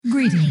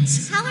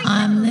Greetings.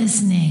 I'm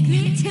listening.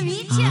 Good to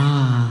meet you.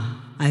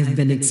 I've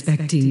been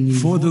expecting you.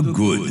 For the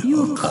good.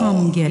 You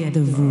come get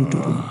the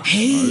voodoo.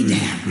 Hey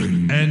there.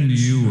 And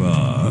you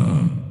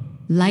are?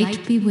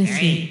 Light be with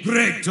you.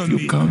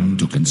 You come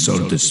to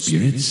consult the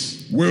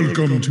spirits?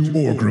 Welcome to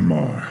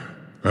Orgrimmar.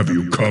 Have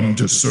you come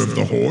to serve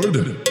the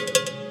Horde?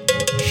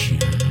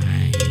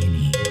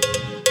 Shiny.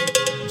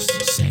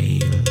 Sail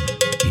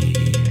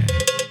here.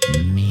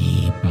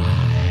 Me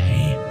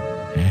buy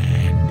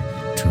and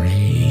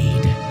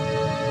trade.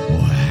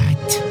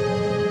 What?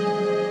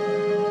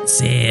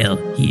 Sail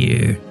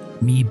here.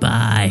 Me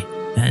buy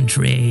and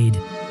trade.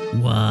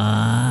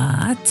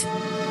 What?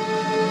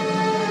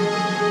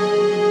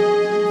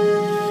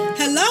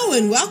 Hello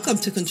and welcome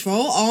to Ctrl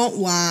Alt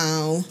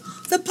WoW,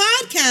 the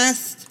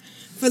podcast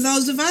for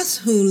those of us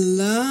who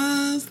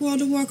love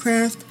World of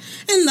Warcraft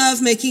and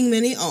love making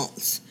many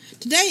alts.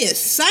 Today is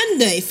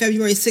Sunday,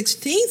 February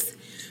 16th,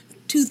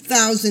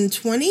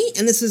 2020,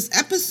 and this is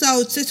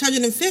episode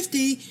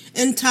 650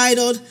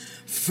 entitled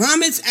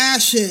From Its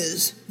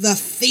Ashes, the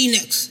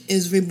Phoenix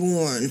is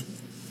Reborn? ?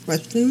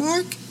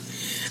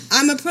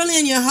 I'm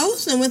Aprillian, your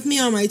host, and with me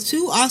are my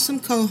two awesome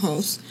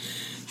co-hosts.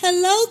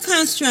 Hello,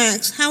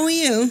 Constructs. How are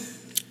you?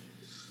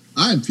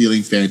 I'm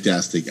feeling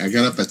fantastic. I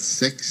got up at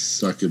 6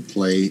 so I could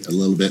play a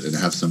little bit and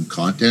have some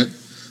content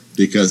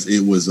because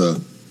it was a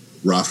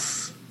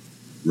rough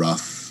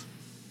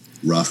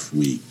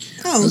week.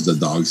 Oh. As the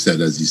dog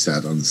said as he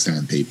sat on the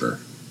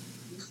sandpaper.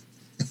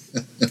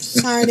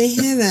 Sorry to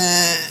hear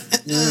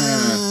that.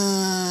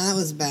 That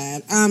was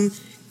bad. And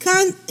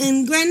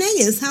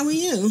Granegas, how are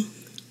you?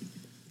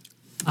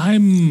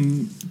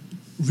 I'm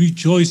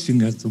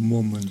rejoicing at the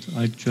moment.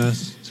 I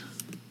just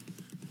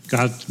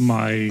got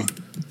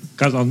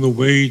on the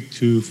way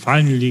to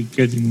finally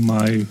getting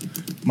my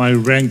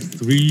rank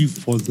 3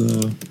 for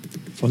the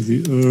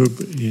herb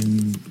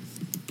in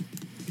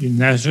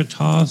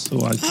Nazjatar,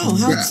 so I can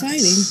how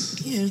exciting.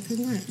 Yeah,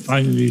 congrats.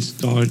 finally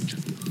start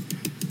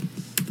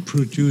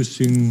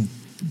producing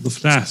the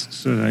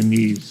flasks that I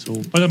need.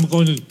 But I'm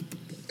going to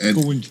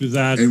go into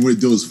that. And with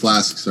those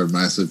flasks are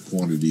massive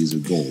quantities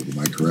of gold, am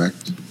I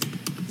correct?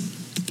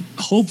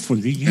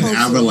 Hopefully, yeah. An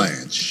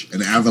avalanche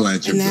of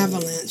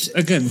gold.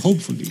 Again,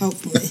 hopefully.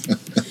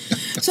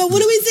 So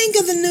what do we think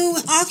of the new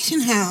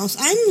auction house?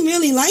 I'm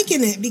really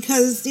liking it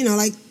because,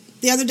 like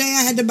the other day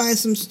I had to buy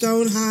some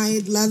stone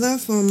hide leather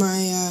for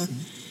my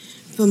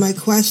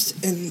quest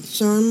in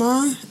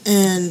Suriname,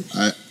 and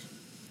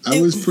I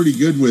was pretty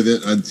good with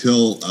it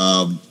until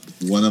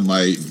one of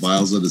my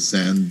vials of the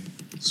sand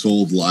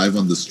sold live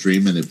on the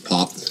stream and it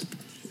popped.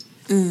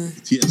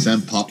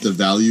 TSM popped the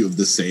value of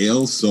the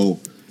sale, so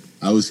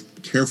I was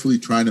carefully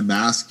trying to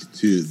mask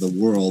to the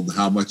world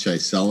how much I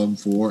sell them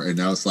for, and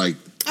now it's like,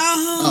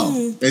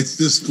 oh, it's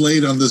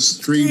displayed on the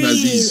stream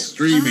as he's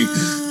streaming.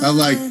 I'm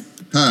like,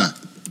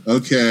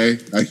 okay,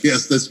 I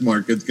guess this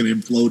market's going to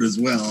implode as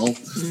well.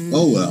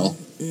 Oh well.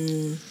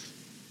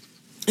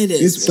 It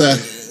is.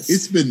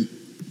 It's been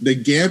the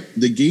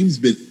game's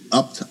been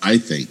upped, I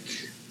think.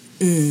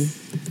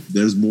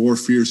 There's more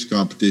fierce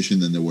competition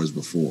than there was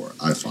before,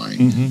 I find.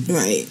 Mm-hmm.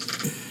 Right.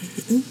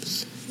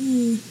 Oops.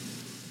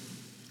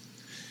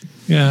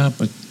 Yeah,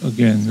 but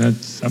again,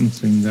 that's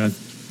something that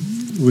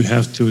we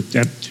have to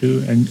adapt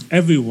to, and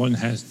everyone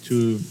has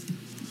to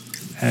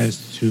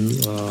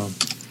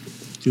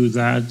do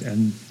that,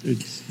 and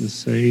it's the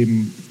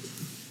same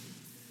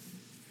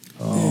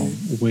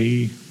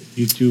way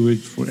you do it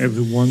for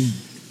everyone.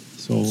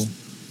 So,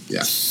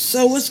 yeah.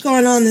 So what's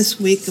going on this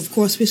week? Of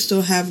course, we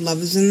still have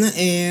Lovers in the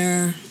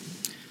Air.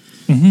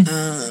 Mm-hmm.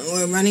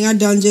 We're running our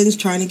dungeons,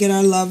 trying to get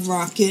our love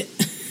rocket.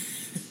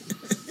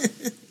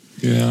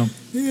 Yeah.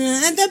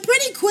 And they're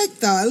pretty quick,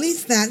 though. At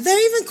least that. They're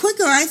even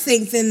quicker, I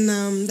think, than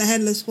the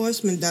Headless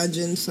Horseman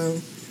dungeon.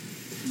 So.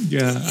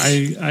 Yeah,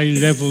 I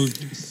leveled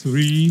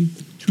two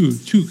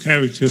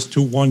characters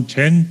to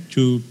 110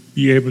 to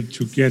be able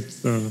to get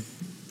the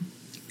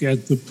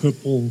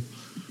purple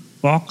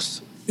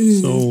box.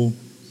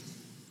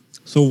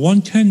 So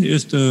 110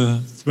 is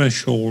the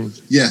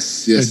threshold.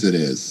 Yes, it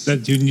is.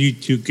 That you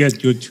need to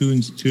get your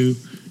tunes to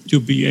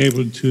be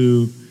able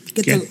to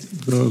get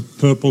the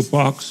purple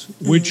box,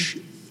 which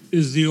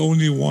is the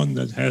only one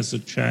that has a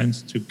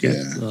chance to get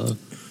the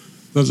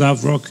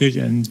love rocket,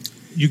 and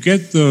you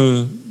get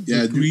the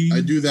green.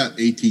 I do that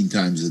 18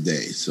 times a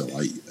day, so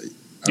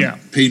I'm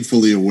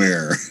painfully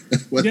aware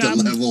what the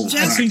level.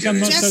 I think I'm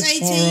not that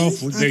 18? Far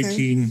off with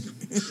 18.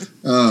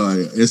 Oh,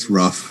 it's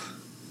rough.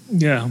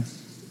 Yeah.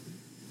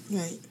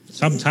 Right.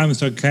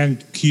 Sometimes I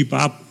can't keep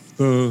up.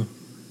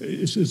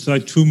 It's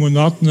like too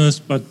monotonous,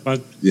 but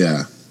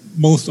yeah.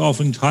 Most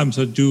oftentimes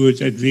I do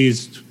it at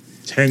least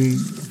 10,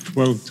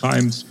 12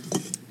 times.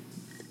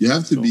 You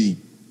have to be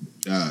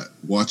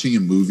watching a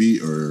movie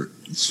or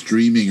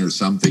streaming or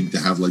something to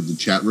have like the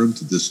chat room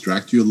to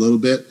distract you a little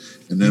bit.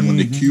 And then when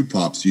the queue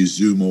pops, you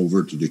zoom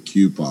over to the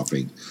queue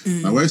popping.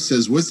 My wife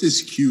says, what's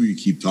this queue you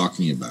keep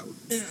talking about?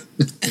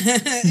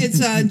 It's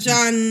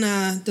John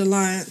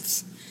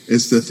DeLance.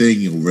 It's the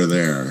thing over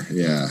there.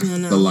 Yeah.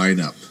 No. The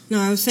lineup.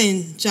 No, I was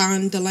saying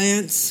John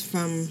DeLance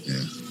from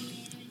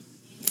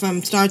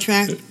from Star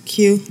Trek,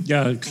 Q.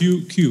 Yeah,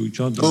 Q,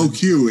 John. Oh,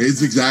 Q.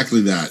 It's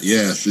exactly that.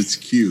 Yes, it's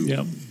Q.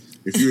 Yeah.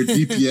 If you're a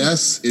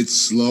DPS, it's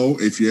slow.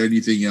 If you're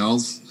anything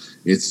else,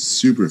 it's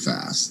super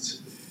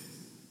fast.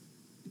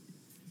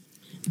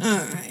 All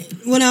right.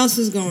 What else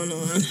is going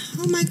on?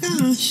 Oh my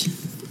gosh.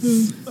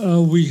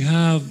 We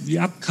have the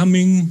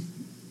upcoming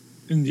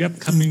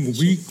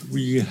week.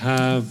 We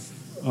have.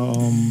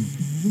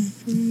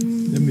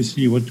 Let me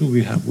see. What do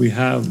we have? We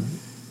have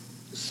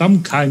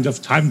some kind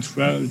of time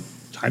traveling,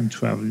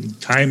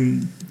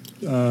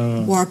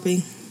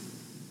 warping.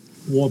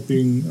 What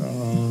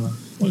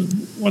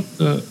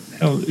the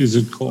hell is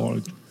it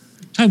called?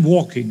 Time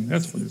walking.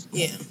 That's what it's called.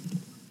 Yeah.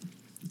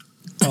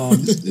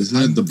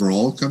 Isn't it the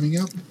Brawl coming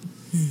up?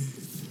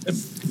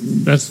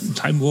 That's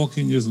time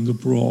walking isn't the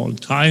Brawl.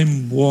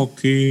 Time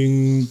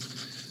walking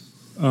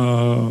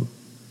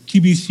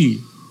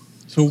TBC.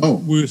 So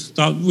we're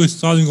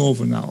starting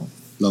over now.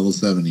 Level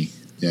 70.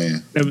 Yeah.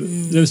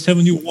 Level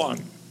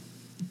 71.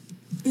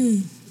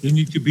 You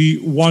need to be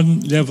one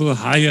level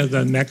higher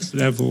than max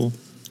level,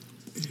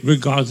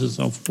 regardless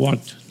of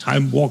what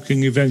time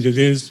walking event it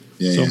is.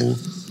 So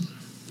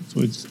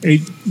it's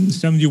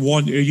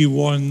 71,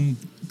 81,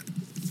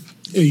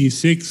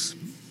 86.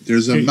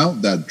 There's a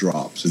mount that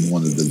drops in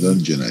one of the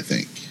dungeon, I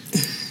think.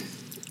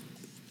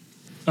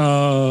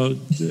 The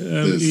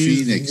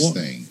Phoenix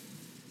thing.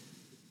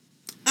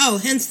 Oh,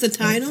 hence the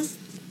title?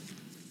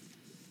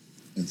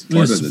 It's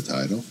part of the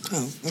title.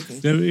 Oh, okay.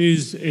 There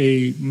is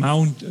a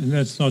mount, and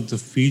that's not the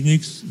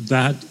Phoenix.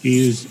 That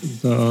is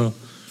the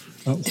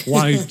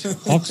white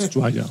Hawk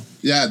Strider.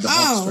 Yeah, the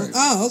Hawk Strider.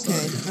 Oh,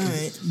 okay. All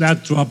right.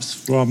 That drops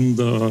from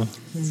the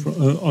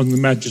on the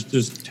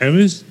Magister's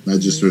Terrace.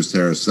 Magister's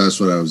Terrace. That's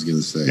what I was going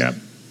to say. Yeah,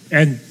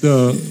 and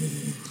the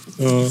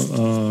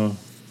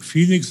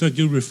Phoenix that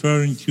you're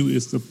referring to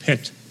is the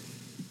pet.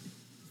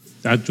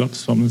 That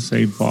drops from the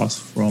same boss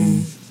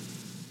from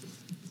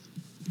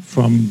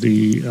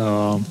the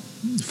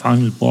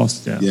final boss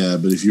there. Yeah,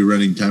 but if you're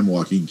running time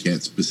walking, you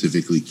can't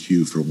specifically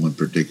queue for one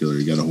particular.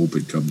 You got to hope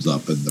it comes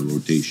up in the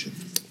rotation.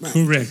 Right.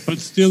 Correct, but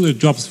still it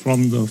drops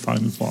from the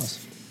final boss.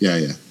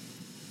 Yeah.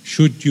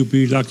 Should you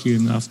be lucky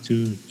enough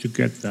to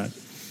get that?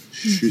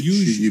 Should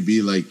you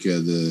be like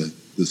the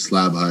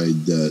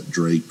slab-hide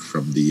Drake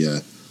from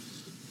the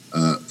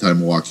time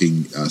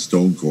walking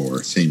Stone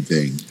Core? Same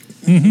thing.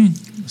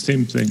 Mm-hmm.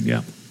 Same thing,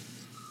 yeah.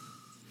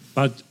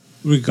 But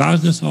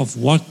regardless of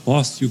what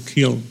boss you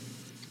kill,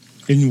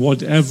 in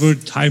whatever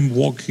time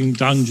walking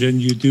dungeon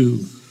you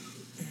do,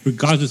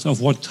 regardless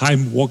of what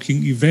time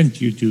walking event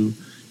you do,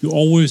 you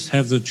always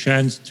have the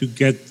chance to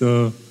get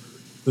the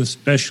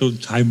special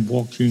time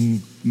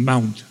walking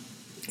mount.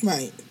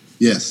 Right.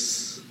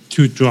 Yes.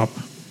 To drop.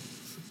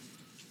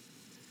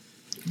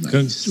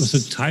 Nice. Was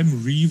it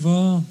Time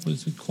Reaver? What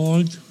is it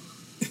called?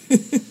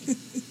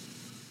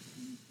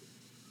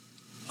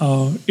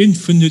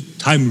 Infinite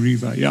Time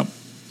Reaver. Yep.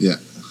 Yeah.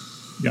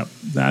 Yep.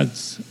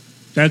 That's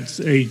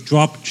a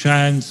drop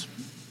chance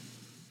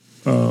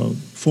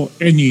for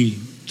any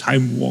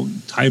time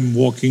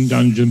walking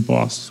dungeon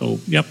boss. So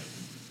yep.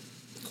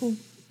 Cool.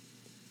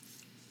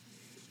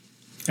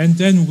 And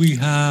then we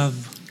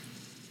have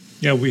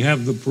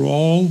the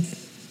Brawl.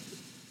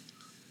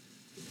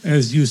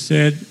 As you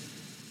said,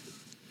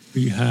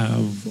 we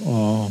have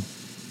what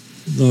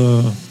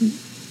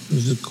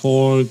is it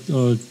called?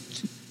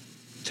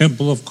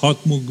 Temple of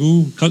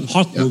Hotmugu.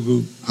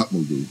 Hotmugu.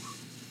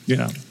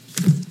 Yeah.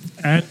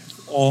 And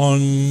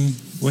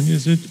when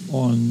is it?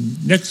 On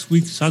next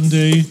week,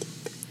 Sunday,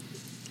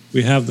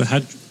 we have the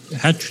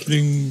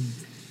hatching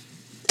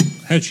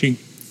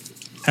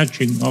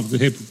of the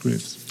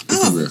hippogriffs.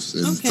 Hippogriffs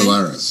in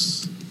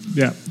Stellaris.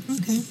 Yeah.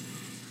 Okay.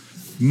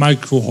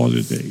 Micro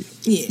holiday.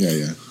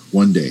 Yeah.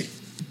 One day.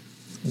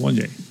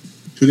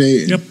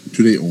 Today. Yep.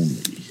 Today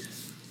only.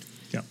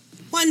 Yeah.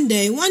 One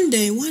day.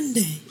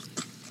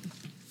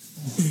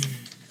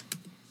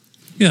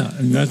 Yeah,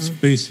 and that's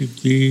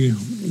basically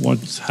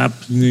what's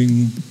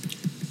happening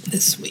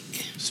this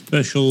week.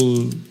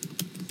 Special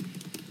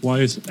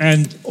wise.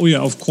 And,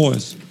 of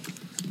course,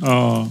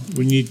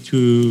 we need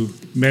to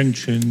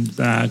mention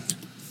that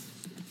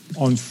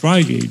on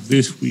Friday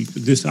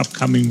this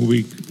upcoming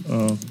week,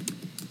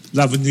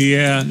 Love in the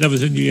Air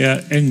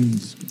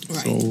ends.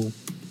 Right. So,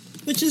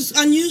 which is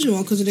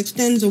unusual because it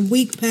extends a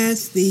week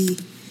past the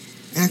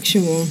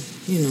actual,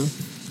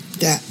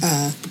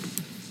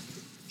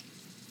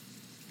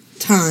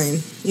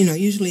 time.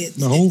 Usually it's...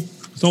 No,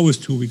 it's always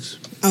 2 weeks.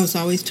 Oh, it's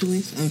always 2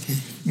 weeks? Okay.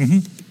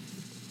 Mm-hmm.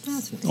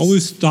 That's nice.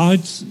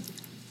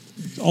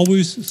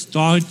 Always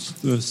starts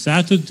the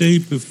Saturday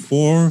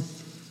before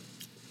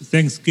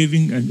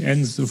Thanksgiving and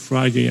ends the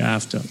Friday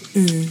after.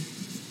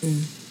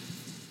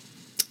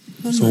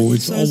 Oh, so nice.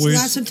 it's always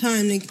lots of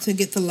time to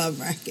get the love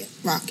rocket.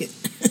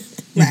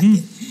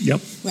 Mm-hmm.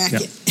 Yep.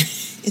 Racket. Yep.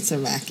 It's a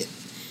racket.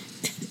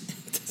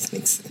 Doesn't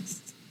exist.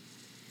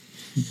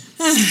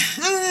 All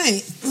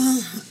right.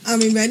 Well, are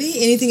we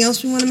ready? Anything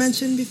else we want to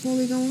mention before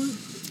we go on?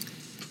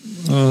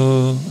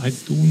 I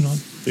do not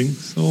think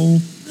so.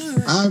 All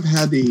I've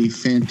had a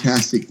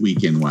fantastic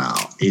weekend. Wow,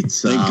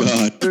 it's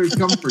very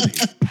comforting.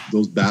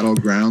 Those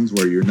battlegrounds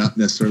where you're not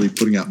necessarily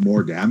putting out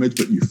more damage,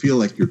 but you feel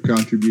like you're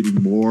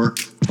contributing more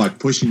by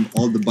pushing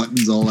all the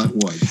buttons all at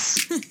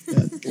once.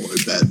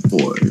 Bad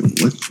boy,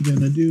 what you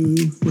gonna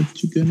do?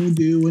 What you gonna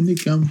do when they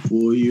come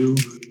for you?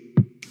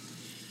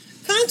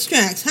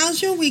 Constructs,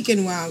 how's your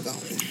weekend WoW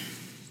going?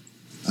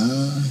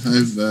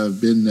 I've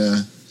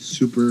been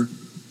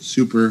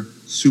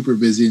super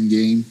busy in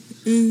game.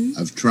 Mm-hmm.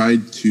 I've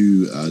tried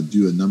to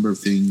do a number of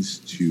things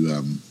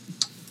to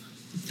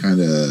kind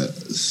of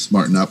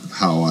smarten up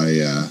how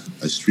I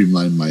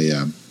streamline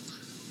my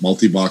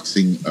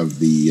multi-boxing of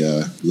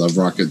the Love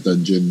Rocket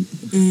dungeon.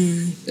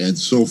 And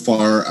so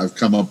far, I've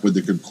come up with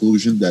the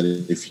conclusion that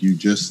if you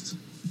just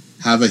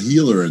have a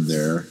healer in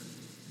there,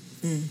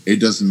 it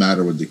doesn't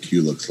matter what the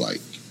queue looks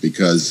like,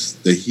 because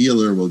the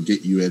healer will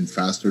get you in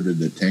faster than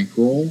the tank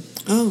roll.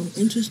 Oh,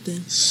 interesting.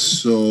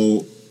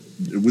 So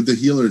with the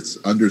healer, it's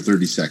under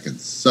 30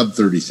 seconds, sub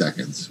 30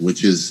 seconds,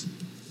 which is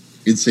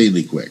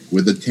insanely quick.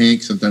 With the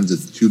tank, sometimes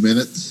it's 2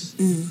 minutes.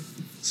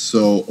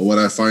 So what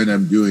I find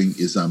I'm doing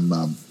is I'm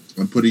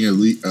putting a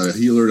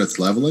healer that's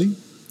leveling,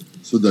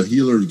 so the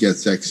healer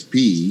gets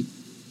XP,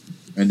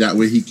 and that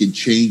way he can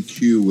chain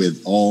queue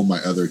with all my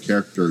other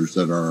characters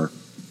that are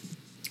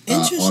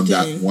on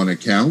that one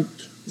account.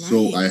 Right.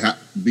 So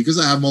because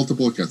I have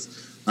multiple accounts,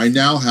 I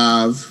now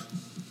have,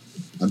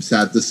 I'm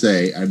sad to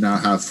say, I now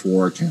have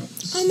 4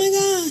 accounts. Oh my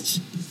gosh.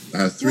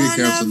 I have 3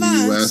 accounts in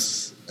the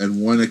US and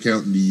 1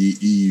 account in the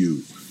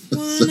EU.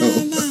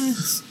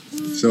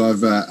 So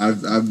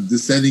I'm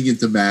descending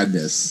into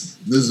madness.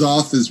 The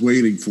Zoth is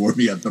waiting for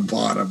me at the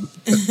bottom.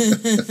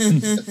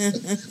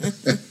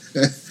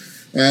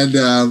 And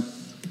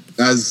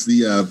as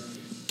the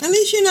at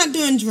least you're not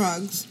doing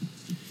drugs.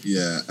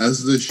 Yeah,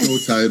 as the show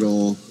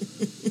title.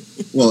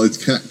 Well,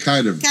 it's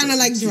kind of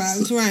like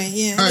drugs, right?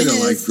 Yeah, kind of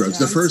like drugs.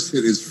 The first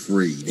hit is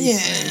free. Yeah.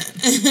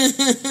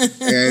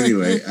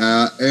 Anyway,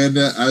 and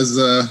as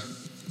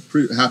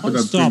happened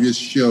on previous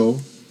show.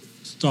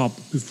 Stop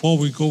before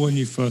we go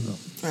any further.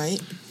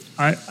 Right.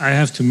 I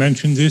have to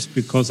mention this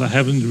because I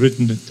haven't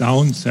written it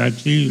down,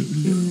 sadly.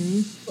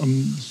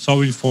 I'm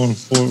sorry for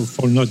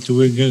not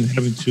doing it,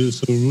 having to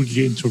so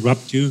rudely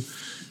interrupt you.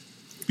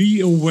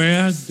 Be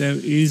aware there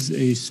is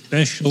a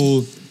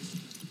special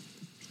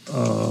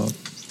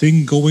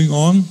thing going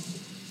on,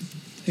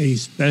 a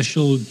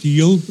special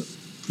deal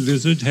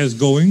Blizzard has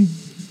going.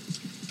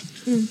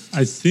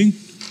 I think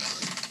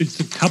it's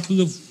a couple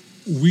of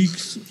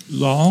weeks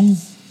long,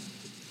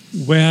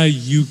 where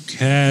you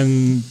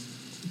can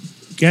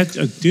get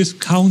a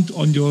discount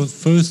on your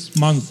first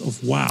month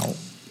of WoW.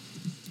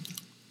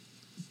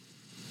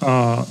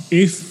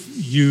 If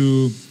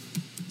you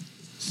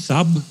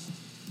sub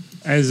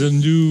as a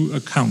new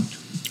account.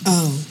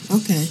 Oh,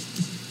 okay.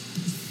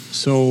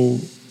 So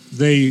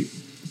they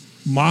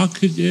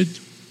market it.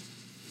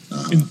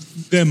 And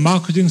their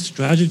marketing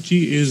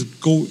strategy is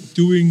go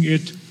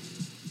towards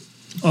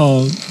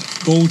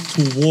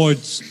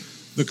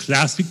the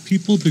classic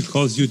people,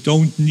 because you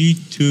don't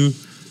need to.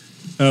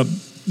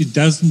 It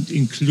doesn't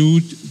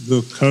include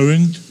the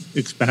current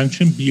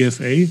expansion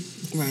BFA.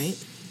 Right.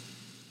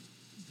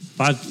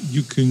 But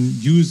you can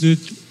use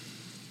it.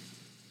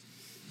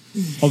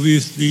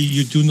 Obviously,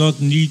 you do not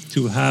need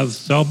to have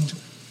subbed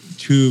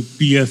to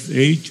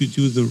BFA to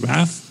do the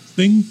RAF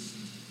thing,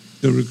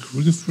 the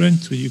recruiter friend,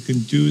 so you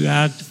can do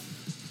that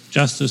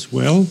just as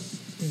well.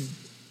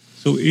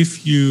 So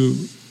if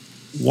you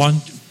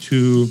want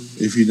to...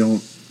 If you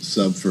don't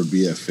sub for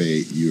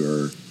BFA,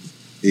 you're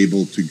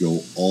able to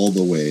go all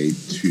the way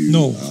to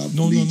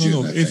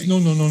Legion,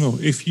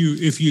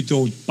 If you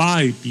don't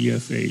buy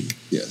BFA,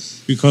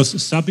 yes, because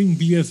subbing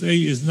BFA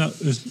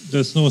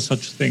there's no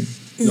such thing.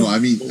 No, I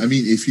mean,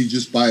 if you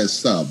just buy a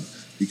sub,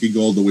 you can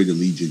go all the way to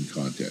Legion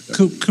content.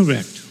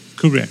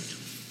 Correct.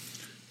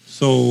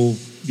 So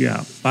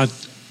yeah, but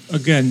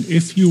again,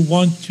 if you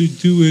want to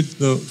do it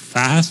the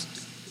fast,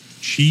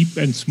 cheap,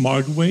 and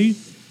smart way,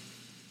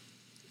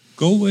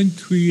 go and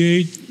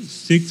create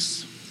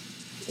 6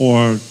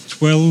 or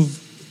 12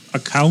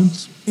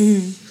 accounts.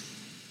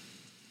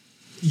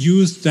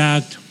 Use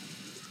that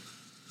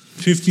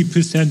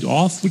 50%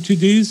 off, which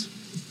it is,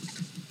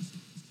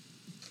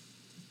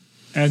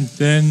 and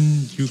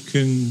then you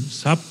can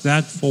sub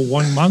that for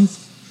 1 month.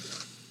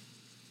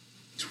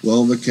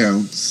 12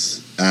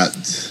 accounts at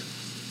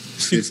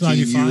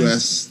 15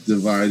 US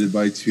divided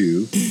by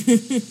 2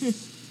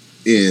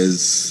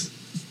 is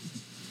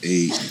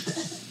a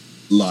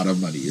lot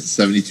of money. It's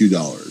 $72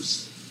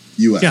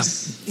 US.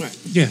 Yeah. Right.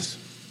 Yes.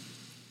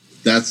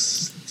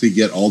 That's to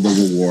get all the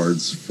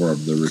rewards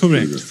from the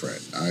recruiter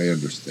friend. I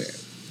understand.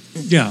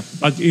 Yeah,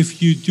 but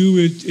if you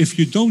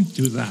don't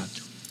do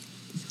that,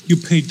 you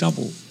pay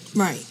double.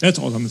 Right. That's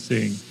all I'm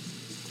saying.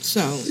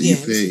 So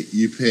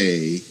you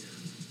pay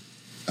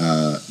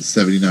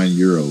 79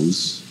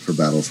 euros for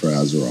Battle for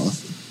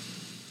Azeroth,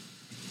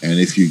 and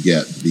if you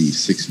get the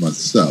 6-month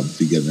sub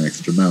to get an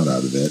extra amount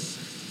out of it,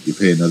 you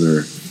pay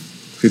another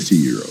 50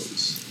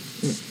 euros.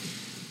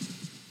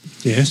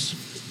 Yes.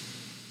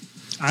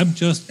 I'm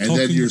just and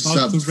talking then you're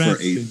about the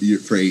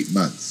subbed for 8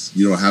 months.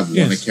 You don't have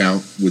one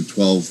account with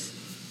 12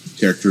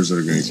 characters that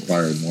are going to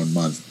expire in 1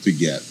 month to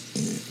get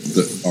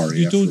the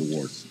RAF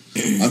rewards.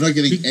 I'm not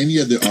getting any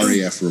of the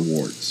RAF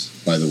rewards,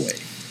 by the way.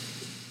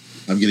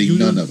 I'm getting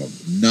none of them.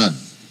 None.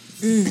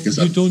 Because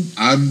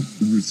I'm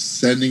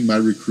sending my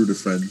recruiter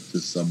friend to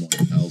someone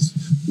else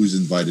who's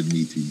invited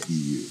me to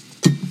EU.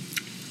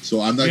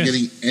 So I'm not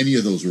getting any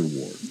of those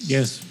rewards.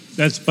 Yes,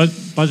 but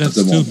that's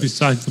still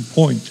beside the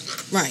point.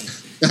 Right.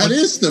 That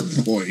is the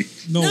point.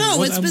 No,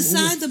 it's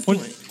beside the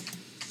point.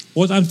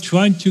 What I'm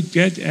trying to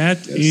get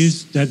at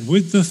is that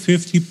with the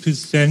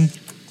 50%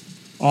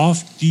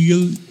 off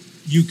deal,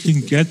 you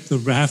can get the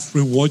RAF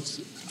rewards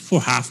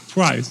for half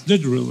price,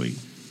 literally.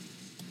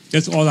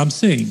 That's all I'm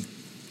saying.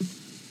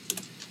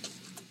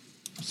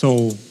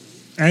 So,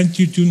 and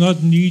you do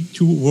not need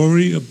to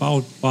worry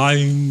about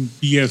buying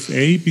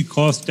BFA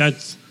because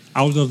that's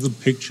out of the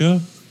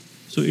picture.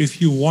 So if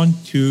you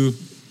want to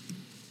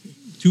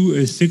do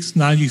a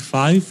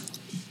 695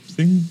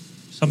 thing,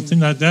 something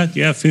like that,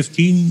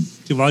 15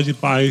 divided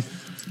by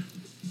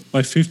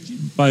 50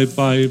 by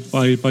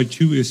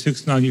 2 is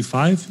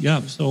 695.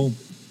 Yeah, so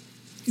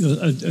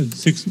a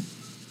 6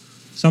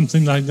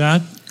 something like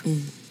that,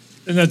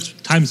 and that's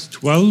times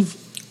 12.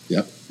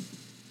 Yep.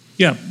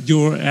 Yeah,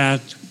 you're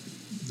at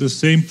the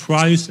same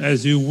price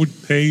as you would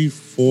pay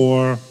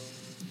for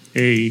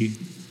a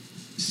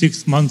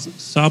 6-month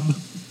sub,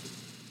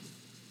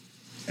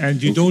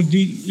 and you don't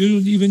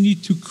even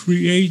need to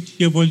create.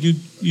 Yeah, well, you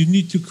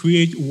need to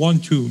create one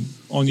toon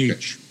on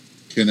each.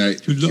 Can I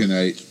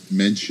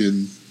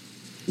mention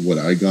what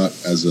I got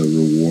as a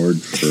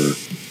reward for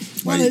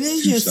my it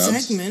is 2 your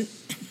subs? segment.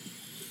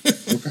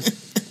 Okay.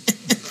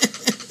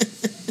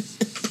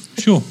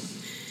 Sure.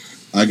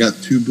 I got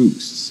 2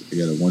 boosts. I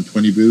got a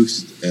 120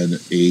 boost and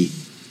a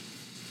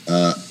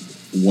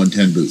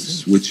 110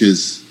 boost, which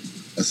is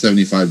a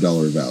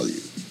 $75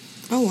 value.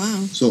 Oh,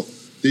 wow. So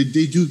they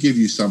do give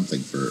you something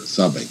for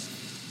subbing.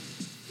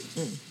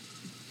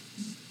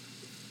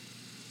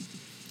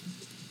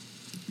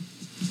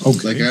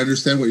 Okay. Like, I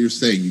understand what you're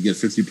saying. You get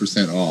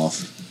 50%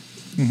 off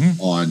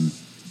on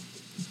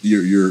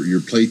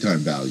your playtime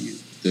value.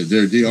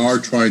 They are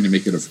trying to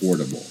make it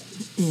affordable.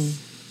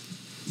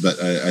 But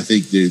I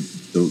think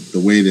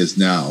the way it is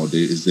now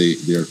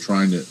they're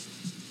trying to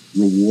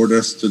reward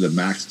us to the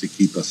max to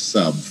keep us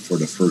sub for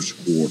the first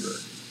quarter,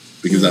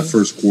 because that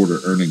first quarter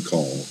earning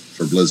call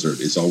for Blizzard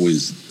is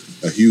always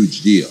a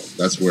huge deal.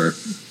 That's where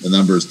the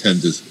numbers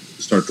tend to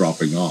start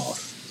dropping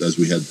off as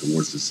we head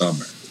towards the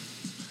summer.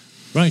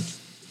 Right.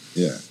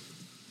 Yeah.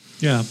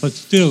 Yeah, but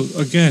still,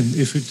 again,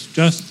 if it's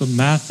just the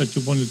math that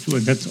you want to do,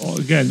 and that's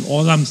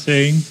all I'm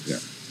saying,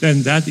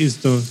 then that is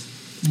the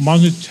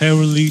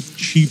monetarily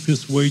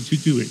cheapest way to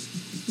do it.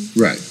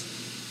 Right.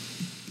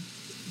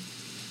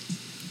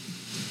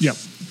 Yeah.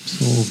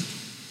 So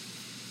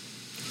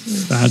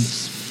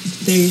that's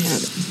there you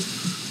have it.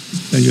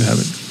 There you have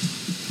it.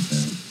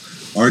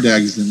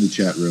 Ardag is in the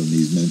chat room.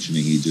 He's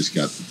mentioning he just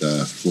got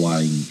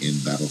flying in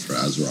Battle for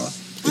Azeroth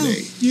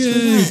today.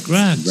 Yay,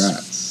 congrats.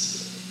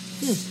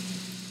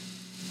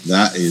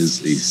 That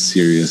is a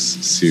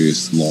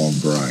serious long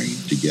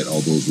grind to get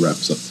all those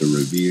reps up to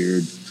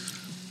Revered,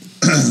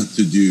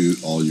 to do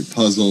all your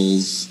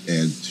puzzles,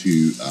 and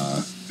to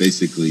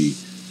basically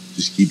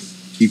just keep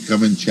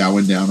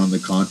chowing down on the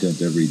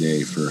content every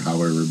day for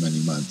however many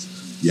months.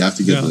 You have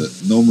to get the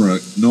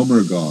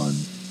Nomuragon.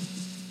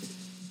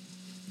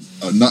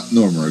 Not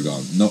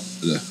Nomuragon. No,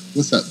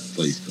 what's that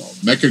place called?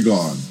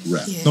 Mechagon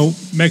rep. Yeah. No,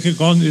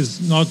 Mechagon is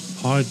not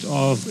part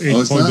of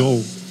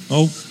 8.0.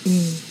 Nope.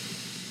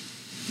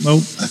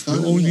 Nope.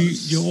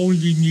 You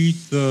only need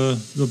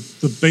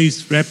the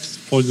base reps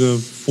for the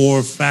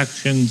 4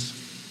 factions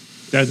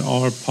that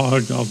are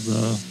part of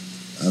the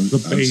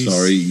base. I'm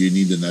sorry, you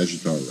need an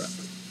Azutar rep.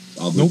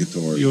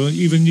 Obligatory. Nope. You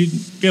even need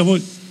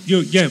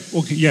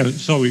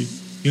sorry.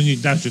 You need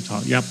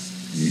Azutar, yep.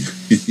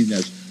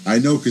 I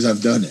know because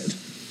I've done it.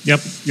 Yep.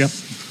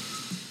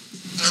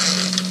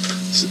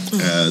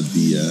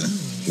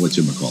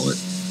 Whatchamacallit?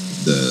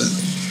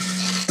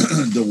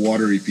 The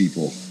watery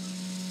people.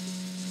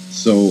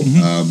 So,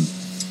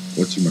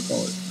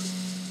 whatchamacallit?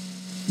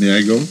 May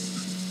I go?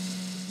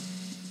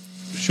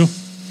 Sure.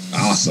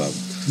 Awesome.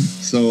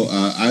 So,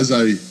 as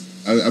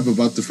I'm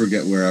about to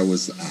forget where I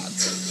was at.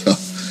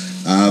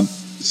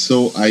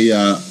 So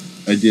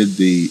I did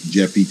the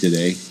Jeppy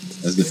today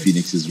as the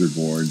Phoenix is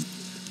Reborn.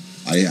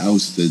 I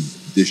ousted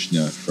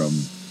Dishna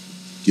from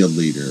Guild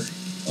Leader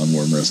on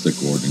Wormrest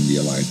Accord in the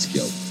Alliance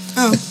Guild.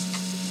 Oh,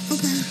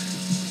 okay.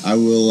 I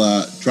will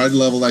try to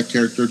level that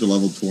character to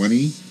level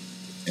 20,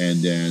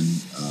 and then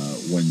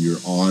when you're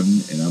on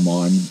and I'm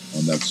on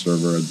that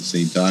server at the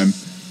same time,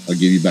 I'll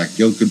give you back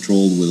guild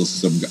control with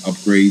some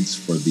upgrades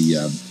for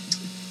the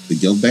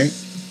guild bank.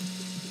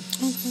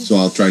 Okay. So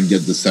I'll try and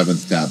get the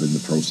 7th tab in the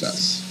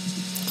process.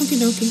 Okie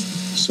dokie.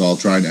 So I'll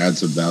try and add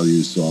some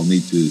value. So I'll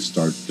need to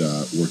start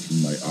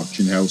working my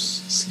auction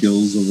house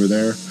skills over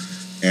there.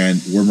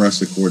 And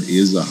Wormrest Accord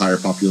is a higher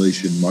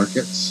population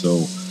market,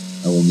 so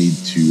I will need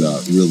to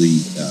really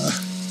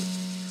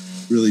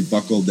really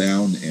buckle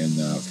down and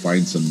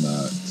find some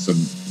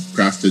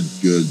crafted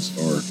goods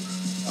or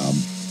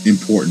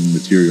important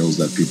materials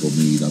that people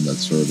need on that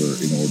server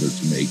in order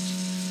to make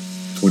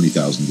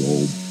 20,000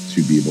 gold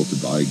to be able to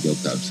buy Guild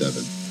Tab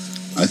 7.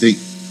 I think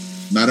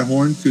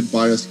Matterhorn could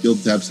buy us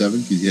Guild Tab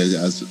 7 because he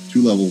has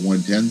 2 level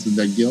 110s in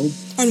that guild.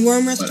 On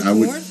Wormrest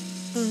Accord?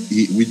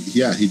 He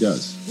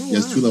does. Oh, he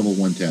has wow. 2 level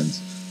 110s.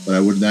 But I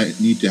would not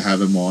need to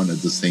have him on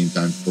at the same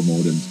time to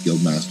promote him to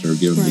Guildmaster,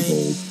 give him the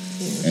gold,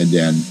 and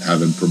then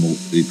have him promote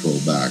April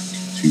back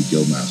to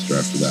Guildmaster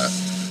after that.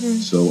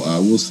 So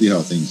we'll see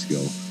how things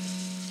go.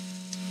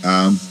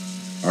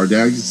 Our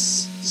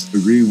dad's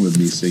agreeing with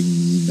me saying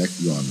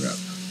Necagon rep.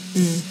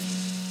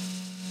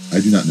 I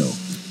do not know.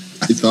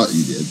 I thought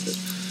you did. But,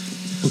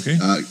 okay.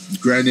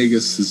 Grand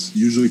Nagus is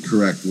usually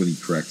correct when he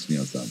corrects me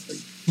on something.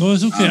 No,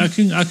 it's okay.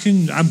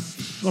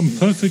 I'm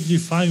perfectly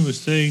fine with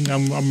saying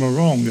I'm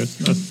wrong. That's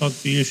not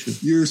the issue.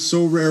 You're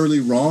so rarely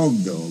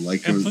wrong, though.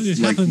 Like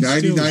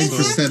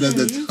 99% of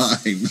the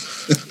time.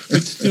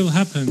 It still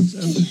happens.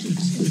 And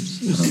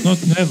it's not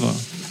never.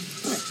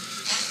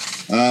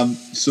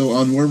 So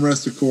on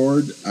Wormrest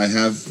Accord, I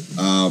have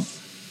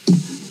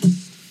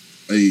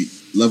a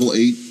level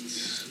 8,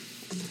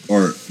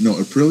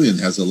 Aprillian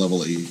has a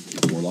level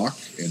 8 Warlock,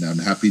 and I'm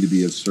happy to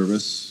be of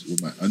service with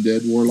my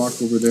Undead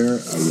Warlock over there.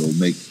 I will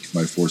make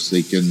my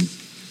Forsaken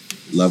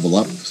level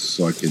up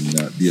so I can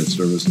be of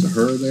service to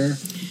her there.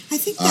 I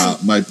think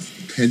my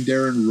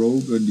Pandaren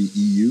Rogue on the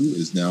EU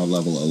is now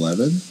level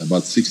 11,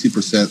 about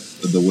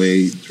 60% of the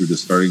way through the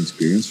starting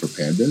experience for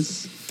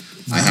Pandas.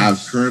 I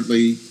have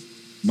currently,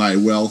 my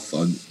wealth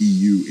on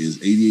EU is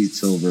 88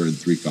 silver and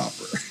 3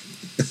 copper.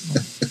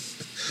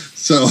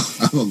 So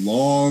I'm a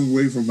long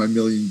way from my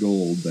 1,000,000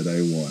 gold that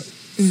I want.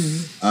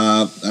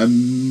 I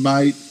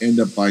might end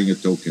up buying a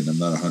token. I'm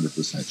not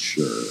 100%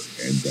 sure.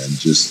 And then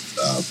just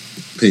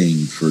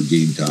paying for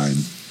game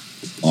time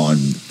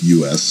on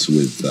US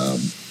with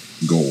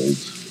gold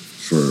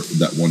for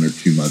that 1 or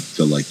 2 months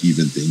to like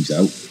even things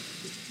out.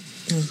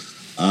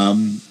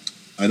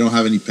 I don't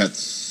have any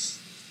pets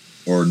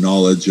or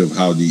knowledge of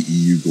how the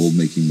EU gold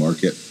making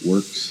market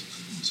works.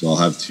 So I'll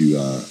have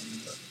to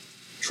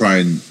try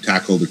and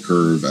tackle the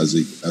curve as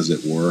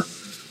it were.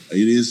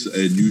 It is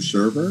a new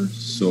server,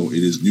 so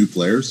it is new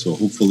players. So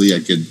hopefully I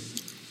can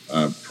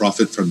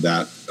profit from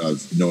that,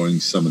 of knowing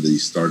some of the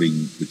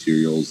starting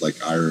materials like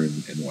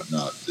iron and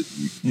whatnot that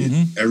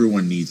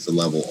everyone needs to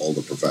level all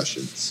the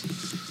professions.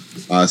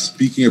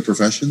 Speaking of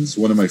professions,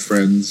 one of my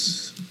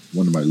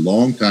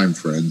longtime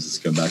friends, has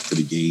come back to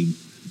the game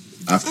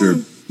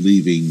after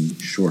leaving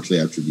shortly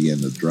after the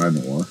end of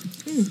Draenor.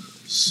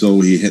 So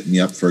he hit me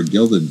up for a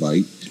guild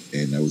invite,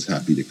 and I was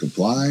happy to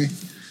comply.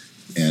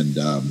 And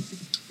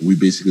we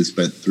basically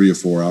spent 3 or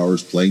 4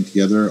 hours playing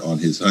together on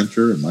his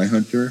hunter and my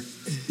hunter,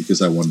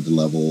 because I wanted to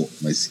level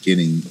my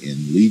skinning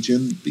in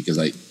Legion, because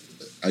I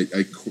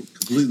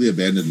completely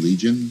abandoned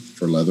Legion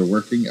for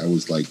leatherworking. I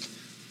was like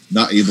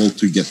not able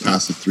to get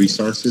past the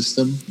 3-star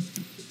system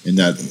in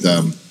that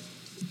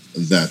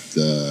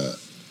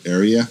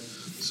area.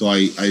 So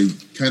I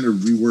kind of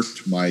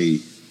reworked my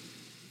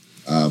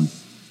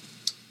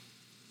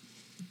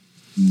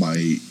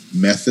my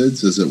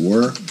methods, as it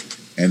were,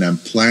 and I'm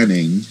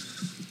planning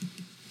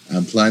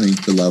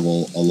to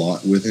level a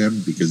lot with him,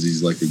 because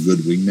he's like a good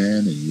wingman,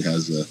 and he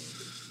has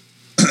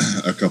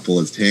a couple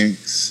of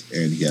tanks,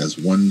 and he has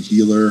 1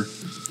 healer.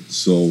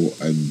 So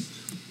I'm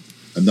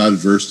not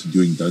averse to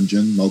doing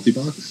dungeon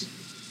multi-box.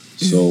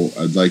 So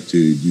I'd like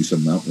to do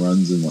some mount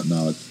runs and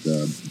whatnot,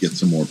 get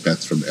some more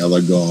pets from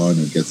Elagon,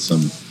 and get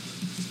some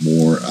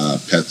more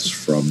pets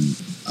from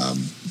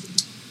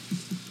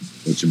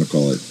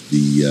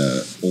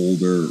the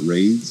older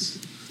raids,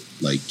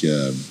 like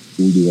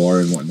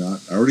Ulduar and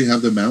whatnot. I already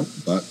have them out,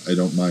 but I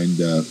don't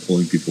mind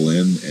pulling people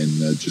in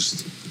and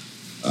just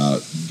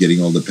getting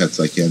all the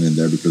pets I can in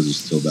there, because it's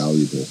still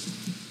valuable.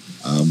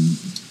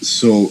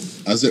 So,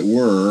 as it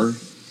were,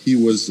 he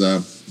was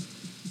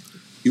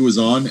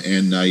on,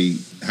 and I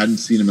hadn't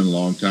seen him in a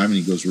long time, and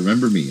he goes,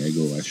 "Remember me?" I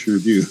go, "I sure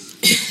do."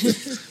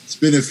 It's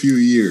been a few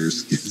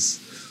years, because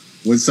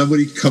when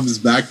somebody comes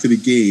back to the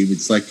game,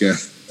 it's like a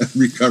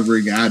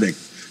recovering addict.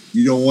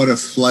 You don't want to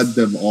flood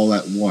them all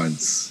at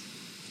once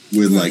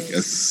with like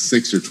a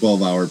 6 or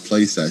 12-hour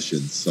play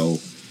session. So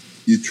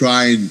you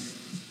try and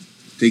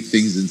take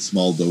things in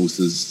small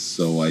doses.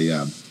 So I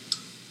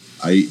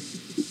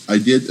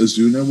did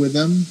Azuna with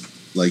them.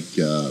 Like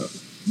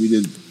we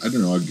did, I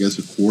don't know, I guess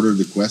a quarter of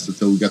the quest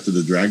until we got to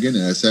the dragon.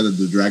 And I said to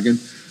the dragon,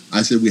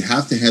 I said, we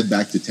have to head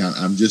back to town.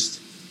 I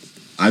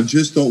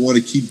just don't want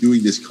to keep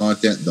doing this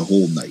content the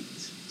whole night.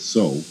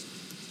 So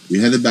we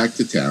headed back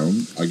to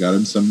town. I got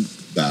him some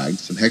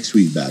bags, some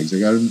hexweed bags. I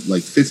got him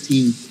like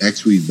 15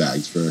 hexweed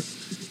bags for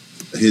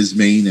his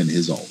main and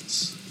his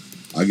alts.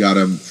 I got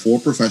him 4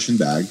 profession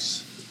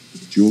bags,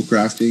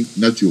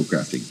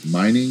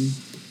 mining,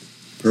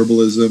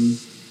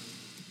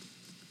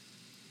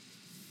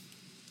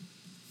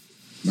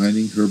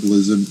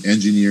 herbalism,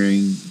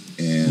 engineering,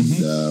 and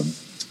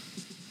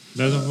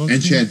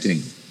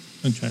enchanting.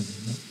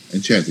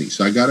 Enchanting.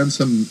 So I got him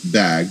some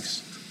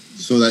bags.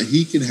 So so that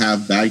he can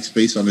have bag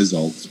space on his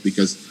alts,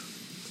 because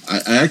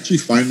I actually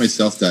find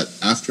myself that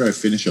after I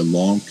finish a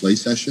long play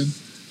session,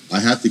 I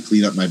have to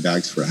clean up my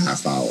bags for a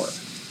half hour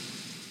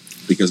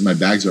because my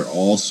bags are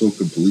all so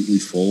completely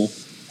full.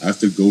 I have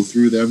to go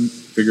through them,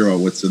 figure out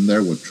what's in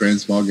there, what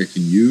transmog I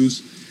can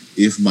use.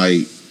 If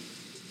my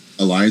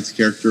alliance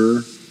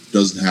character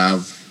doesn't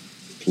have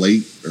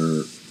plate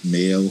or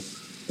mail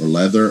or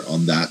leather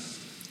on that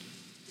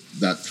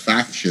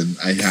faction,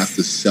 I have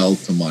to sell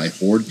to my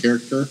horde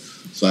character.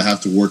 So I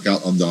have to work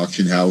out on the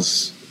auction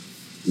house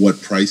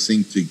what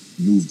pricing to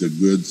move the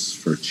goods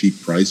for a cheap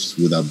price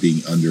without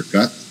being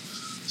undercut.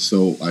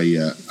 So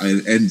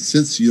and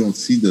since you don't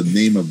see the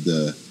name of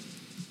the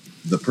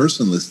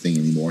person listing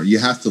anymore, you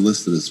have to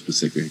list at a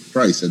specific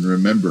price and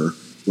remember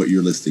what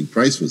your listing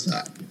price was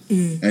at.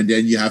 And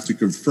then you have to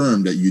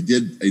confirm that you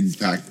did in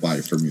fact buy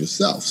from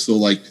yourself. So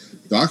like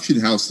the auction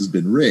house has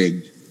been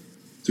rigged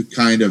to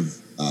kind of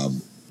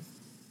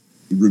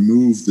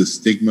remove the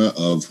stigma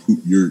of who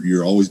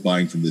you're always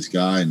buying from this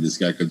guy and this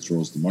guy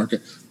controls the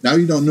market. Now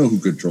you don't know who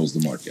controls the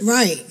market.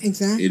 Right,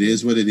 exactly. It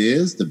is what it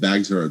is. The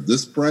bags are at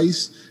this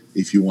price.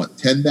 If you want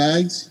 10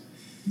 bags,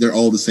 they're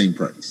all the same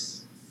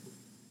price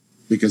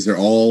because they're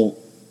all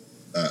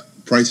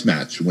price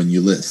match when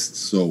you list.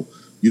 So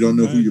you don't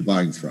know who you're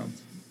buying from.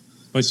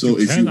 But so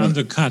you can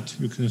undercut.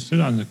 You can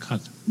still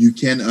undercut. You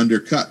can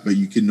undercut, but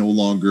you can no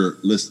longer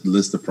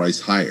list the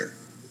price higher.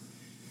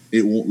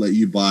 It won't let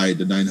you buy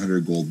the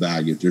 900 gold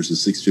bag if there's a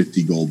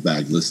 650 gold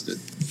bag listed.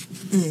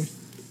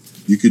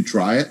 You could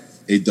try it.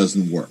 It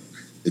doesn't work.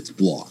 It's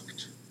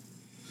blocked.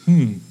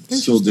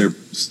 So they're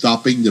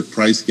stopping the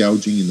price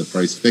gouging and the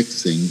price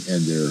fixing,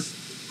 and they're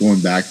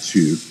going back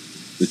to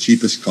the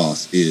cheapest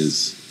cost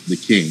is the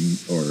king,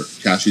 or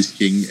cash is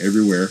king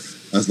everywhere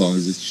as long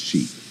as it's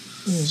cheap.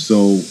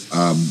 So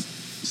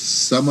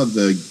some of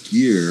the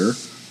gear,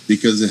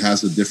 because it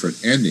has a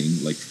different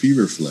ending, like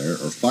Fever Flare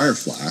or Fire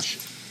Flash,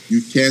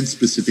 you can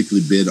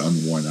specifically bid on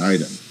one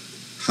item.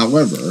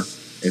 However,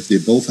 if they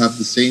both have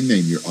the same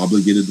name, you're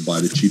obligated to buy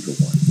the cheaper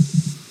one.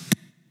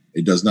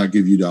 It does not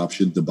give you the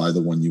option to buy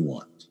the one you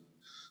want.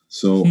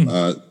 So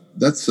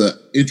that's an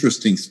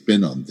interesting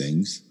spin on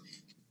things.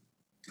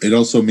 It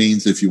also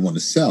means if you want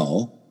to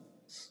sell,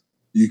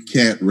 you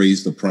can't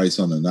raise the price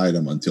on an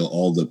item until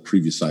all the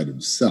previous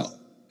items sell.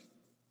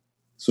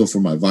 So for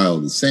my Vial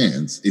of the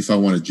Sands, if I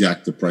want to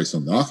jack the price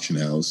on the auction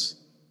house,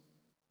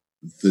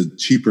 the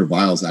cheaper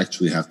vials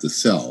actually have to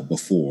sell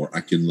before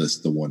I can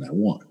list the one I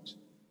want.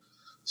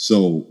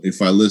 So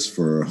if I list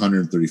for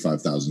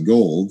 135,000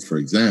 gold, for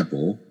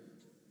example,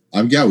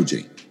 I'm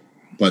gouging.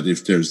 But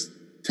if there's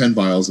 10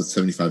 vials at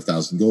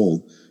 75,000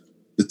 gold,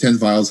 the 10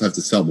 vials have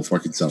to sell before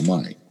I can sell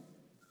mine.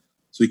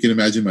 So you can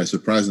imagine my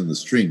surprise on the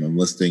stream. I'm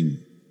listing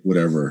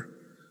whatever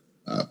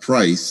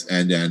price,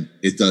 and then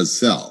it does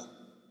sell.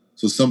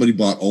 So somebody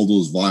bought all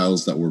those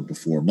vials that were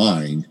before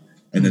mine,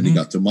 and then they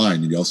got to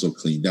mine, and they also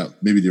cleaned out.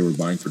 Maybe they were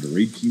buying for the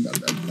raid team.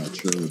 I'm not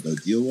sure what the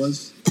deal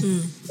was.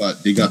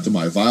 But they got to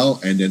my vial,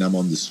 and then I'm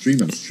on the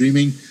stream. I'm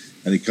streaming,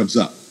 and it comes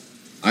up.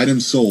 Item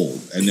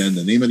sold, and then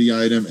the name of the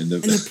item and the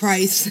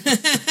price.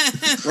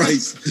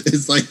 price.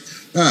 It's like,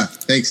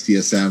 thanks,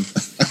 TSM.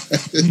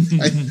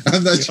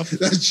 I'm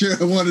not sure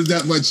I wanted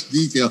that much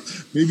detail.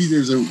 Maybe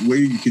there's a way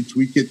you can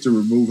tweak it to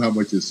remove how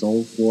much it's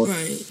sold for.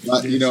 Right.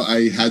 But,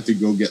 I had to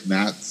go get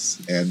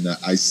mats, and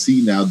I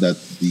see now that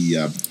the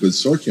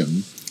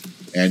Consortium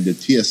and the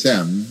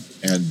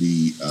TSM and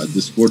the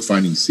Discord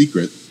Finding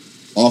Secret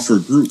offer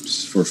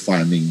groups for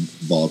finding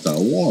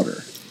volatile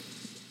water.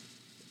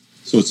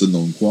 So it's a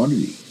known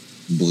quantity.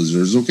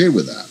 Blizzard is okay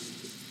with that.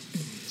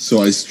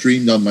 So I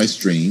streamed on my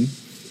stream,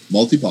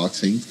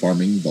 multi-boxing,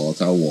 farming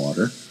volatile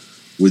water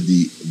with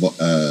the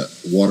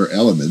water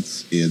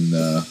elements in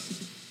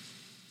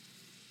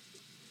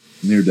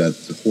near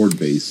that horde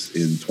base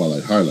in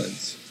Twilight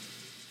Highlands.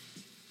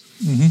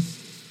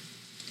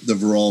 The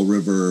Viral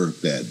River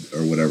bed,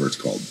 or whatever it's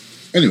called.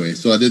 Anyway,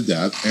 so I did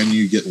that, and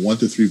you get 1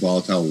 to 3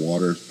 volatile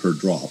waters per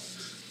drop.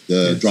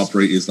 The drop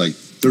rate is like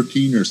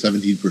 13 or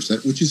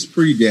 17%, which is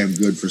pretty damn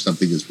good for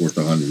something that's worth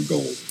 100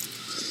 gold.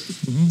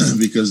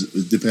 Because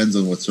it depends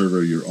on what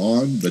server you're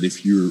on. But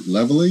if you're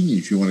leveling,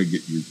 if you want to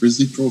get your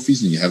Grizzly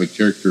trophies and you have a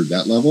character at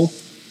that level,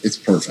 it's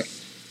perfect.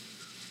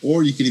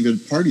 Or you can even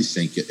party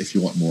sync it if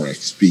you want more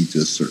XP to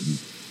a certain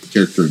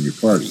character in your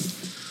party.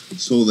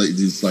 So that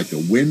it's like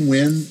a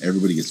win-win.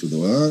 Everybody gets with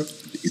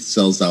it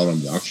sells out on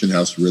the auction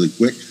house really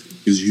quick.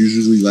 Because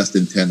usually less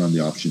than 10 on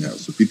the auction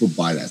house. So people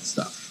buy that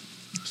stuff.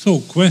 So,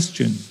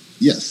 question.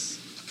 Yes.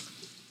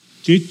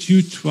 Did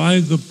you try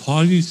the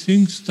party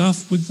sync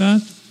stuff with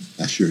that?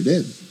 I sure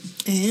did.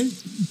 And?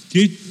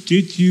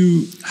 Did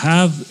you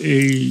have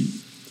a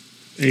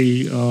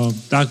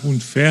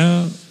Darkwood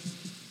Fair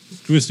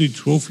Grizzly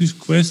Trophies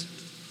quest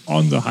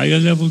on the higher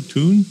level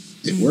tune?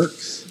 It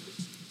works.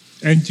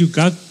 And you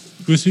got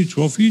Grizzly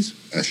Trophies?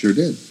 I sure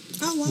did.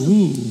 Oh, wow.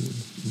 Ooh,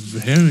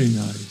 very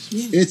nice.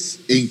 Yeah. It's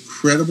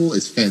incredible.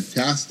 It's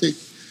fantastic.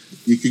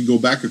 You can go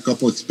back a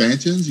couple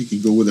expansions. You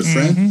can go with a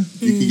friend.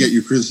 You can get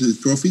your Grizzly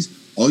trophies.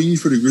 All you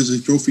need for the Grizzly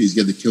trophy is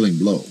get the killing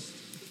blow.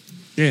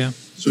 Yeah.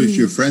 So if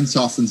your friend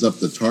softens up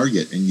the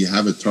target and you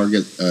have a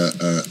target,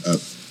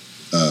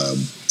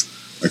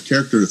 a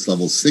character that's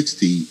level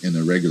 60 in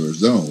a regular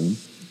zone,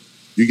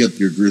 you get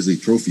your Grizzly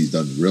trophies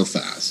done real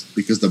fast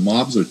because the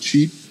mobs are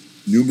cheap,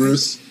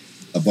 numerous,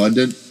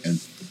 abundant, and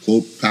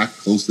packed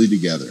closely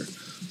together.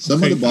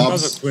 Some of the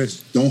mobs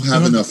don't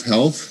have enough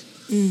health,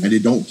 and they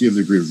don't give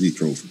the Grizzly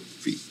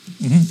trophy.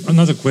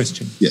 Another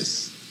question.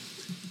 Yes.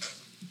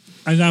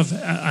 And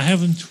I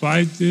haven't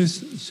tried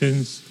this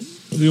since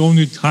the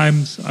only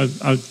times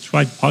I've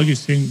tried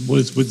policing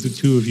was with the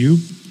two of you.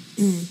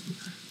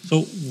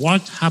 So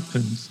what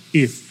happens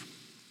if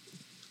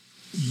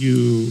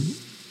you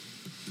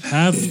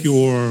have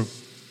your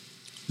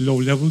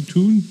low-level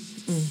toon,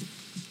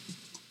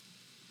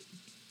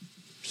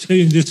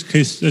 say in this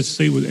case, let's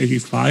say with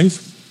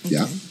 85,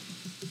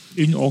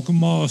 in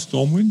Orgrimmar or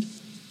Stormwind,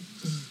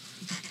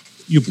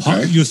 you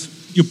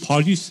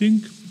party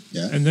sync,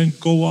 and then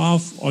go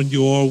off on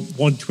your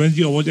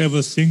 120 or whatever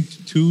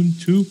synced toon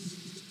too,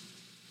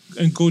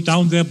 and go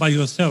down there by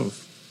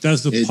yourself.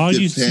 Does the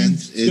party sync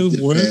still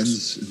work? It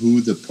depends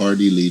who the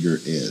party leader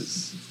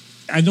is.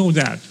 I know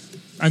that.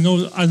 I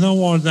know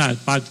all that,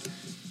 but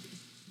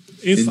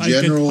if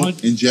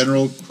in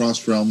general,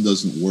 cross realm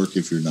doesn't work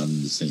if you're not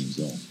in the same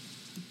zone.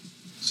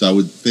 So I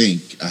would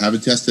think, I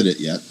haven't tested it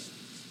yet,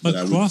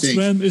 but cross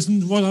realm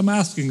isn't what I'm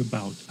asking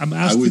about.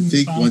 I would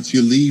think once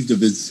you leave the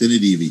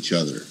vicinity of each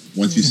other,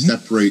 once you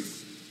separate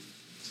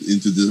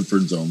into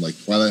different zones, like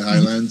Twilight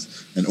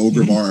Highlands and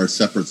Orgrimmar are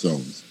separate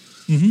zones.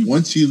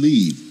 Once you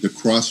leave, the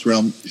cross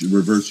realm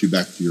reverts you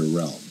back to your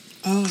realm.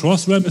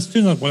 Cross realm is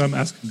still not what I'm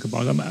asking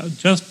about. I'm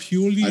just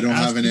purely. I don't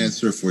have an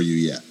answer for you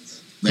yet.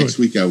 Next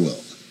week I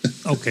will.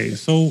 Okay,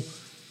 so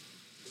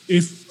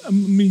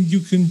you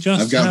can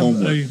just. I've got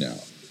homework now.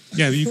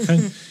 Yeah, you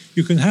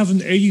can have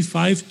an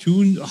 85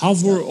 toon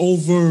hover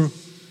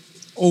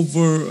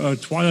over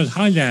Twilight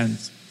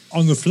Highlands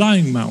on the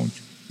flying mount.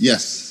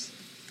 Yes,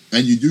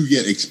 and you do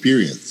get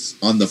experience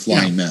on the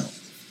flying mount.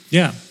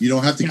 Yeah. You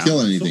don't have to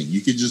kill anything.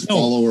 You can just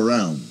follow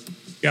around.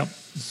 Yeah.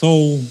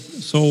 So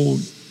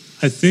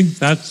I think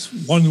that's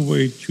one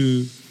way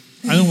to,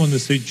 I don't want to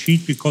say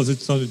cheat because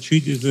it's not a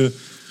cheat, it's a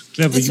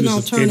clever use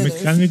of game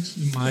mechanics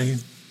in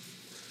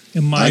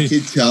my I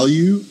could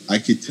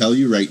tell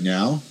you right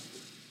now,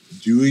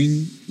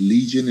 doing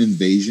Legion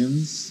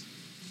invasions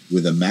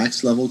with a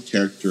max level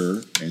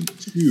character and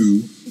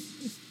two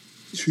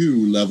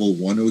level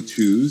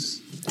 102s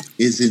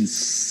is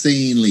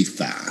insanely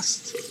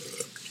fast.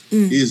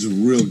 Is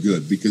real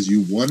good because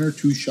you 1 or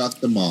 2 shot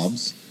the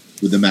mobs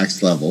with the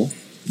max level.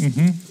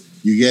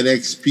 You get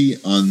XP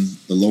on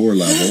the lower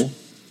level.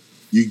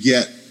 You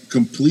get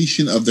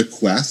completion of the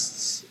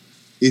quests.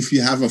 If you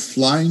have a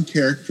flying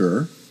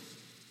character,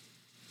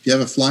 with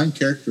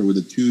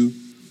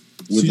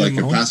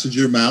a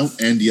passenger mount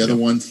and the other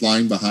one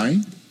flying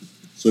behind,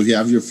 so if you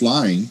have your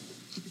flying,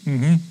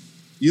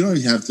 you don't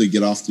even have to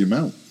get off your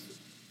mount.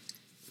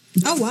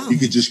 Oh wow! You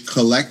could just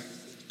collect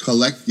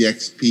the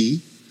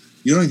XP.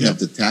 You don't even have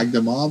to tag the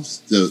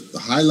mobs. The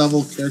high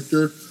level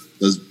character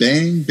does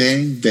bang,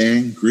 bang,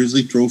 bang.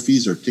 Grizzly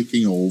trophies are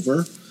ticking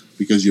over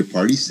because your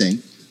party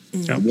synced.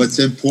 What's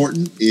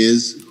important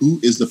is who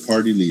is the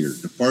party leader.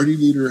 The party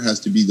leader has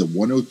to be the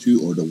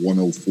 102 or the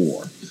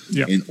 104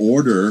 in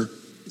order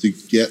to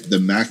get the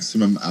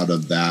maximum out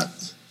of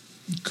that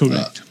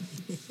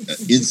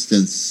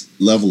instance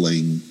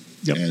leveling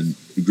and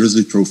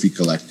Grizzly trophy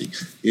collecting.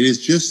 It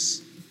is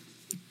just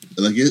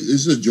like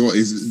it's a joy.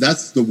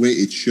 That's the way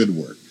it should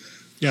work.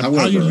 Yeah,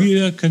 party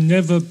leader can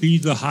never be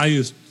the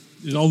highest.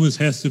 It always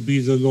has to be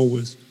the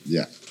lowest.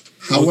 Yeah.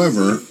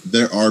 However,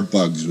 there are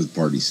bugs with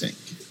party sync.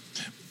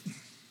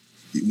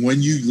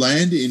 When you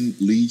land in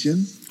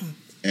Legion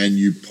and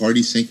you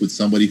party sync with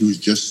somebody who's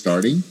just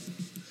starting,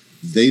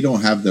 they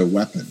don't have their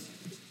weapon.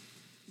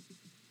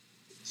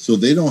 So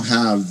they don't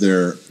have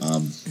their,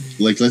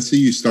 like let's say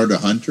you start a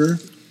hunter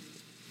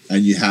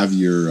and you have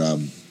your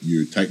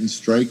Titan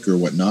Strike or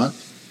whatnot.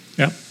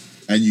 Yeah.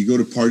 And you go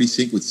to party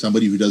sync with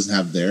somebody who doesn't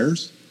have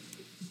theirs,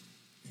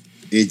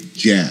 it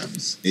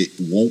jams. It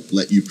won't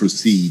let you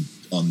proceed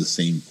on the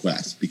same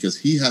quest because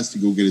he has to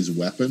go get his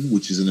weapon,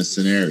 which is in a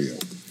scenario.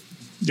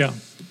 Yeah.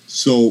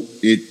 So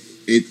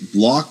it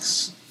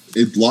blocks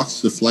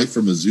the flight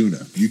from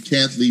Azuna. You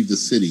can't leave the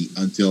city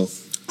until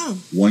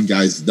one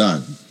guy's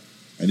done.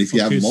 And if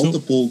you have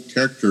multiple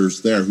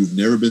characters there who've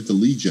never been to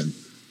Legion,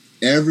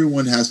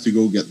 everyone has to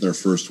go get their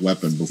first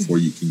weapon before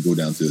you can go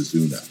down to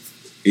Azuna.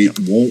 It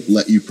won't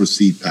let you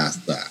proceed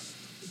past that.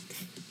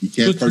 You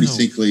can't party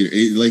sync later.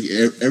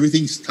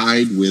 Everything's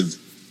tied with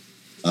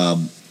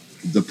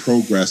the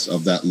progress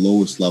of that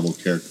lowest level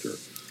character.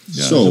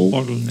 Yeah, so the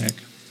bottleneck.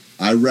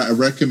 I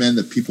recommend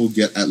that people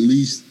get at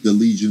least the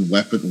Legion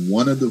weapon.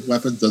 One of the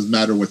weapons, doesn't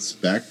matter what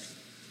spec.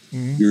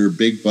 Your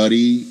big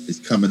buddy is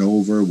coming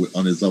over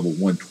on his level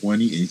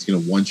 120 and he's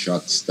going to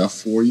one-shot stuff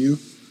for you.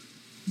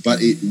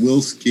 But it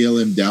will scale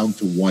him down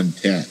to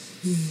 110.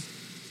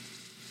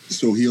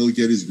 So he'll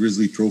get his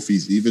Grizzly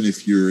trophies even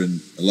if you're in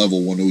a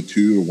level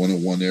 102 or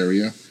 101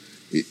 area.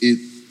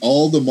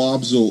 All the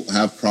mobs will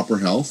have proper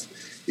health.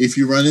 if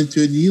you run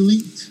into an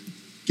elite,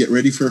 get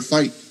ready for a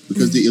fight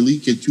because the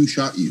elite can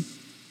two-shot you.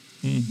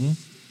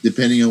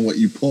 Depending on what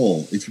you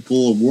pull. If you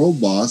pull a world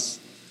boss,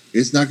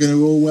 it's not going to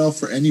go well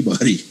for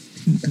anybody.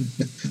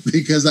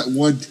 Because at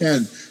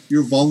 110,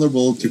 you're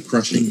vulnerable to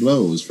crushing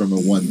blows from a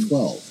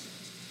 112.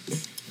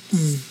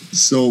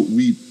 So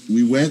we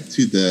went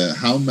to the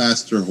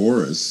Houndmaster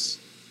Horus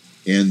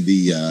and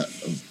the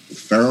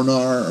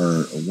Faronar,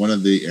 or one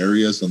of the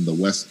areas on the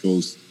west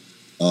coast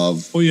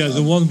of... Oh, yeah,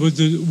 the one with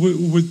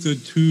the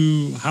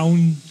two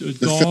hound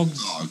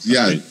dogs. Dogs.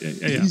 Yeah,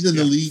 he's an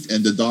elite,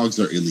 and the dogs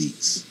are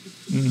elites.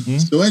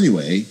 So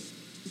anyway,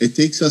 it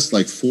takes us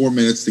like 4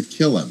 minutes to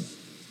kill him.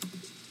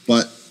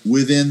 But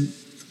within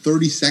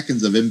 30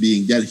 seconds of him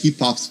being dead, he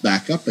pops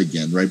back up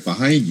again right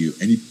behind you,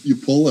 and you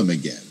pull him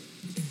again.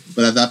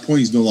 But at that point,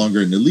 he's no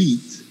longer an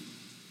elite,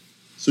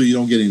 so you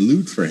don't get any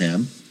loot for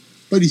him,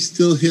 but he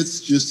still hits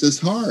just as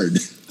hard.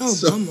 Oh,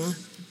 so bummer.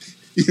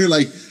 You're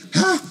like,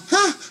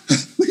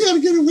 we gotta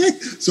get away.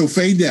 So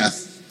feign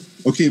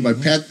death. Okay, my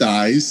pet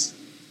dies.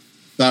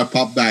 Now I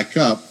pop back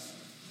up.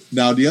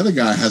 Now the other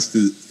guy has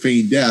to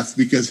feign death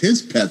because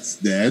his pet's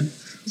dead.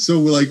 So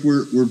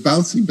we're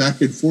bouncing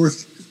back and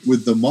forth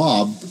with the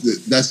mob.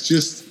 That's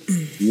just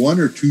one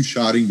or two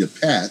shotting the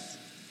pet,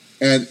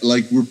 and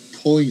like we're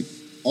pulling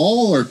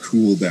all our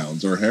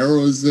cooldowns, our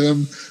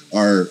heroism,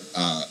 our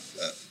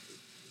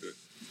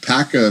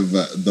pack of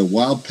the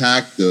wild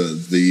pack,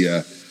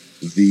 the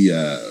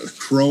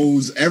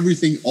crows,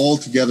 everything all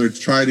together to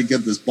try to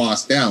get this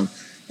boss down.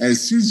 And as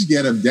soon as you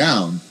get him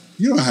down,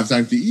 you don't have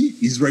time to eat.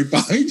 He's right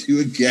behind you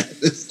again.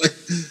 It's like,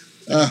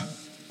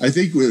 I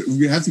think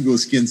we have to go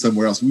skin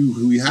somewhere else.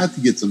 We had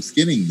to get some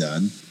skinning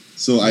done.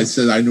 So I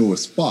said, I know a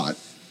spot.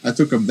 I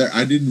took him there.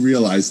 I didn't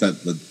realize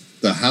that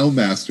the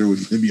Houndmaster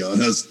was going to be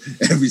on us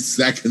every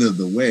second of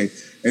the way.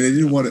 And I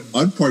didn't want to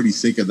unparty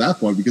sync at that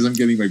point because I'm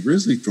getting my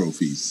Grizzly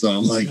trophies. So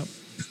I'm like,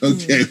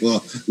 okay,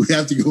 well, we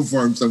have to go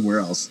farm somewhere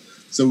else.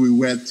 So we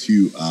went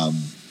to,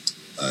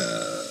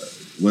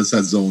 what's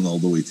that zone all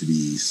the way to the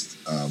east,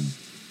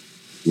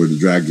 where the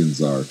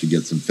dragons are, to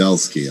get some fell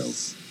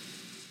scales.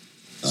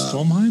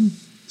 Stormheim?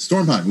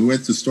 Stormheim. We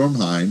went to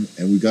Stormheim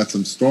and we got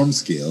some storm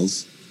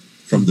scales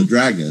from the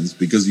dragons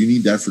because you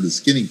need that for the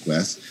skinning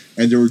quest.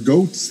 And there were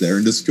goats there,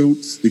 and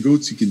the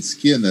goats you can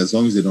skin as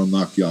long as they don't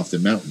knock you off the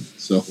mountain.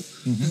 So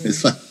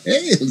it's like,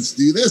 hey, let's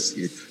do this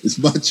here. It's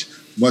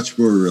much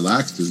more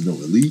relaxed. There's no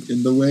elite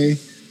in the way.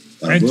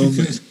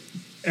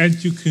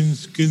 And you can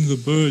skin the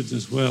birds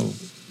as well.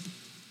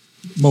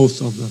 Most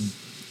of them.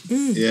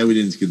 Yeah, we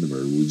didn't skin the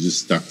bird. We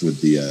just stuck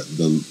with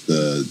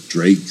the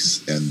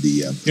drakes and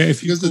the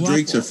because the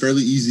drakes are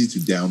fairly easy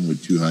to down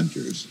with two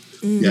hunters.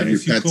 Yeah, your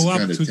pet's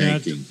kind of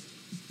tanking.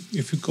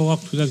 If you go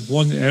up to that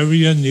one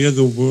area near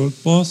the world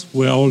boss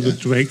where all the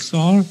drakes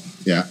are,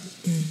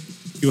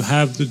 you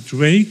have the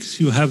drakes,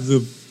 you have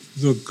the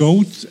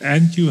goats,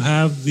 and you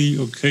have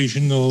the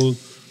occasional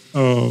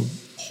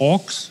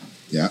hawks.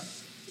 Yeah.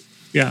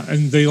 Yeah,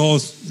 and they all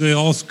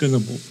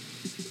skinnable.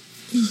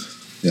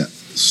 Yeah.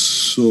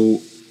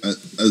 So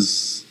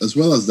as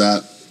well as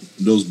that,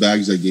 those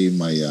bags I gave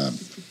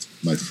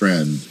my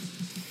friend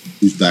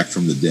who's back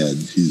from the dead,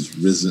 he's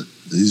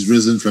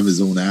risen from his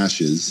own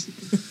ashes.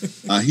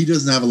 He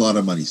doesn't have a lot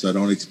of money, so I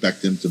don't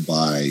expect him to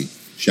buy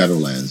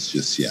Shadowlands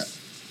just yet.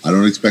 I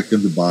don't expect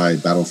him to buy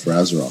Battle for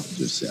Azeroth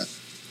just yet.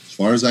 As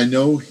far as I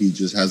know, he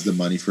just has the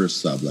money for a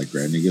sub, like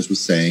Grand Negus was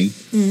saying.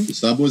 The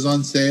sub was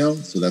on sale,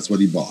 so that's what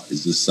he bought,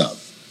 is the sub.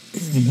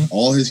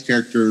 All his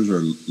characters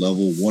are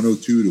level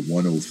 102 to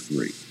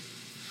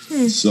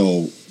 103.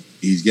 So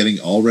he's getting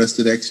all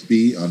rested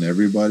XP on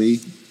everybody.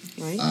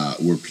 Right.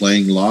 We're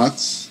playing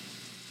lots.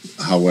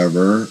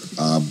 However,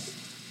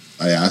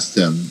 I asked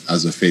him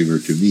as a favor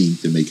to me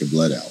to make a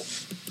blood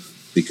elf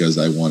because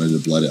I wanted a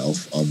blood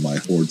elf on my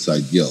Horde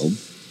side guild.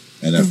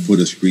 And I've put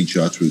a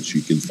screenshot, which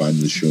you can find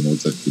in the show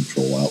notes at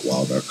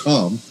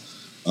controloutwow.com,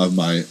 of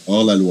my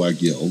All La Loi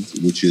guild,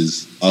 which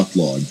is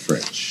outlaw in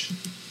French.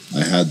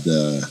 I had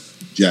the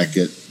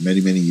jacket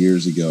many, many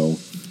years ago.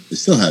 I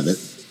still have it.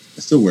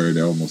 I still wear it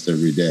almost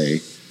every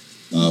day,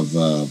 of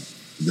the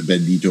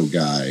Bendito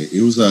guy.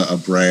 It was a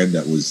brand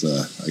that was,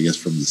 I guess,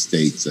 from the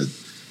States, and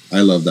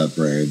I love that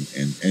brand.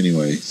 And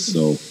anyway,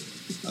 so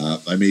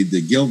I made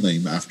the guild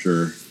name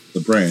after the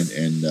brand,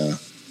 and the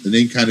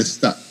name kind of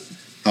stuck.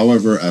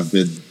 However, I've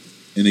been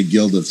in a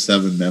guild of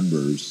 7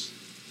 members,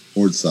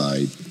 Horde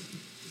side,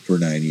 for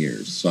 9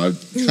 years. So I'd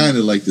kind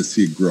of like to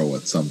see it grow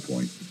at some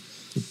point.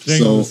 You're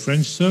playing on a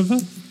French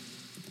server?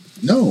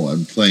 No,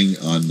 I'm playing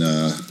on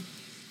a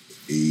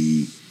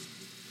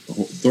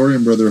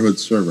Thorium Brotherhood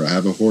server. I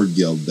have a Horde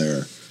guild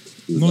there.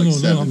 No,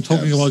 I'm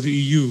talking about the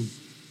EU.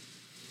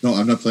 No,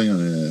 I'm not playing on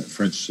a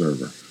French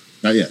server.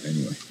 Not yet,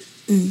 anyway.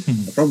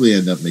 I'll probably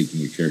end up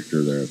making a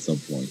character there at some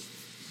point,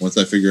 once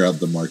I figure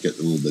out the market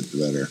a little bit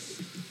better.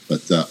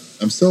 But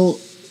I'm still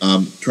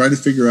trying to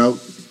figure out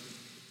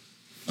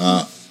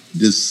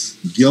this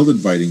guild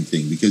inviting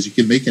thing, because you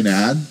can make an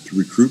ad to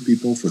recruit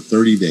people for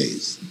 30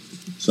 days.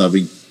 So I've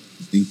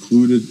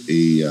included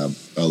a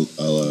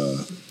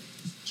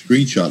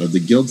screenshot of the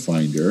guild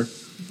finder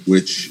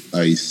which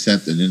I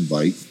sent an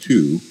invite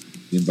to.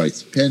 The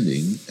invite's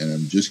pending, and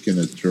I'm just going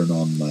to turn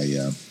on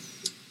my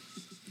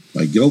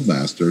my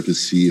Guildmaster to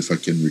see if I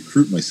can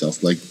recruit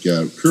myself, like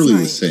Curly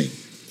was saying.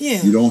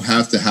 Yeah. You don't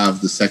have to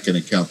have the second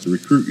account to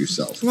recruit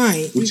yourself.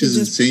 Right. Which is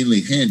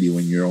insanely handy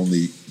when you're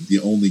the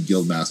only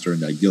Guildmaster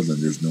in that guild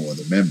and there's no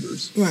other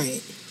members.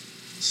 Right.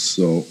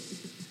 So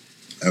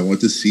I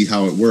want to see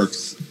how it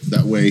works.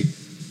 That way,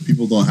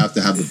 people don't have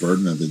to have the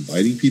burden of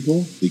inviting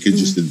people. They can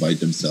just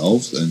invite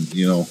themselves. And,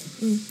 you know,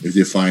 if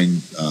they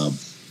find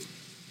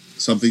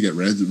something that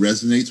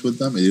resonates with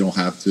them and they don't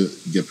have to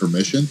get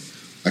permission,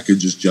 I could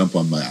just jump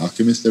on my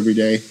Alchemist every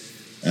day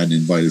and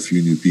invite a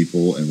few new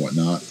people and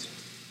whatnot.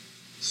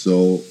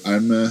 So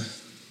I'm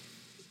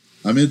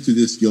into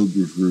this guild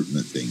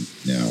recruitment thing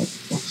now.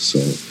 So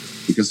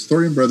because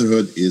Thorian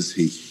Brotherhood is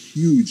a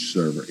huge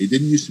server. It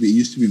used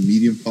to be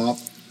medium pop,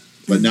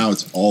 but now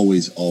it's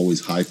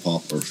always high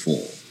pop or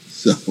full.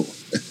 So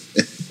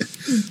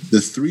the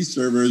 3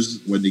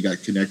 servers, when they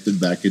got connected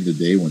back in the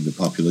day, when the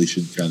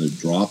population kind of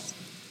dropped,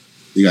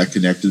 they got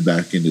connected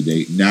back in the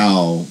day.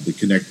 Now the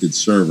connected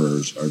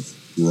servers are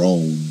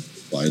grown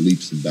by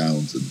leaps and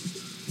bounds, and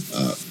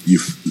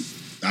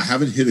I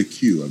haven't hit a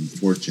queue. I'm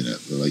fortunate.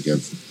 Like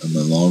I'm a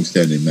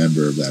long-standing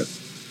member of that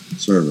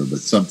server, but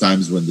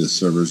sometimes when the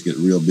servers get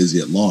real busy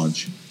at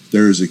launch,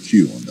 there is a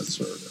queue on that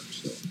server.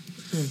 So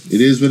it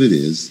is what it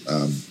is.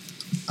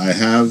 I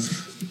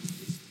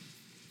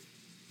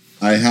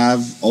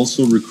have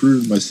also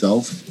recruited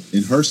myself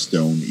in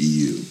Hearthstone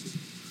EU.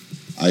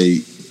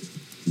 I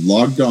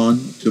logged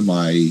on to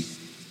my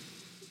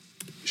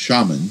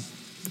shaman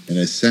and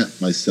I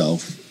sent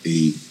myself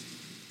a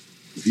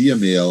via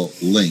mail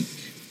link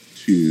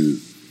to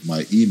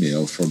my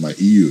email from my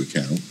EU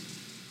account,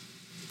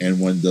 and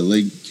when the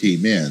link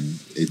came in,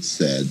 it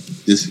said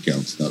this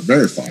account's not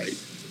verified.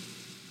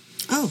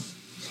 Oh.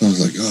 I was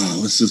like,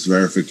 what's this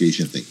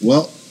verification thing?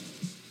 Well,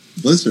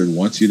 Blizzard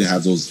wants you to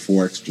have those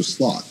 4 extra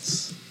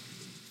slots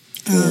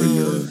for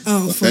your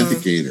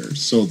authenticator.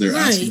 So they're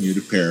asking you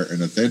to pair an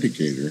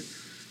authenticator.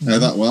 And I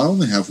thought, well, I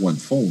only have one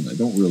phone. I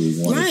don't really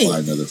want to buy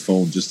another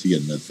phone just to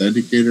get an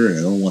authenticator, and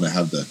I don't want to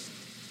have the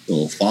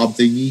little fob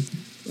thingy.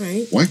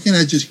 Right. Why can't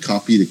I just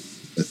copy the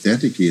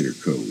authenticator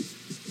code?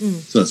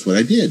 So that's what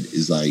I did,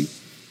 is I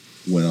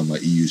went on my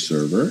EU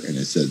server and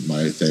I said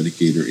my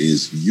authenticator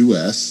is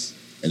US,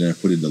 and then I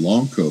put in the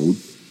long code,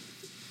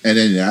 and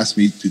then it asked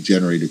me to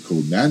generate a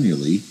code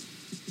manually,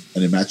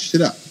 and it matched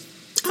it up.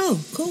 Oh,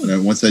 cool. And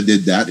then once I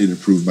did that, it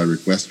approved my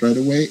request right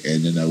away,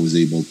 and then I was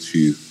able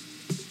to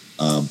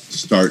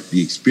start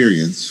the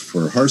experience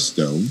for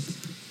Hearthstone,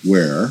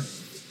 where,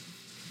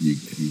 you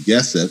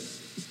guess it,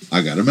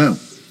 I got a mount.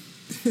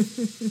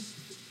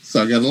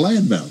 So I got a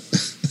land mount.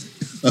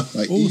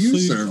 My EU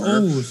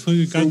server so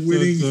you got for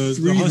winning the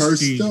 3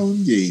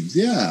 Hearthstone games.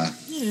 Yeah.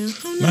 Yeah,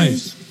 how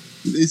Nice.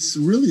 It's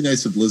really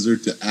nice of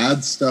Blizzard to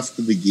add stuff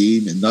to the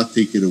game and not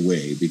take it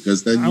away,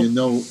 because then you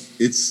know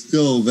it's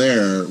still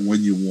there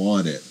when you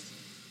want it.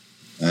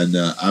 And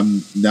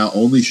I'm now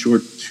only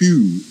short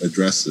 2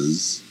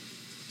 addresses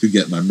to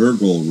get my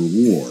Murgle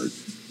reward.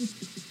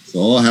 So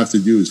all I have to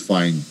do is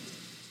find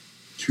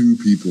 2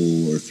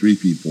 people or 3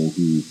 people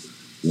who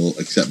will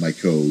accept my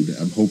code.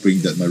 I'm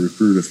hoping that my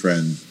recruiter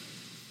friend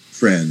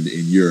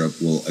in Europe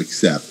will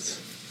accept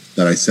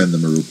that I send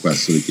them a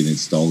request so they can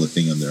install the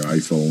thing on their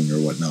iPhone or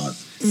whatnot,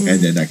 and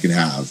then I can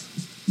have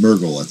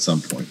Murgle at some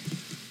point.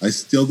 I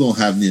still don't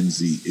have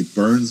Nimsy. It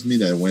burns me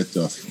that I went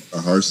to a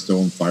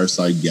Hearthstone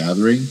Fireside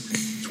Gathering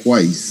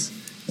twice,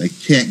 and I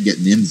can't get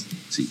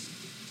Nimsy,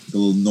 the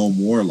little No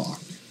More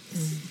lock.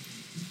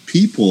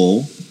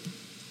 People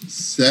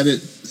set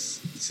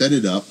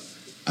it up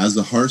as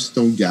a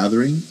Hearthstone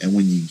Gathering, and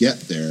when you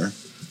get there,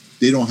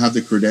 they don't have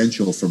the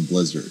credential from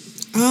Blizzard.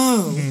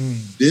 Oh.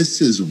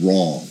 This is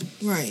wrong.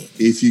 Right.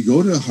 If you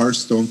go to a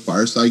Hearthstone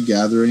Fireside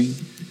Gathering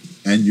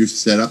and you're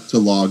set up to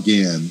log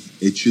in,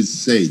 it should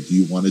say, do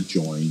you want to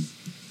join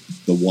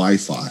the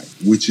Wi-Fi?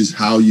 Which is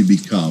how you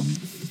become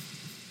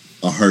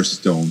a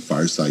Hearthstone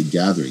Fireside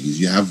Gathering, is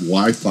you have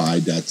Wi-Fi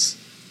that's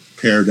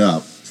paired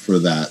up for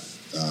that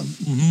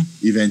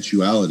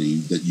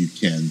eventuality that you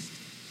can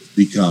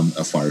become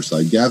a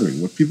Fireside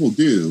Gathering. What people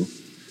do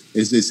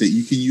is they say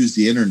you can use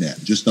the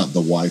internet, just not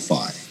the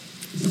Wi-Fi.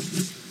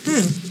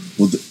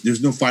 Well,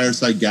 there's no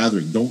Fireside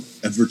Gathering. Don't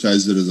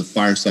advertise it as a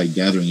Fireside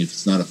Gathering if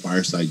it's not a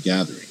Fireside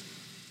Gathering.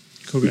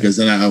 Correct. Because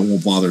then I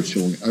won't bother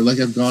showing.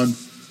 I've gone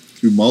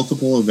through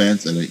multiple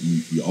events, and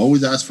you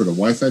always ask for the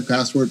Wi-Fi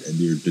password, and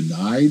you're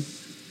denied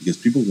because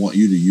people want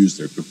you to use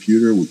their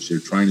computer, which they're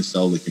trying to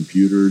sell the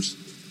computers.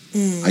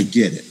 I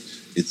get it.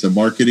 It's a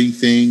marketing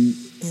thing.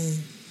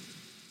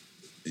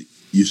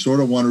 You sort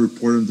of want to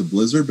report them to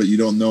Blizzard, but you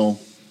don't know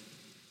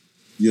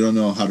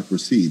how to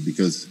proceed,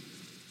 because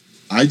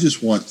I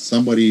just want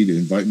somebody to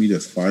invite me to a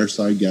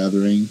Fireside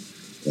Gathering.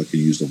 I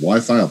can use the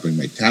Wi-Fi. I'll bring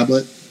my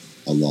tablet.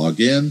 I'll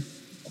log in.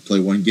 I'll play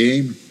one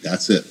game.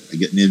 That's it. I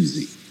get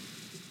Nimsy.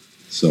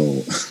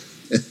 So,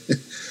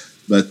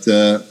 but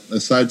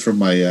aside from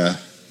my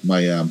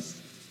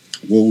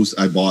WoWs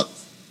I bought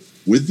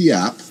with the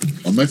app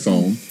on my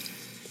phone,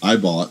 I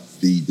bought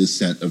the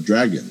Descent of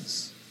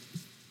Dragons.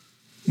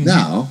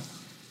 Now,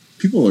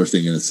 people are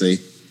thinking to say,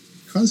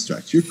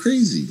 Construct, you're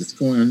crazy. That's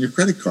going on your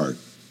credit card.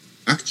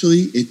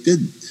 Actually, it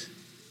didn't.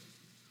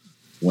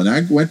 When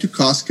I went to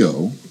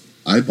Costco,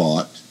 I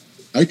bought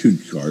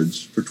iTunes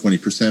cards for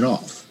 20%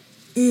 off.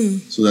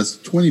 So that's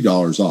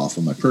 $20 off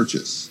on my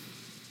purchase.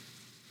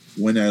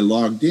 When I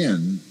logged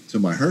in to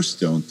my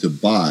Hearthstone to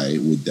buy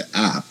with the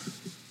app,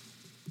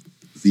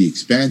 the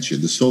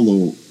expansion, the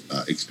solo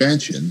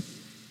expansion,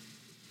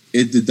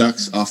 it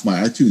deducts off my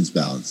iTunes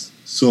balance.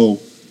 So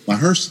my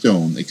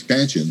Hearthstone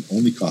expansion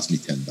only cost me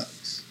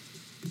 $10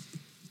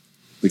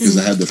 because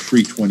I had the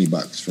free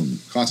 $20 from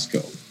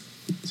Costco.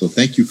 So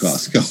thank you,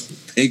 Costco.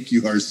 Thank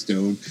you,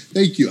 Hearthstone.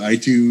 Thank you,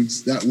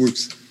 iTunes. That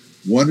works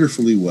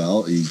wonderfully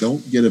well. You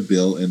don't get a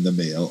bill in the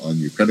mail on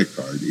your credit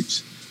card.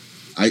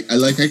 I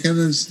can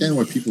understand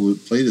why people who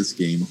play this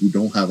game who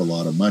don't have a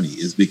lot of money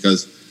is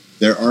because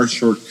there are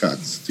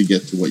shortcuts to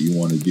get to what you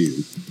want to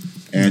do.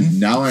 And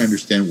now I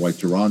understand why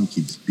Tehran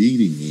keeps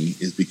beating me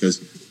is because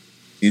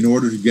in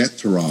order to get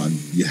Tehran,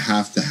 you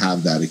have to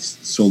have that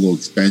solo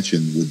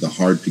expansion with the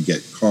hard to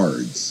get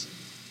cards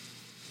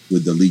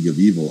with the League of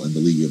Evil and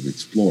the League of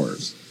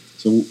Explorers.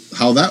 So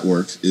how that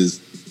works is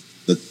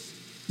the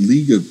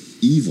League of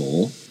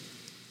Evil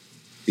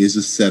is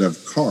a set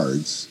of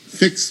cards,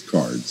 fixed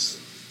cards.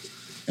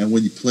 And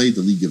when you play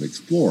the League of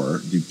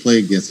Explorer, you play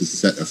against a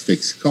set of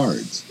fixed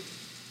cards.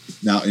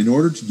 Now, in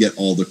order to get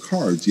all the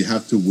cards, you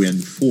have to win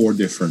 4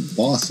 different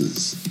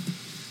bosses.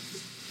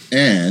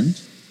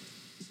 And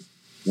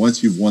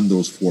once you've won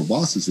those 4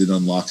 bosses, it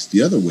unlocks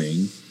the other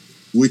wing,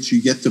 which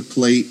you get to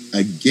play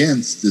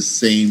against the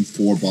same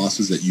 4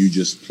 bosses that you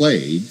just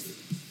played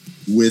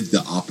with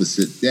the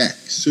opposite deck.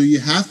 So you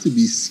have to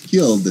be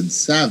skilled and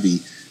savvy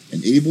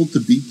and able to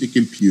beat the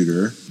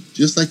computer,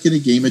 just like in a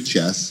game of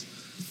chess,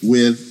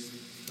 with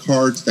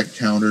cards that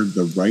counter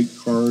the right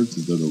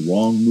cards, the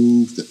wrong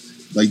move,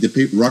 like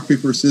the rock,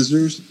 paper,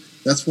 scissors.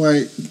 That's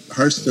why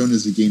Hearthstone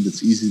is a game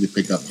that's easy to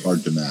pick up,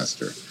 hard to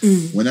master.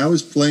 When I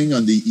was playing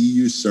on the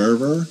EU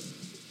server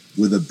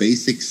with a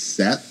basic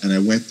set, and I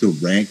went to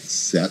ranked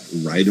set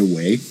right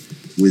away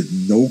with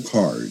no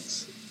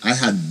cards, I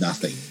had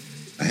nothing.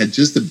 I had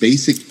just a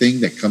basic thing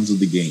that comes with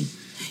the game,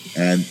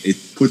 and it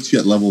puts you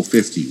at level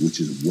 50, which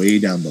is way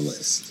down the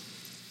list.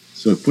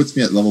 So it puts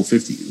me at level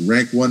 50.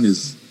 Rank 1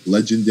 is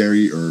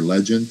legendary or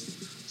legend.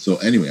 So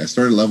anyway, I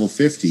started level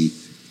 50,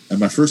 and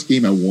my first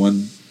game I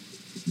won.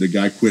 The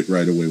guy quit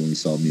right away when he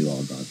saw me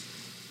log on.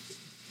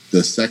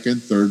 The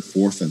second, third,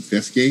 fourth, and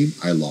fifth game,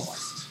 I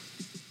lost.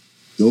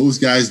 Those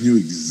guys knew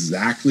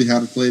exactly how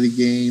to play the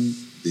game.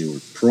 They were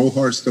pro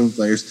Hearthstone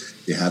players.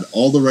 They had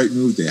all the right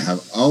moves. They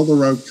have all the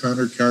right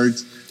counter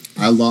cards.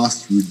 I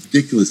lost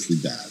ridiculously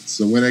bad.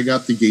 So when I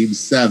got to game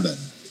 7,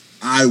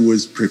 I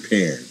was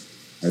prepared.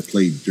 I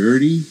played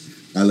dirty.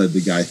 I let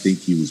the guy think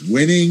he was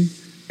winning.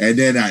 And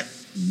then I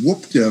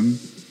whooped him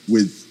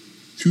with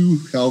 2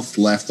 health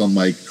left on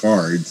my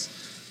cards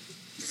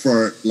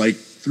for like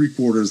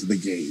 3/4 of the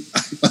game.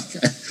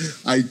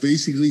 I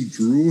basically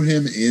drew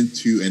him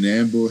into an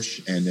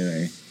ambush, and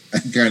then I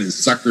kind of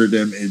suckered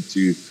him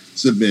into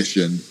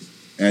submission.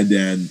 And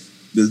then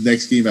the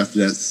next game after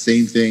that,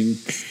 same thing.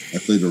 I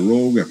played a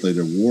rogue, I played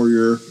a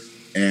warrior,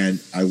 and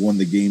I won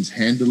the games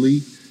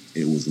handily.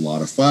 It was a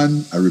lot of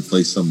fun. I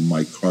replaced some of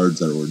my cards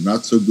that were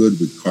not so good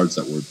with cards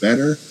that were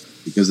better,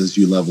 because as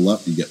you level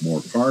up, you get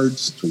more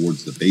cards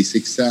towards the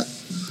basic set.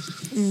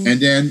 And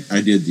then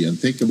I did the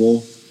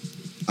unthinkable.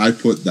 I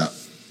put that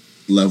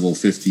level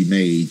 50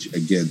 mage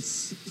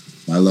against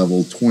my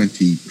level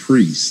 20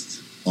 priest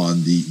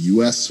on the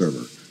US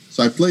server.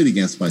 So I played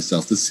against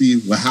myself to see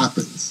what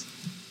happens.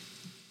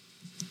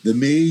 The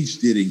mage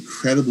did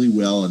incredibly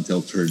well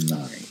until turn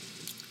 9.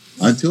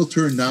 Until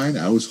turn 9,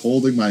 I was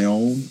holding my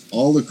own.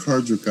 All the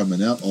cards were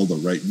coming up, all the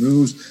right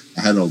moves.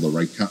 I had all the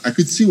right I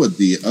could see what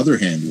the other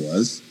hand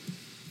was,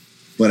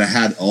 but I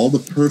had all the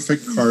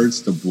perfect cards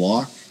to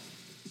block,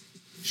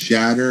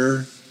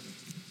 shatter,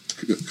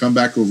 come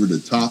back over the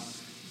top,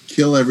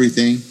 kill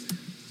everything.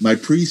 My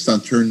priest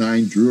on turn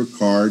 9 drew a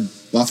card,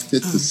 buffed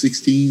it to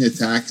 16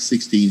 attack,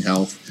 16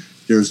 health.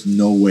 There's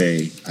no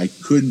way. I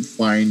couldn't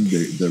find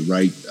the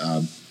right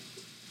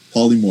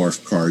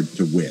polymorph card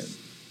to win.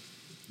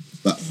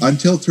 But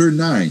until turn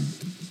 9,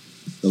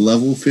 the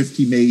level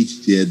 50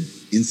 mage did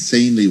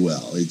insanely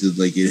well. It did,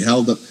 like, it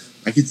held up.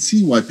 I could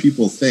see why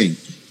people think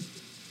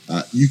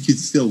you could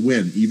still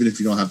win even if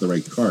you don't have the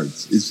right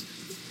cards.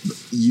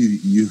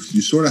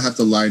 You sort of have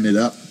to line it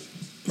up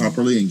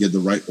properly and get the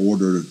right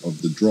order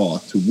of the draw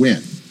to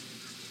win.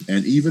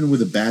 And even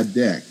with a bad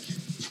deck,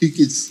 you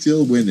could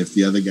still win if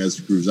the other guy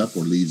screws up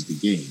or leaves the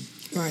game,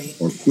 right,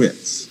 or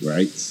quits,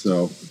 right?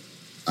 So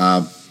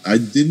I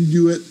didn't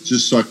do it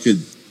just so I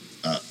could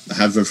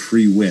have a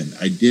free win.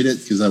 I did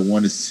it because I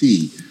want to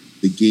see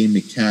the game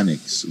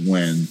mechanics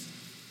when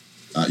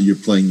you're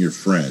playing your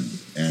friend,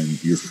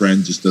 and your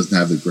friend just doesn't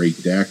have a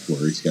great deck,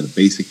 or he's got a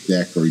basic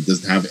deck, or he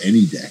doesn't have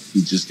any deck.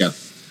 He just got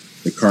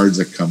the cards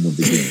that come with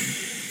the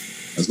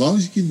game. As long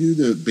as you can do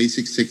the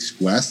basic 6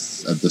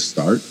 quests at the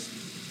start,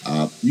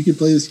 You can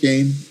play this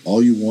game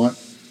all you want,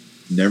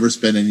 never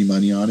spend any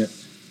money on it,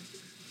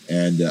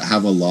 and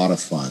have a lot of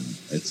fun.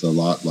 It's a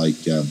lot like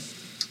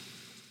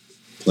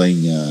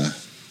playing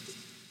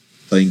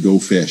Go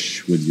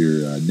Fish with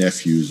your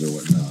nephews or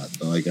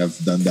whatnot. Like I've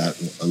done that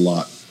a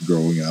lot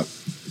growing up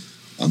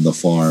on the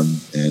farm,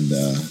 and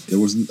there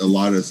wasn't a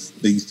lot of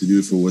things to do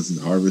if it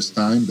wasn't harvest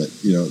time, but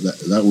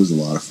that was a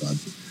lot of fun.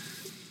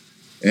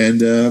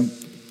 And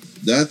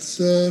that's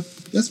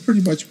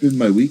pretty much been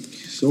my week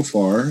so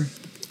far.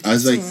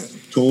 As I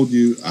told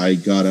you, I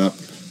got up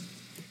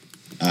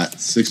at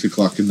 6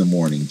 o'clock in the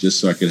morning just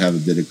so I could have a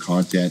bit of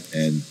content,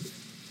 and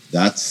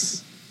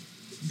that's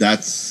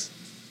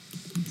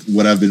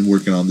what I've been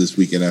working on this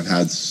week, and I've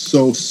had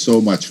so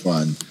much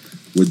fun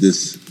with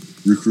this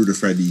Recruiter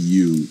Friend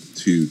EU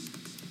to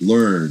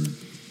learn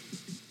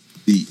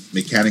the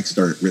mechanics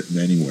start written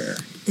anywhere.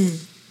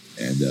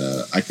 And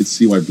I could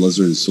see why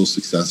Blizzard is so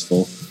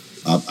successful.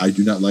 I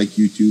do not like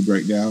YouTube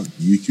right now.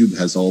 YouTube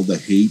has all the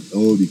hate.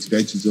 Oh, the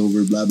expansion's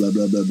over, blah, blah,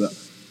 blah, blah, blah.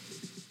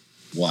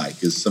 Why?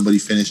 Because somebody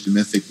finished the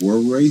Mythic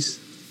World Race?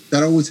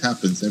 That always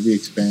happens every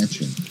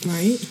expansion.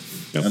 Right.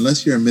 Yep.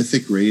 Unless you're a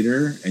Mythic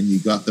Raider and you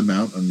got the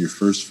mount on your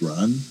first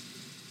run,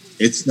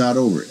 it's not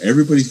over.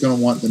 Everybody's going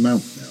to want the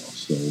mount now.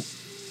 So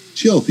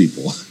chill,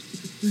 people.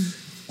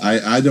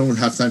 I don't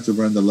have time to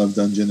run the Love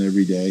Dungeon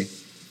every day.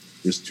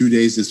 There's 2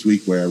 days this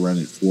week where I run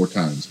it 4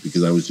 times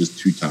because I was just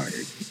too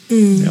tired.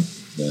 Yep.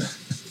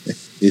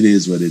 It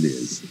is what it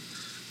is.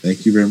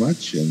 Thank you very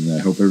much, and I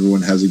hope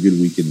everyone has a good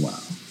week in WoW.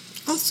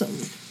 Awesome.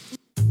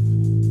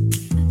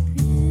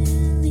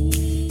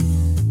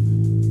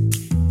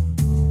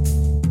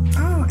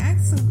 Oh,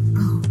 excellent.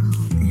 Oh,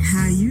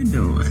 how you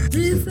doing?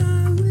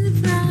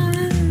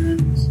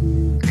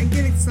 I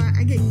get excited.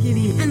 I get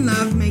giddy and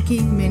love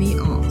making mini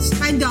alts.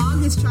 My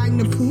dog is trying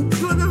to poop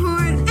for the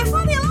Horde and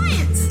for the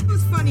Alliance. It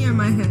was funny in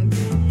my head.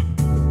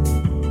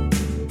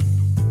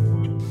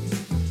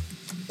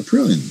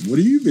 Aprillian, what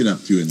have you been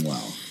up to in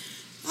WoW?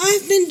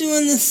 I've been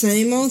doing the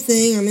same old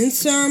thing. I'm in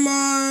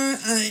Suramar.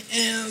 I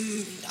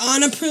am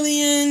on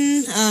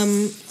Aprillian.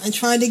 I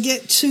tried to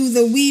get to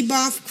the Wii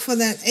buff for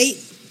that 8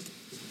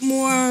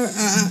 more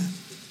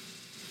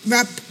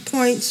rep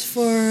points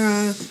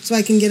for so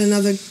I can get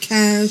another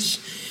cash.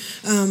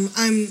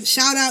 I'm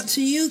shout out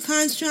to you,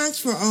 Constructs,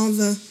 for all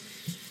the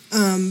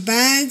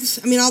bags.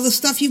 I mean, all the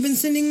stuff you've been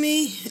sending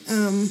me.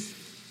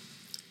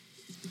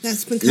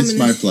 That's been coming. It's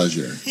my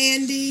pleasure.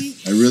 Handy.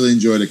 I really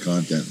enjoy the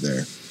content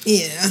there.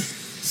 Yeah.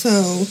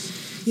 So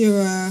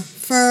your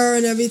fur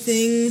and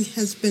everything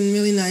has been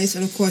really nice,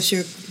 and of course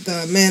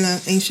the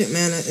mana, ancient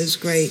mana, is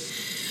great.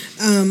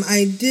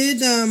 I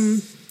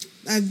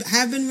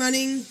have been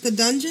running the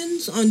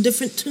dungeons on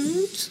different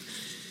tunes.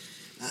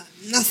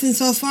 Nothing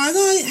so far, though.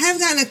 I have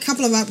gotten a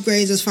couple of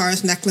upgrades as far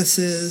as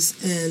necklaces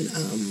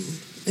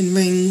and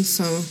rings,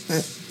 so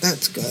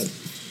that's good.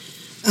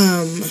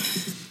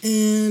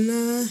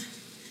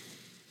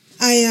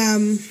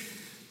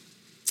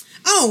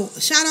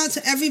 Shout out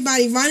to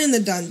everybody running the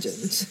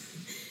dungeons.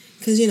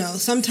 Because,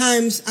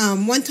 sometimes,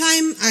 one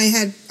time I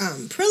had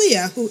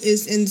Prilia, who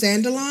is in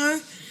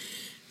Zandalar.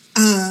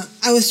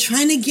 I was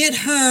trying to get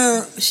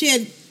her, she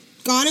had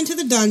gone into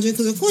the dungeon,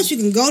 because of course you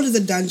can go to the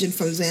dungeon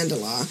from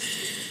Zandalar.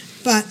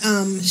 But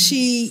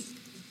she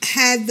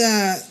had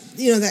that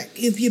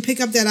if you pick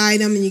up that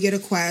item and you get a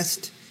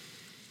quest.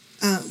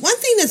 One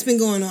thing that's been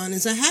going on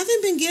is I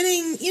haven't been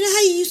getting,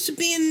 how you used to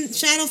be in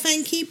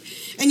Shadowfang Keep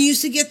and you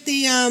used to get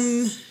the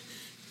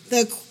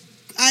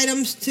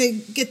items to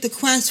get the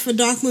quest for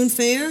Darkmoon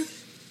Fair?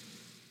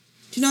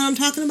 Do you know what I'm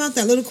talking about?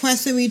 That little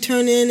quest that we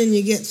turn in and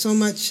you get so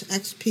much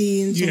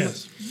XP and so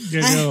much.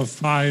 Yeah, there are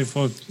 5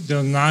 or there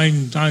are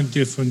 9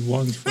 different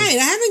ones. Right,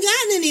 I haven't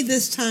gotten any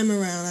this time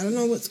around. I don't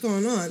know what's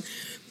going on.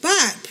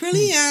 But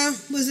Prilia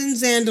was in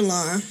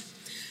Zandalar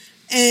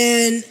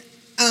and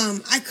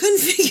I couldn't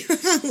figure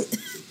out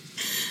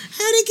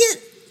how to get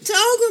to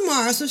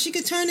Orgrimmar so she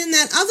could turn in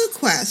that other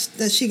quest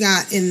that she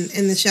got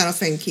in the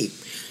Shadowfang Keep.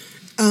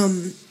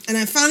 And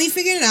I finally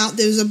figured it out.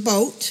 There's a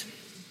boat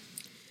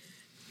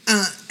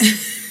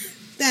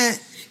that,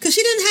 because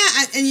she didn't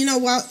have, and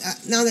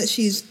now that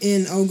she's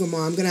in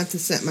Orgrimmar, I'm going to have to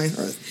set my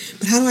hearth.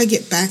 But how do I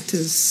get back to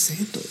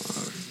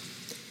Zandalar?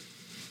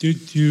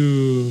 Did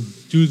you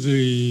do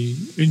the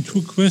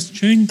intro quest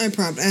chain? I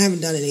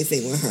haven't done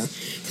anything with her.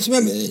 Because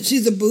remember,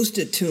 she's a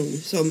boosted tune,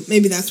 so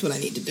maybe that's what I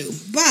need to do.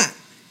 But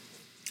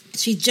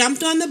she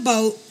jumped on the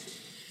boat,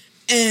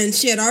 and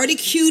she had already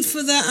queued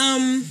for the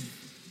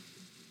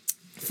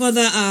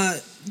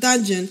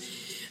dungeon,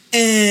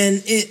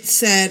 and it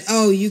said,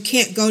 "Oh, you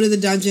can't go to the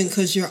dungeon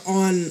because you're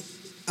on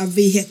a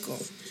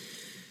vehicle."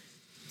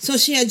 So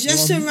she had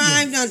just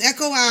arrived on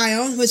Echo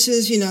Isle, which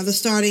is the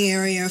starting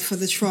area for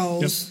the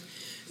trolls. Yep.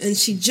 And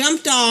she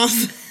jumped off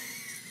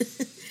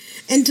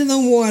into the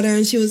water,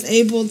 and she was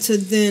able to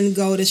then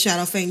go to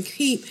Shadowfang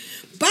Keep.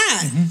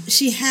 But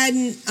she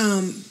hadn't.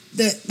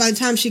 By the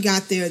time she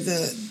got there,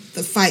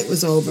 the fight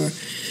was over.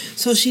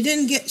 So she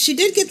didn't get. She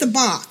did get the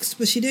box,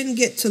 but she didn't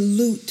get to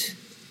loot.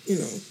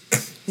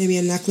 Maybe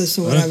a necklace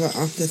or whatever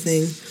off the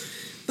thing.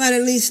 But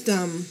at least,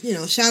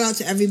 shout out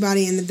to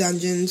everybody in the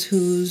dungeons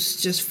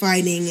who's just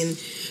fighting and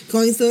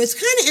going through. It's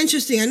kind of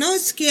interesting. I know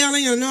it's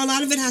scaling. I know a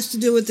lot of it has to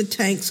do with the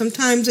tank.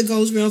 Sometimes it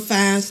goes real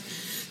fast.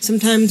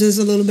 Sometimes there's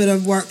a little bit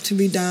of work to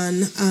be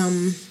done.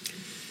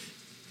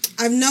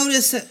 I've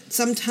noticed that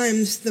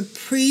sometimes the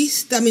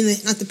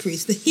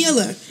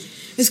healer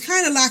is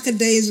kind of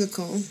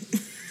lackadaisical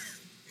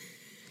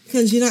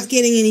because you're not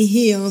getting any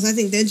heals. I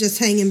think they're just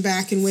hanging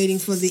back and waiting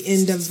for the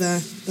end of the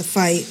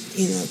fight,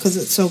 because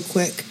it's so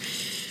quick.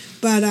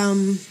 But,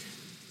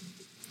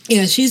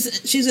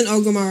 she's in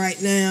Orgrimmar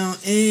right now,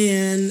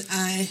 and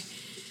I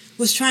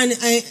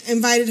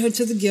invited her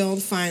to the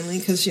guild finally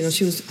because, she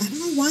was, I don't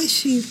know why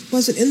she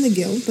wasn't in the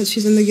guild, but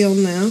she's in the guild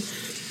now,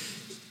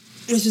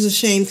 which is a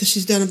shame because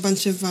she's done a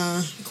bunch of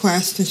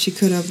quests and she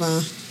could have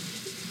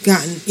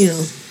gotten,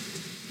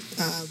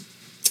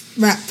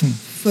 rep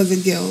for the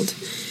guild.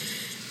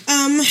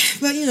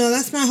 But,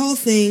 that's my whole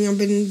thing. I've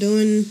been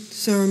doing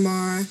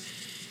Suramar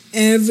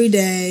every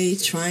day,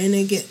 trying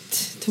to get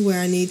to where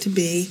I need to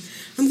be.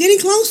 I'm getting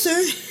closer.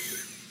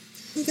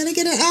 I'm going to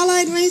get an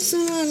allied race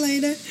sooner or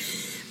later.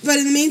 But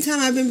in the meantime,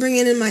 I've been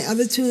bringing in my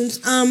other tunes.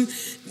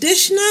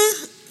 Dishna,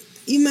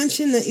 you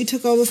mentioned that you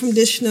took over from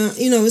Dishna.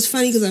 It's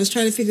funny because I was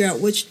trying to figure out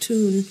which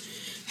tune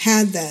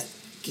had that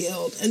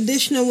guild. And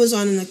Dishna was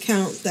on an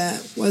account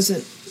that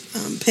wasn't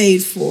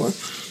paid for.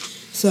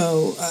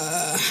 So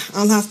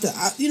I'll have to.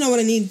 What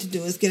I need to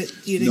do is get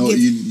you to. No,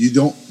 you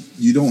don't.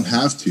 You don't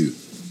have to.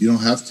 You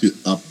don't have to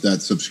up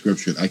that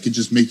subscription. I could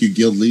just make you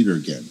guild leader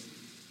again.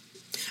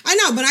 I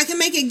know, but I can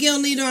make a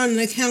guild leader on an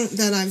account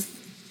that I've.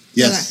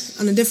 Yes.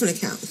 On a different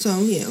account. So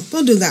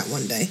we'll do that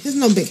one day. There's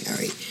no big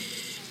hurry,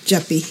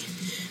 Jeppy.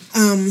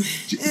 Thank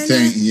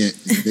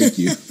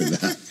you for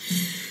that.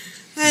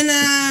 And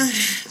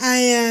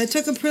I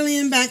took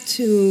Aprillian back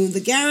to the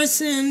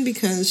garrison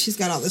because she's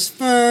got all this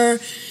fur.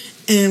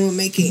 And we're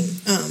making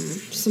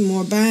some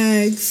more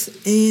bags.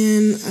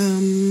 And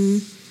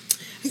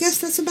I guess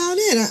that's about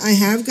it. I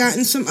have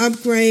gotten some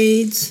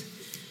upgrades.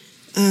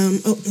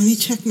 Let me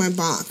check my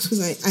box because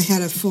I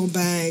had a full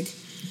bag.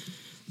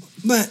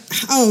 But,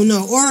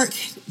 Oric.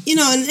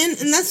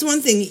 And that's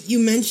one thing you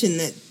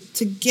mentioned, that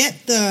to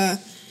get the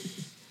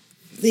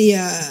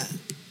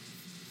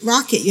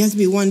rocket, you have to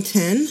be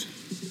 110.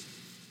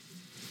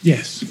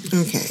 Yes.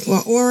 Okay.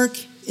 Well,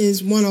 Oric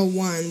is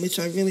 101, which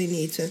I really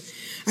need to.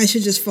 I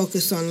should just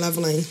focus on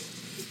leveling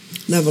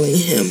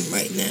him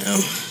right now.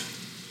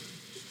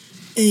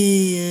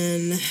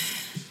 And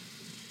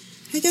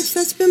I guess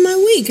that's been my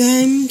week.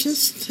 I'm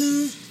just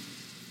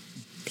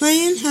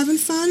playing, having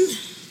fun.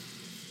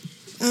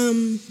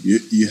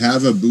 You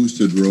have a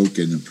boosted Roke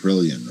and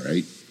Aprillian,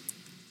 right?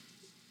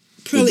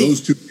 So those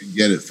two can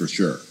get it for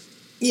sure.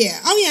 Yeah.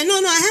 Oh, yeah. No,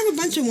 I have a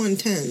bunch of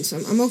 110s.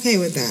 I'm okay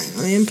with that.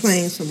 I am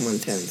playing some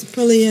 110s.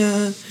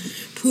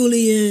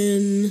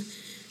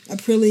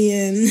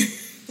 Aprillian,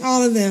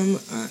 all of them.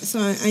 So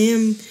I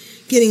am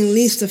getting at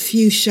least a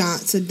few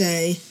shots a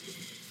day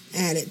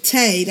at it.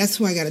 Tay, that's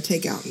who I got to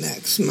take out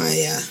next.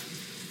 My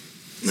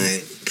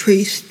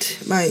priest,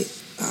 my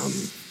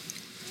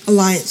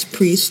alliance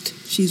priest.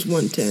 She's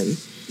 110.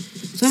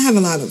 So I have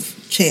a lot of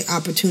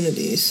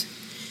opportunities.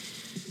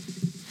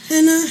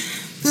 And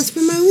that's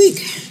been my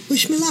week.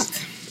 Wish me luck.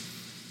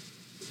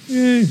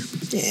 Yay.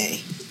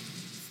 Yay.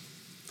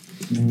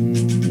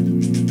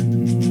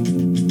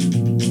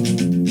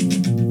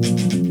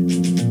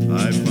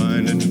 I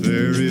find it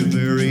very,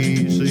 very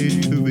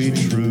easy to be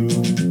true.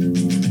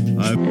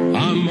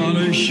 Am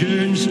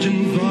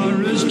allerschönsten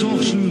war es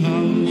doch zu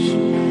Haus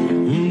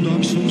und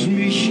doch zog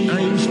mich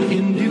einst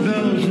in die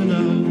Welt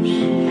hinaus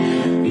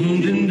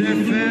und in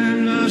der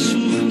Ferne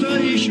suchte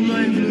ich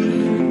mein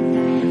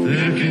Glück.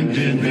 Wer kennt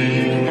den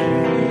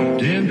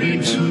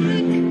Weg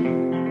zurück?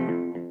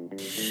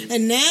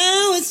 And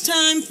now it's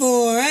time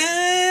for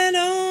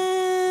Add-on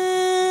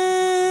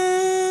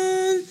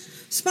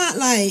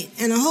Spotlight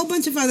and a whole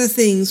bunch of other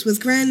things with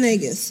Grand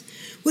Negus.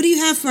 What do you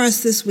have for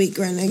us this week,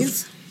 Grand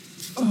Negus?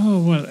 Oh,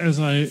 well, as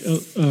I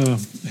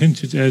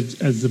hinted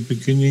at the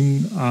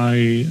beginning,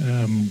 I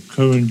am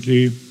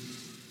currently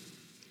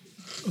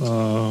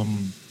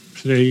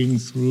playing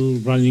through,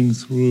 running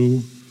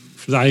through,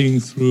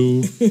 flying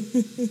through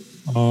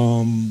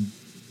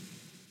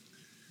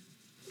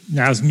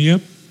Nazmir.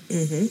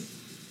 Mm-hmm.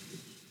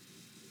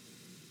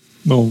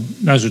 No,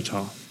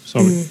 Nazjatar,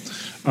 sorry.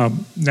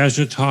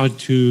 Nazjatar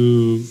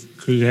to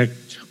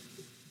collect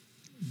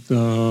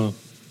the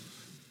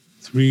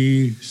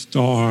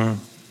 3-star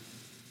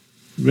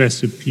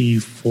recipe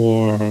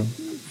for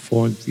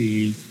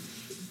the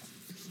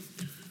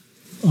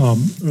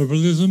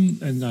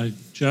herbalism, and I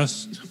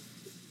just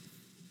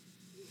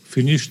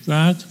finished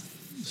that.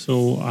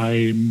 So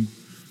I'm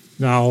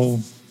now,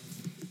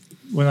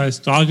 when I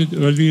started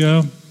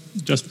earlier,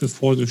 just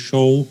before the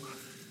show,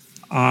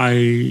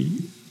 I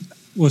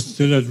was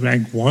still at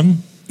rank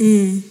 1,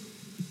 and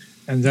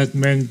that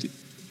meant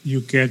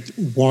you get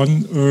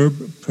 1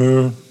 herb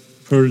per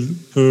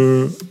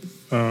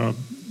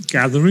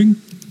gathering,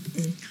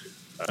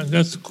 and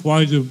that's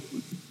quite a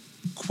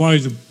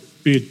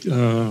bit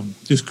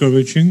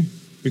discouraging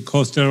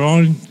because there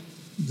aren't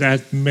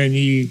that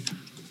many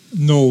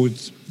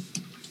nodes.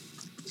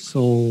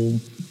 So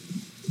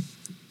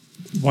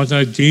what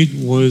I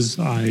did was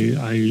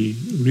I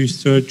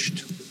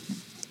researched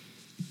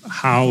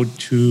how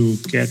to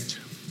get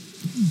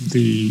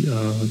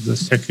the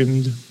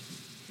second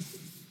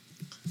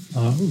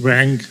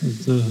rank,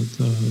 the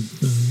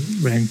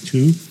rank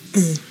 2,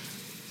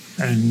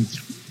 and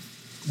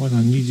what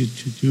I needed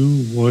to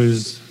do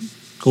was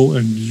go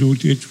and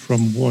loot it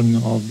from one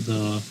of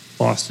the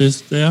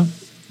bosses there,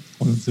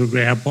 one of the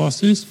rare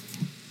bosses.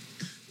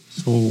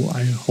 So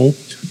I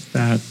hoped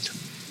that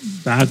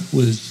that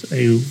was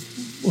a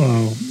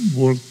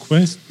world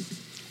quest,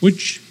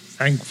 which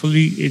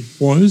thankfully it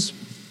was.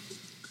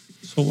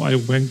 So I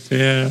went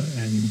there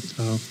and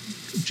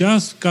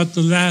just got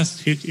the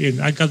last hit in.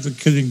 I got the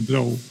killing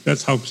blow.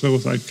 That's how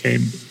close I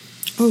came.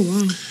 Oh,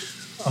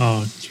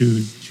 wow.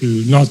 To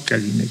not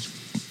getting it.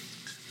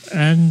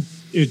 And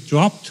it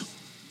dropped.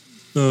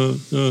 The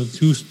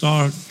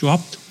 2-star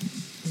dropped.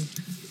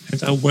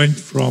 And I went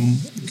from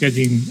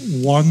getting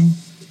 1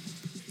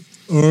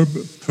 herb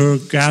per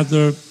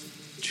gather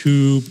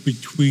to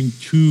between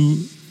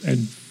 2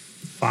 and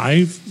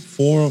 5,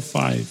 4 or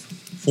 5.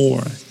 4,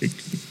 I think.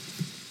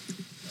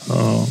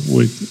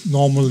 With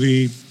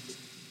normally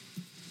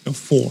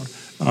 4.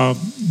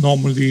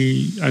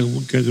 Normally I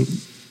would get,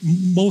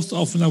 most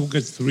often I would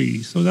get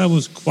 3. So that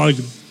was quite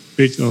a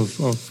bit of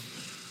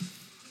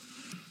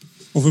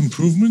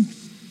improvement.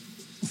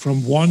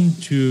 From 1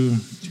 to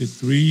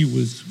 3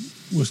 was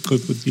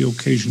good, with the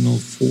occasional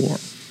 4.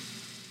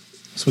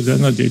 So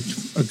then I did,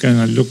 again,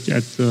 I looked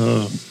at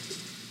the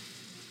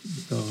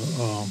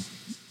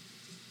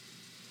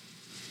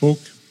book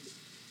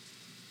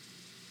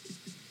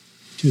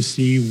to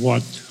see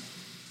what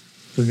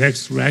the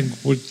next rank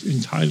would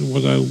entitle,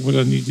 what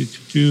I needed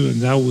to do,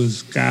 and that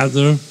was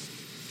gather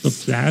the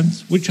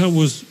plants, which I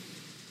was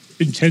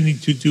intending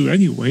to do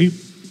anyway.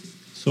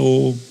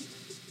 So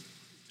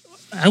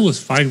that was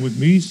fine with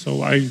me.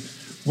 So I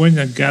went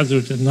and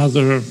gathered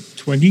another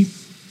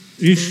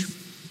 20-ish,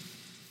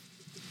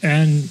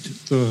 and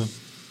the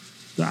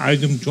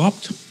item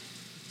dropped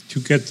to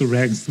get the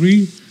rank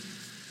 3,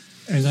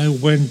 and I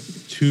went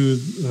to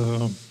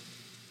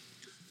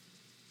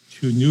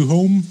New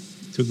Home,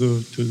 to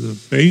the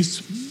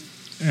base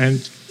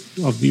and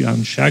of the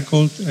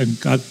Unshackled, and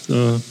got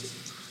the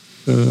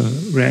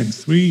rank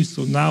 3.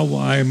 So now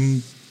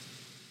I'm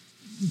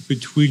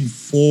between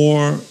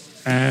 4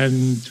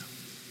 and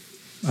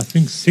I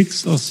think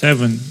 6 or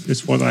 7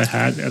 is what I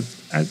had at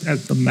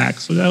the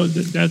max. So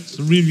that's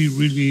really,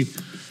 really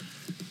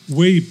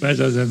way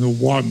better than a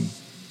 1.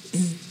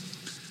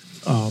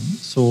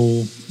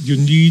 So you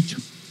need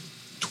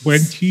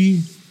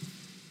 20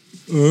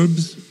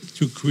 herbs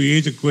to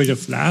create a greater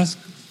flask,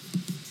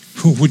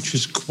 which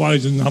is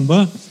quite a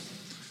number.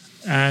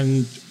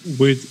 And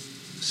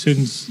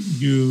since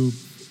you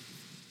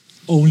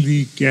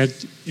only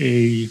get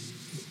a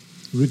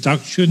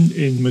reduction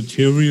in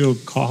material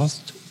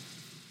cost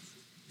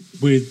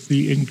with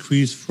the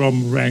increase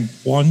from rank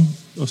 1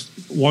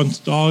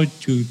 star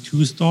to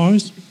 2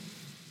 stars,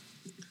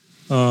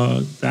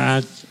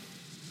 that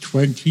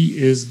 20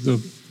 is the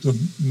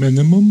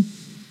minimum,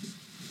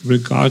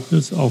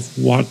 regardless of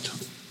what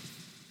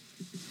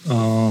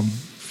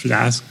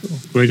flask, or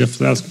greater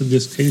flask in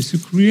this case, you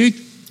create.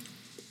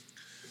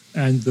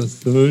 And the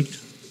 3rd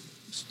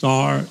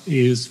star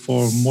is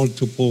for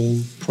multiple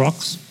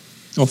procs,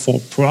 or for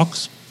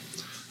procs,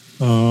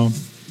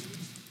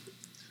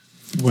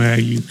 where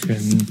you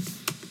can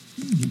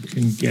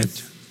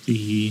get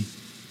the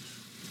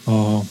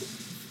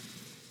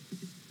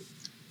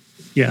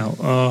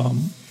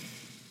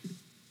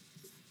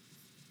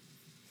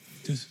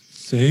does it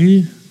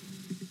say?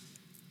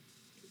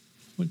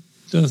 What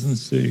doesn't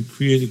say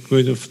create a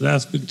greater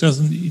flask? It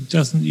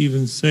doesn't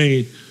even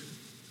say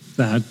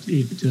that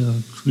it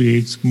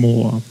creates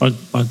more, but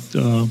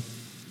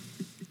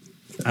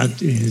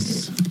that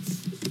is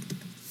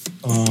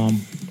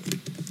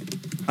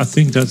I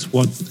think that's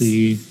what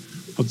the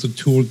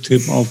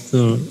tooltip of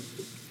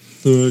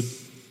the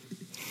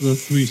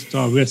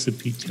 3-star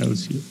recipe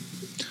tells you.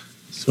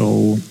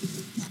 So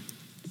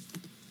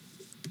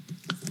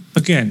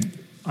again,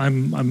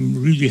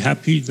 I'm really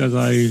happy that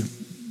I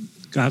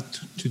got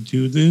to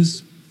do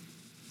this.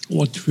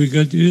 What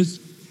triggered it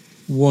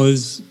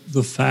was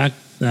the fact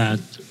that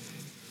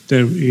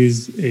there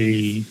was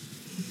a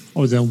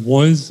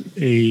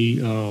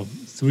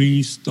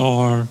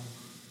 3-star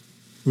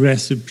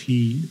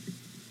recipe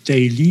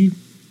daily,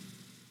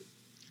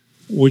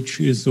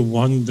 which is the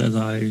one that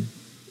I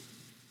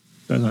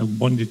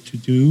wanted to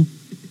do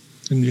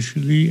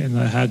initially, and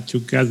I had to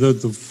gather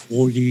the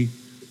 40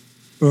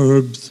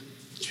 herbs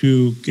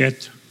to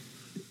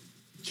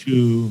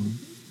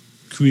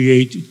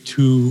create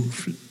 2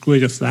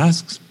 greater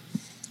flasks.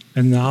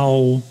 And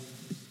now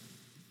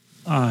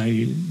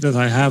I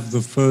have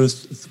the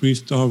first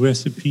 3-star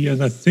recipe,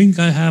 and I think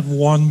I have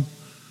one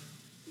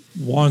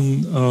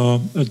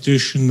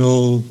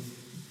additional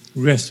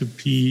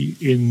recipe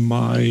in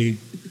my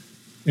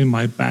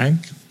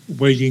bank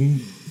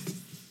waiting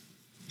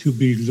to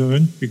be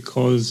learned,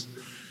 because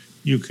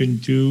you can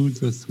do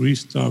the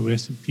 3-star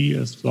recipe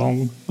as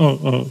long,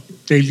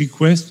 daily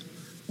quest,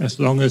 as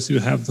long as you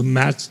have the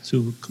mats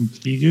to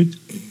complete it.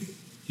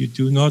 You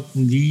do not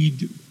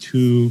need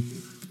to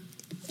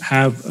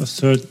have a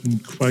certain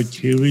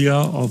criteria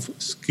of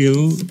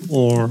skill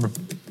or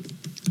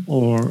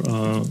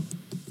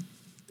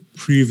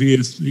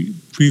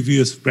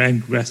previous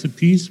ranked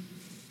recipes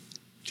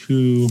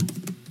to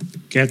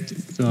get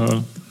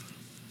the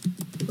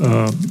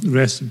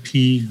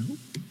recipe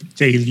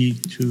daily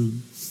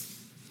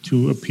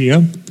to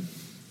appear.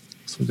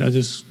 So that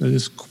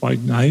is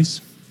quite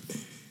nice,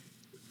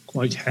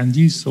 quite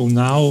handy. So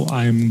now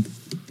I'm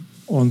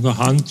on the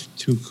hunt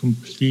to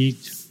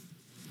complete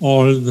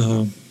all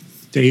the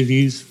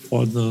dailies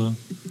for the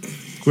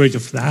greater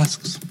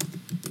flasks,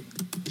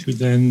 to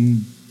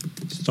then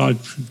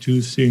start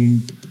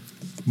producing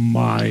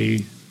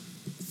my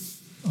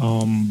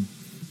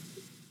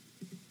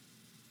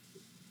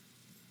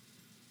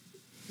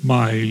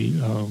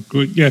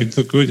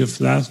the greater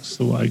flask,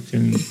 so I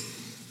can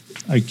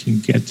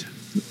get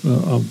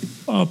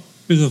a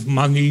bit of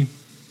money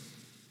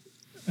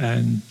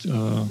and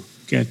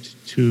get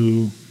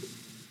to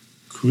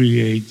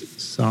create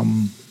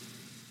some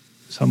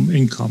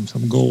income,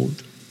 some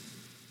gold.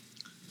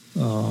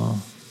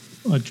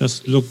 I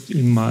just looked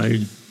in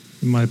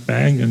my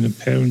bank, and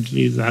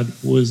apparently that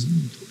was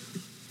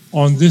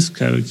on this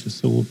character.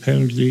 So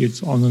apparently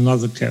it's on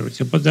another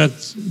character, but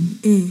that's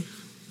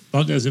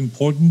not as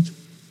important.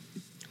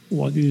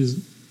 What is?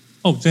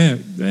 Oh, there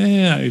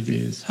it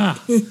is. Ha!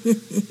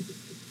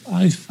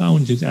 I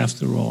found it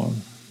after all.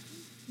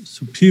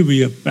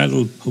 Superior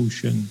battle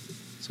potion.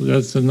 So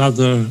that's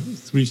another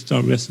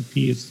 3-star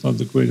recipe. It's not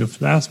the greater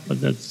flask,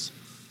 but that's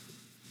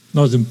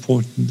not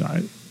important.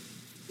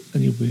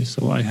 Anyway,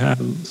 so I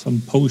have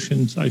some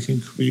potions I can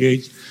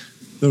create.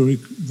 The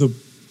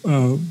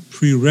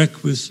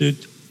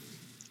prerequisite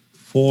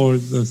for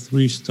the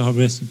 3-star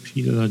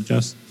recipe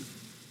that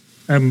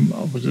I'm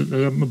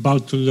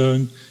about to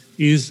learn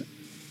is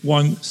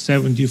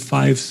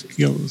 175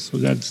 skill. So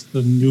that's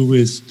the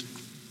newest,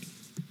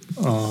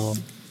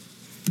 the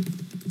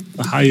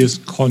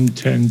highest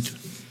content.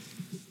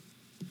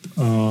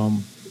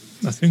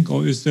 I think,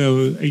 or is there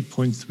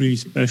 8.3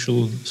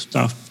 special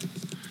stuff?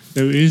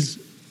 There is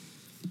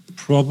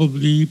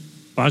probably,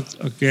 but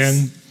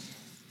again,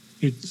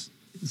 it's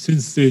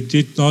since they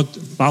did not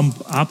bump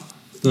up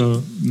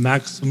the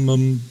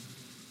maximum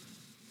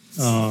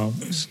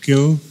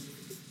skill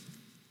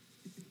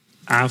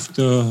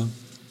after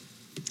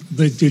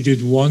they did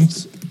it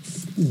once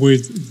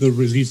with the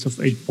release of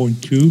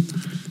 8.2.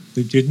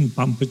 They didn't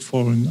bump it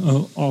for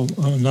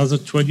another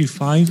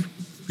 25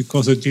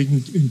 because they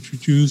didn't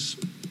introduce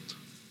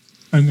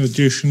an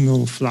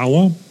additional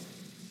flower.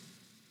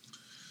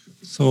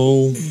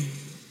 So,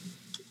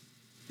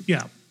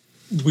 yeah,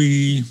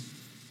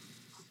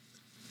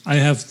 I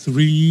have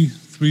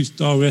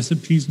 3-star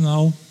recipes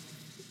now,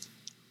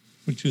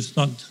 which is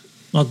not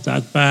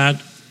that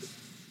bad,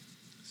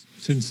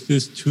 since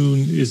this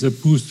toon is a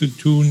boosted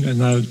toon,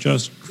 and I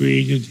just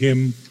created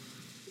him,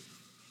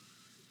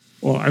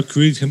 or I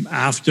created him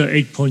after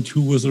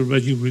 8.2 was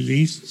already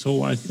released.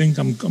 So I think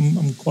I'm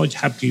quite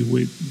happy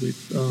with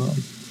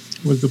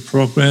the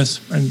progress,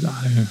 and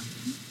I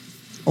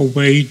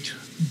await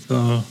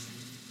the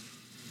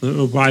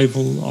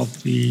arrival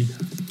of the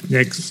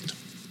next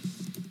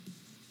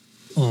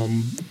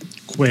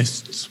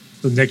quests,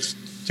 the next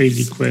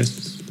daily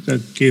quests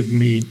that give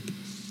me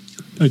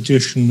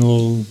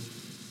additional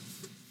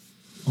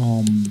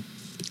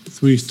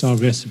 3-star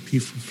recipe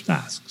for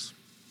flasks.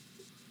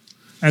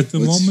 At the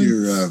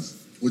moment,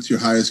 what's your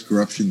highest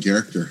corruption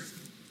character?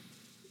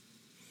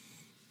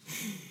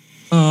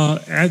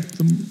 I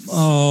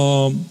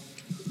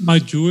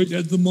do it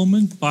at the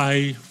moment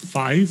by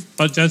 5,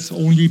 but that's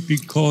only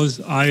because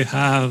I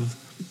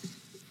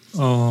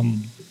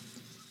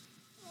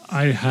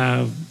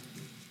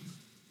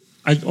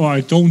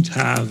don't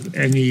have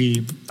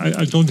any.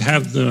 I don't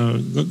have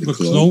the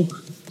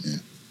cloak, yeah.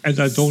 And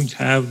I don't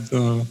have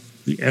the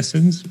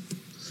essence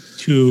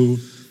to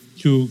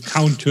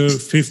counter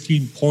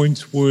 15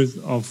 points worth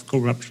of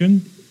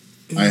corruption.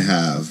 I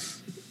have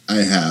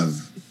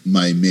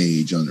my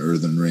mage on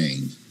Earthen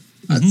Ring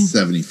at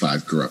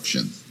 75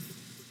 corruption.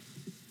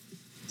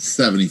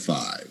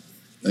 75.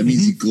 That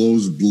means he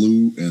glows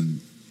blue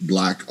and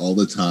black all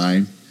the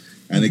time,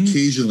 and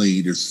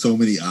occasionally there's so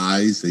many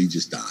eyes that he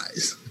just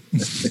dies.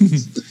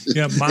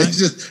 Yeah,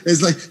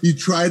 it's like you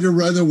try to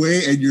run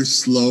away and you're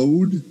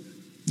slowed.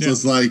 So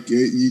it's like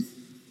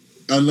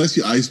unless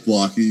you ice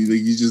block,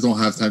 you just don't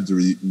have time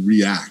to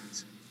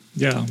react.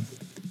 Yeah.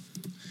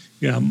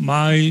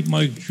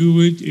 My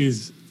druid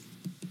is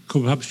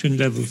corruption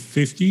level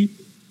 50.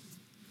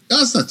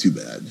 That's not too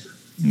bad.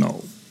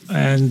 No,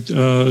 and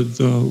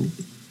the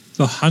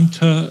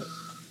hunter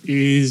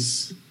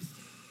is.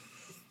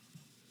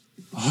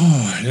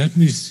 Oh, let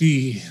me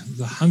see.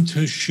 The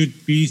hunter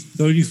should be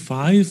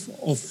 35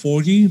 or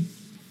 40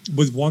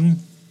 with one.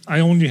 I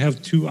only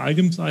have 2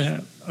 items. I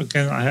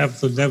have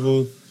the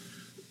level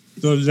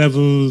the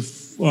level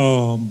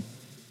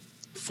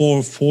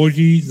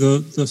 440,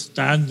 the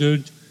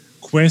standard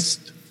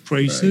quest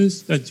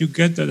braces that you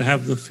get that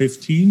have the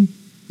 15.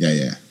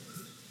 Yeah.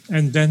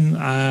 And then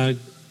I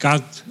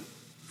got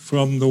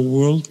from the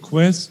world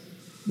quest,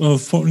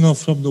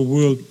 from the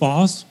world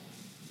boss,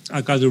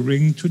 I got a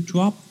ring to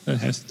drop that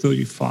has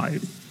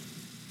 35.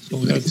 So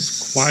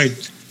that's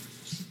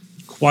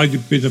quite a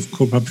bit of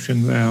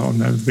corruption there on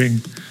that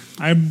ring.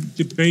 I'm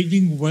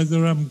debating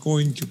whether I'm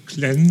going to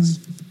cleanse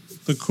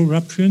the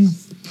corruption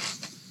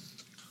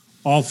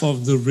off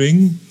of the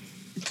ring.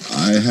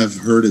 I have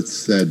heard it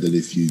said that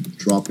if you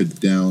drop it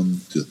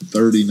down to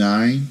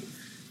 39,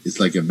 it's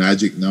like a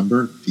magic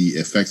number. The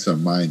effects are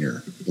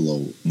minor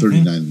below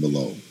 39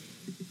 below.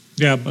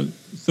 Yeah, but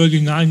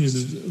 39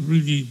 is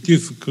really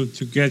difficult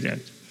to get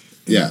at.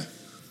 Yeah.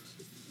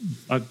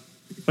 But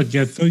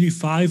yeah,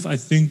 35 I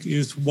think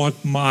is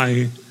what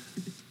my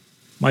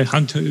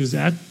hunter is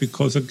at,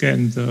 because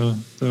again the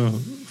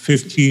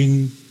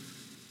 15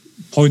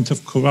 points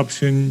of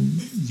corruption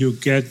you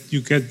get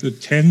the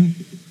 10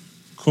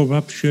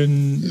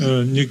 corruption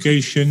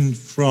negation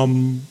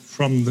from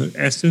the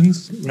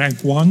essence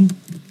rank 1,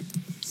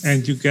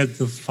 and you get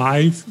the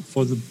 5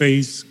 for the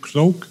base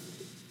cloak.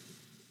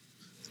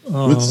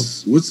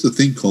 What's the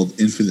thing called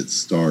infinite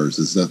stars?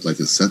 Is that like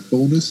a set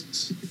bonus?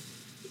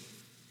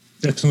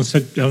 That's on a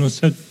set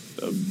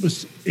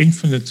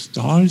infinite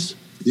stars.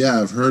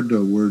 Yeah, I've heard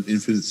the word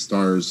infinite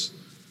stars.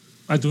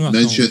 I do not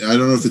mentioned. I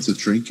don't know if it's a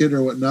trinket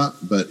or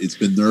whatnot, but it's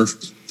been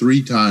nerfed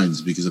 3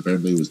 times because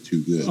apparently it was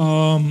too good.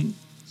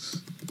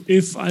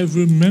 If I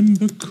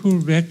remember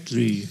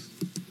correctly,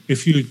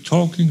 if you're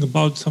talking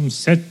about some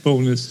set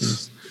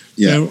bonuses,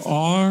 there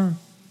are.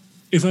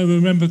 If I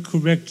remember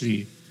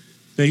correctly,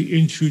 they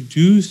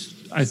introduced.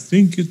 I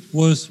think it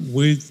was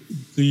with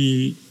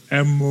the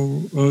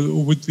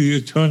with the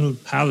Eternal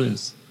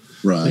Palace.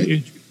 Right. They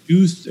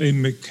introduced a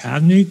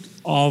mechanic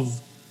of.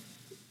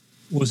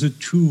 Was it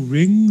 2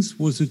 rings?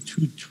 Was it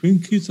 2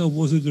 trinkets? Or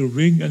was it a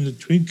ring and a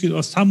trinket?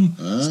 Or some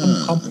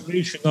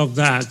combination of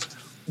that,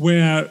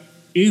 where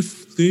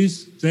if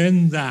this,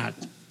 then that.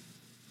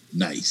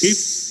 Nice.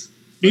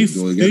 If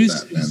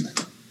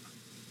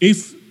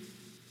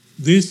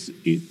this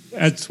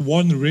adds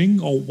 1 ring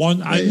or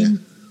 1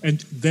 item,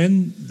 and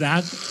then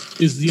that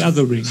is the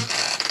other ring.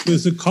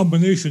 There's a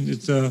combination.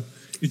 It's a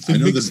I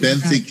know the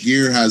benthic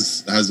gear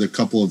has a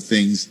couple of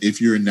things. If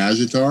you're in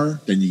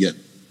Najatar, then you get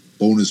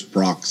bonus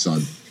procs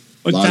on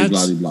blah,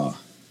 blah, blah.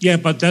 Yeah,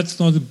 but that's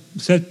not a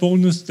set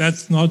bonus.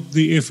 That's not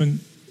the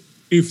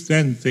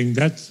if-then thing.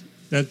 That's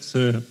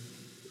a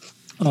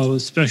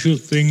special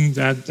thing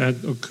that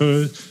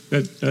occurs,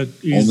 that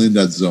is... Only in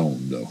that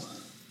zone, though.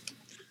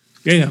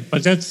 Yeah,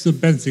 but that's the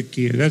benthic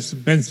gear. That's the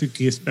benthic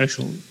gear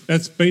special.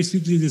 That's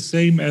basically the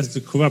same as the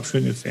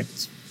corruption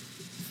effects.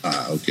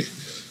 Okay.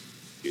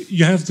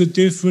 You have the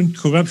different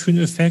corruption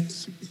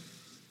effects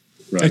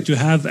that you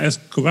have as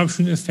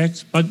corruption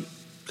effects, but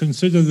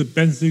consider the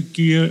benthic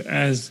gear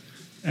as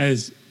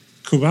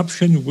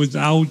corruption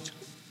without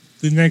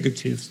the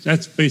negatives.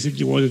 That's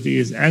basically what it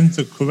is. And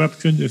the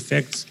corruption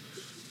effects,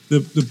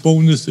 the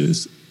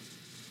bonuses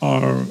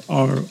are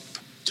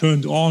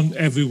turned on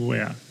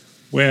everywhere.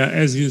 Where,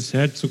 as you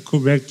said so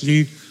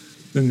correctly,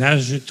 the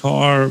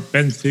Najatar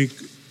benthic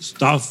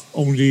stuff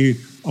only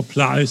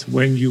applies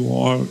when you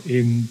are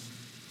in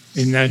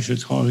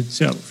Najatar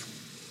itself.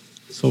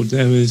 So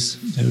there is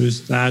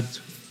that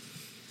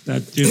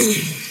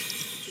difference.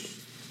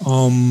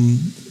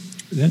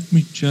 Let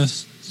me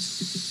just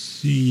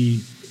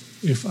see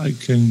if I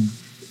can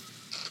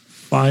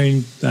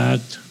find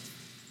that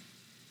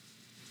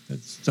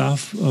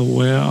stuff.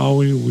 Where are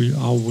we? We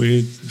are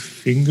with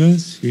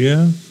fingers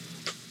here.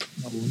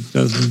 No, it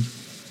doesn't.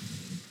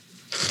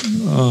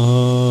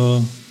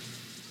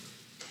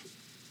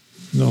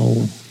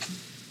 No,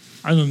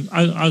 I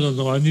don't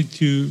know. I need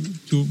to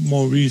do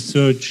more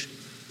research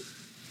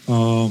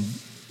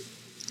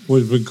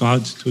with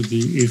regards to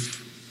the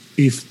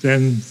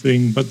if-then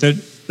thing, but that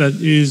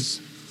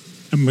is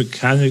a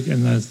mechanic,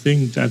 and I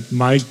think that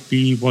might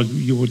be what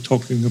you were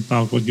talking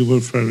about, what you were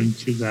referring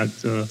to,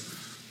 that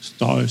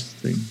stars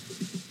thing.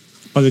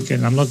 But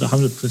again, I'm not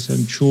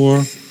 100%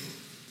 sure,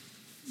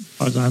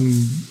 but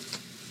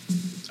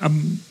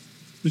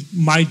it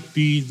might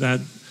be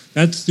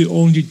that's the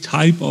only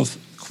type of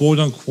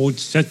quote-unquote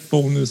set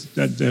bonus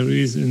that there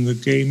is in the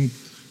game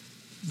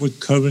with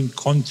current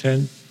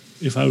content,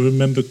 if I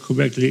remember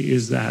correctly,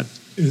 is that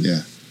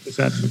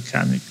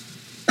mechanic.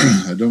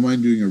 I don't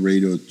mind doing a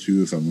raid or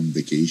 2 if I'm on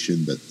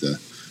vacation, but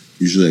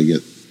usually I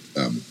get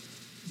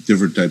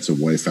different types of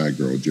wife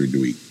aggro during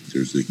the week.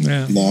 There's the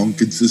long,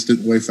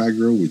 consistent wife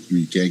aggro, which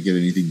you can't get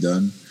anything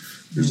done.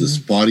 There's a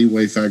spotty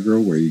wife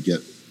aggro where you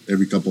get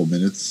every couple of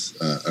minutes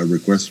a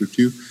request or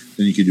 2.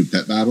 Then you can do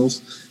pet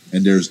battles.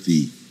 And there's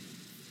the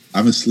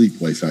I'm asleep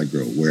wife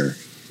aggro where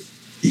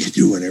you can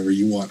do whatever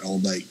you want all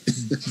night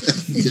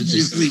because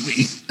you're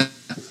sleeping.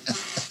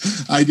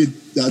 I did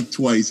that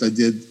twice. I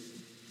did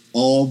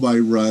all my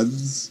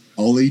runs,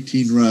 all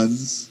 18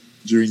 runs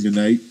during the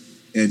night,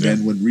 And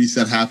then when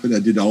reset happened, I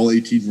did all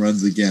 18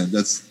 runs again.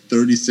 That's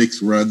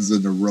 36 runs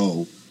in a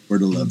row for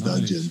the Love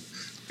Dungeon.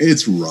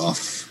 It's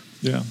rough.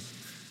 Yeah.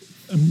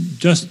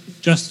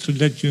 Just to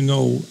let you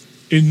know,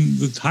 in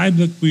the time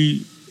that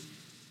we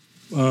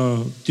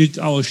did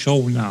our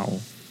show now,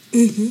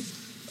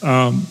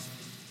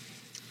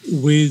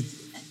 with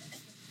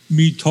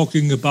me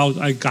talking about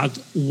I got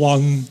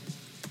 1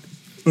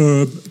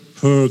 herb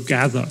per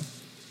gather.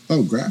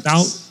 Oh,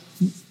 grass.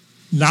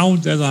 Now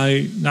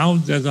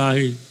that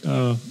I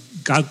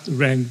got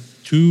rank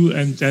 2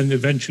 and then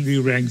eventually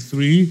rank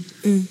 3,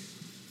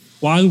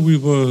 while we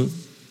were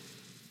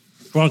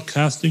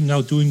broadcasting,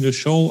 now doing the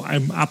show,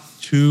 I'm up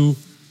to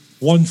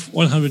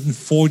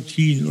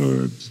 114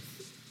 herbs.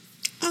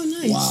 Oh,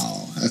 nice!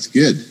 Wow, that's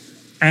good.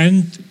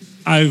 And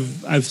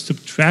I've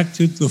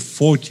subtracted the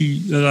 40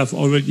 that I've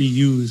already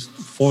used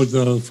for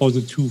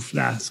the 2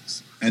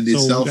 flasks. And they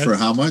sell for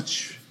how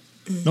much?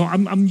 No,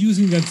 I'm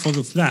using that for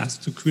the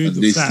flask to create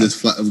the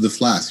flask. The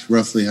flask,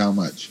 roughly how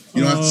much?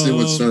 You don't have to say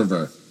what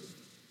server.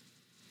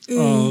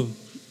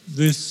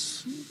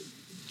 This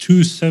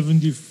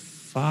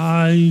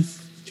 275,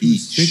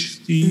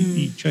 260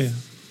 each. Yeah.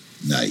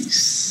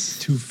 Nice.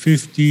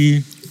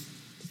 250.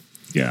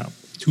 Yeah,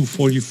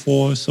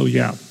 244. So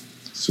yeah.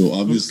 So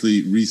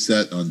obviously,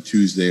 reset on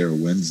Tuesday or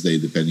Wednesday,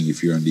 depending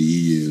if you're on the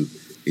EU,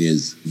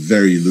 is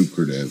very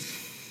lucrative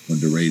when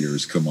the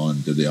raiders come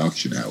on to the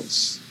auction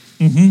house.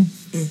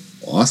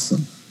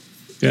 Awesome.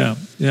 Yeah,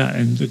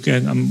 and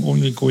again, I'm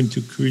only going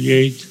to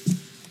create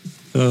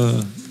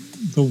the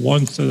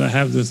ones that I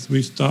have the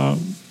 3-star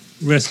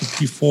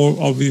recipe for,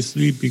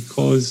 obviously,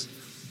 because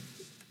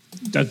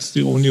that's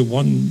the only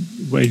one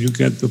where you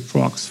get the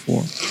procs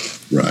for.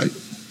 Right.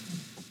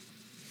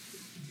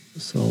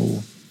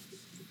 So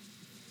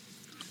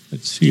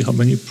let's see how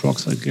many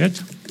procs I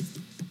get.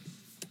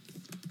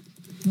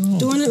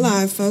 Doing it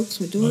live, folks.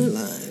 We're doing it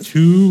live.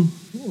 2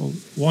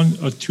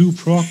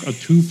 proc, a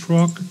 2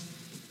 proc,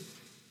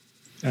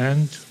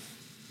 and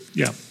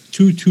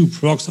 2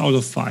 procs out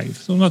of 5.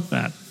 So not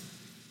bad.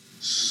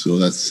 So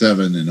that's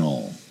 7 in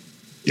all.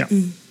 Yeah.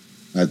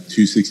 At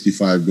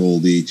 265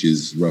 gold each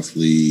is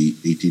roughly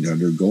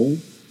 1,800 gold.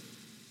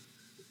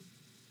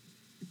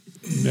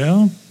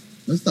 Yeah.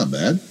 That's not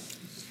bad.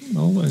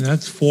 No, and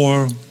that's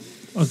for,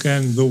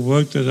 again, the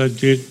work that I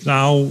did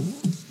now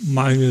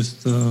minus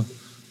the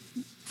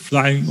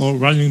flying or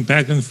running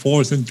back and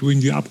forth and doing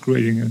the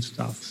upgrading and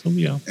stuff. So,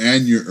 yeah.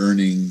 And you're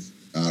earning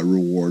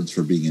rewards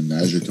for being in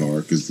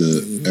Magitar because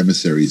the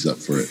emissary's up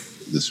for it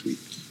this week.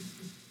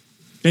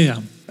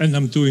 Yeah. And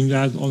I'm doing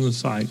that on the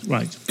side.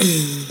 Right.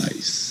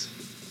 Nice.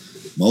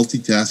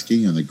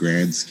 Multitasking on a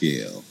grand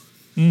scale.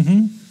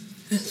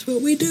 That's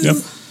what we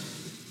do.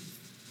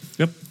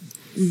 Yep.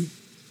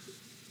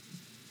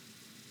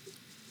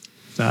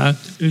 That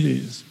it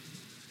is.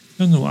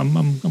 No,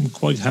 I'm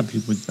quite happy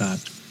with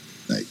that.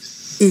 Nice.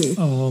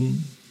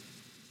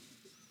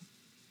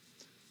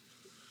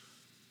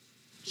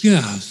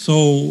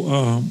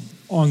 So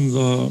on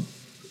the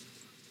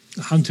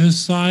hunter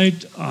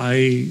side,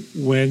 I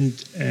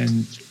went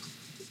and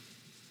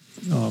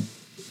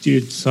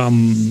did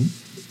some,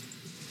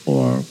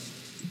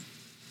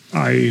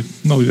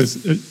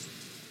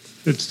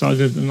 it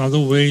started another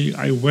way.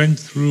 I went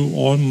through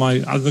all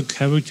my other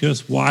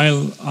characters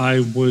while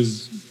I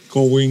was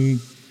going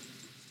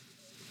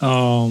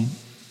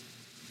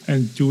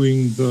and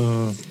doing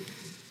the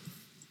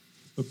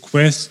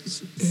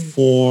quests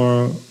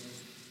for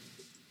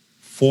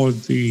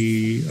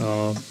the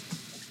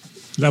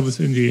levels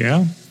in the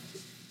air.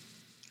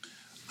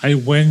 I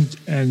went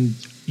and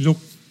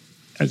looked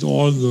at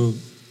all the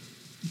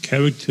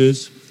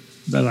characters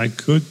that I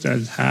could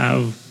that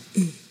have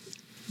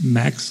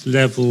max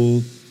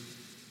level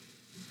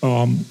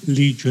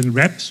Legion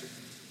reps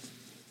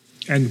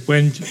and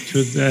went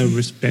to their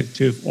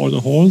respective order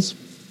halls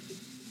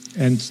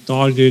and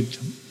started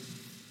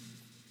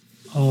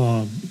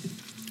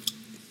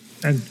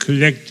and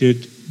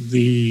collected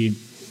the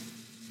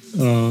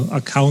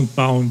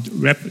account-bound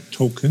rep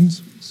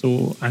tokens.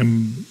 So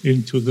I'm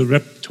into the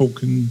rep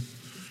token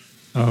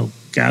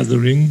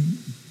gathering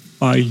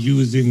by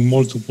using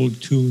multiple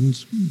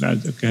tunes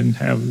that again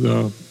have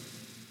the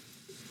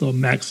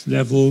max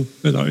level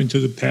that are into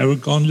the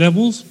Paragon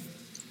levels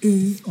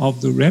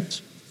of the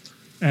reps,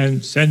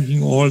 and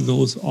sending all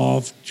those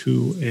off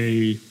to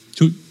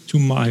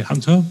my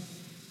hunter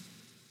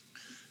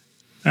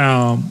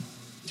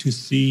to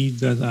see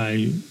that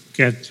I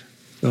get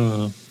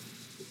the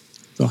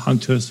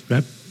hunter's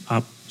rep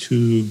up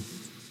to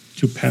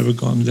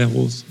Paragon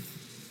levels.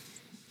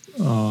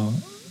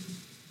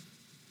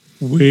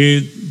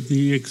 With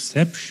the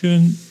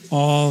exception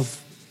of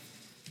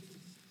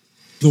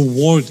the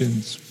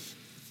wardens,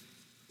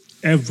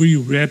 every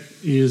rep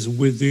is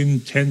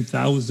within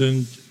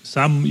 10,000,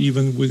 some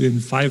even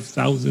within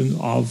 5,000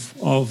 of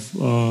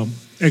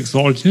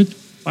Exalted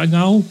by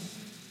now.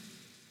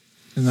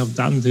 And I've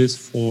done this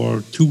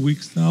for 2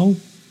 weeks now.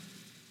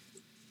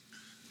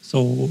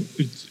 So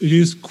it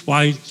is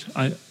quite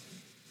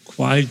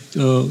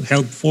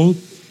helpful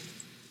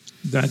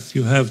that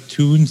you have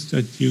tunes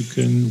that you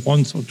can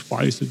once or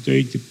twice a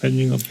day,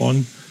 depending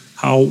upon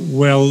how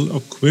well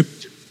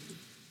equipped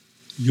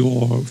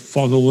your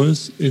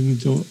followers in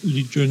the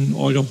Legion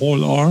or the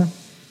Hall are,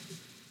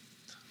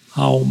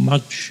 how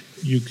much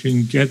you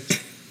can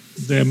get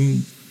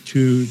them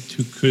to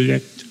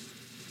collect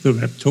the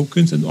rep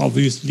tokens, and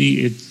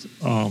obviously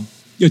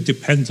it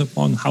depends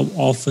upon how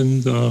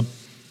often the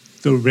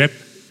rep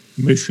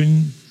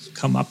missions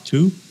come up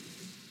to.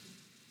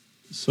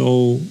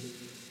 So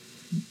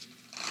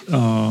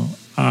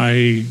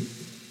I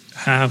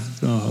have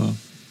the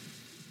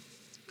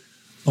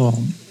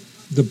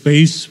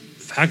base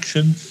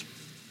factions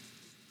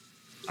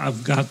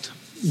I've got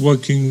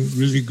working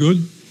really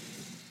good,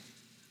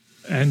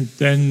 and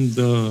then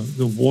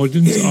the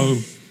wardens are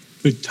a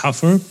bit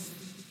tougher,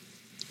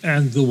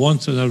 and the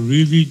ones that are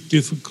really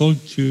difficult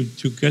to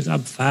get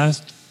up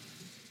fast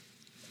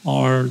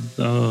are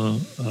the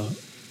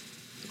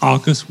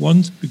Arcus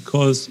ones,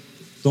 because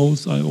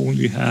those I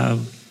only have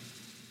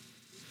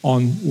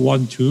on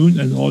one tune,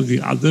 and all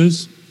the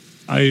others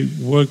I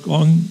work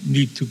on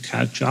need to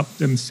catch up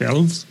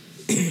themselves.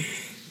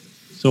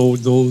 So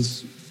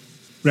those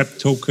rep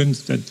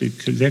tokens that they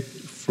collect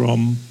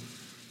from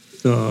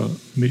the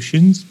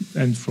missions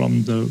and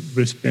from the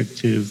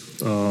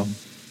respective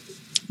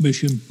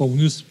mission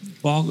bonus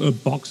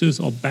boxes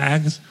or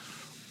bags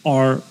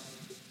are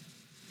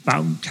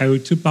bound,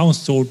 character bound,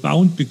 soul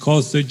bound,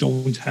 because they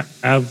don't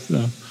have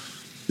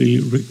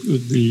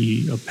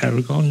the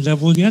Paragon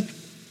level yet,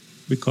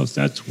 because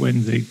that's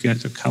when they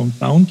get account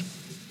bound,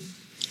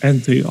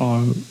 and they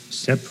are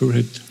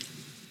separate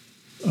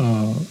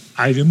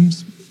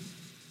items.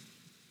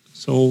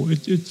 So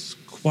it's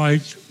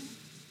quite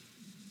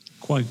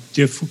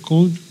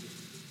difficult,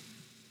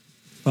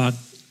 but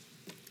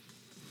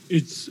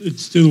it's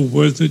still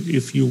worth it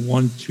if you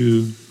want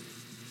to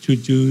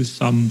do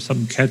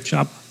some catch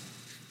up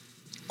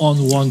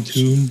on one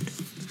tune.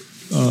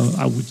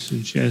 I would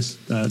suggest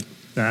that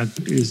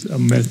is a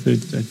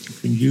method that you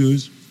can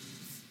use.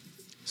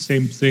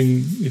 Same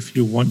thing if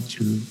you want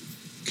to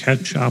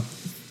catch up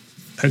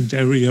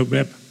Pandaria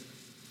rep.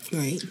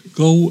 Right.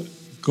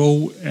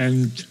 Go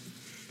and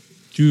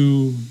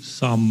do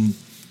some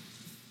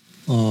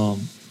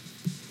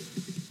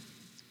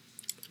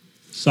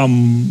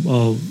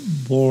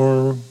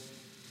war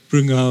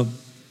bringer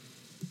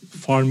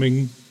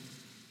farming,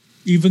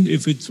 even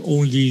if it's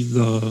only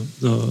the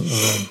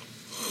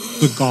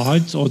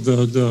guards or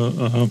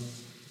the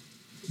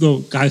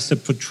guys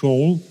that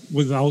patrol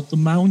without the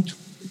mount.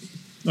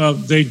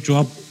 They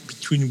drop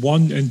between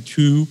 1 and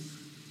 2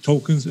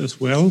 tokens as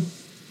well,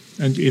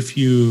 and if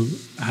you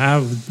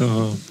have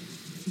the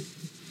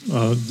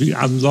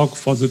unlock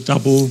for the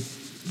double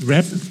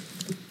rep,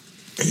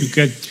 you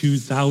get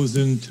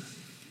 2,000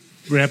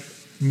 rep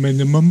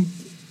minimum,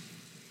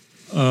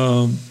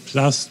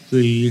 plus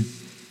the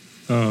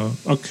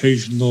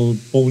occasional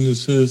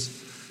bonuses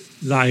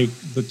like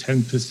the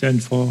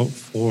 10% for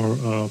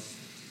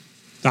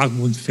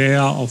Darkmoon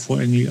Fair or for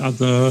any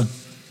other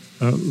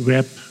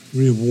rep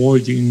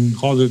rewarding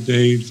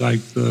holiday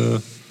like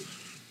the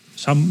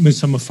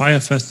Midsummer Fire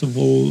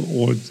Festival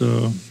or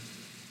the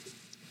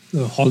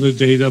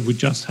holiday that we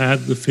just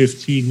had, the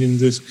 15 in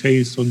this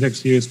case, so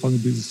next year it's going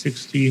to be the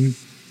 16.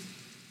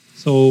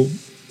 So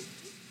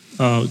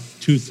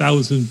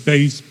 2,000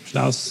 base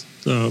plus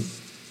the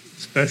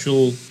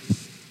special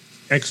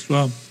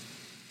extra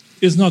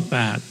is not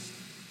bad.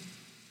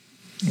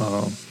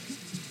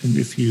 And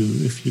if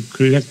you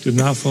collect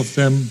enough of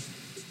them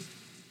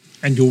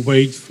and you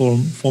wait for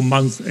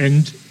month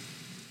end,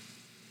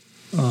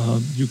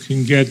 you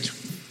can get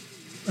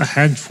a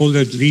handful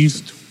at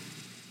least,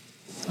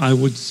 I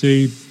would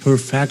say, per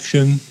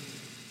faction,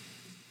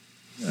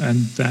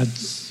 and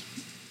that's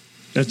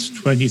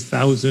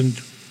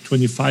 20,000,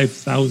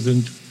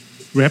 25,000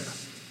 rep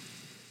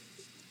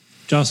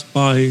just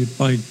by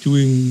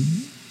doing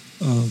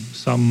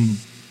some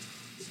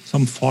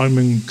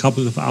farming, a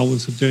couple of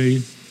hours a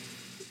day.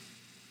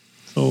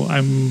 So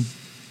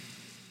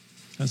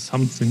that's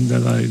something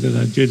that I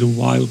did a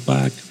while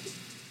back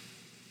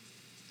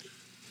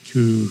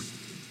to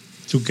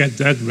get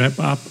that rep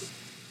up.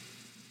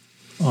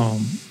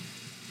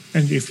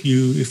 And if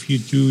you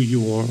do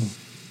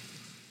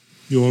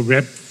your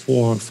rep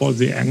for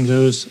the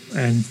anglers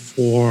and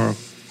for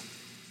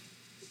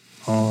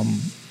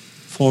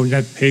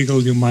Net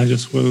Pagel, you might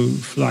as well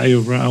fly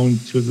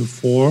around to the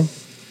four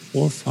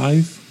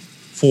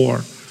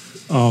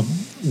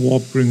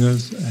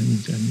Warbringers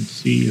and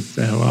see if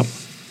they're up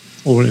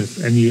or if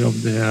any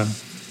of their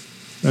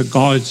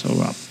guards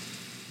are up.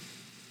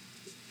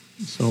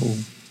 So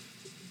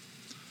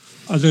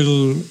a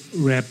little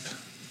rep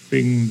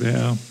thing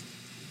there,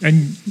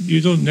 and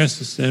you don't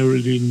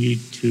necessarily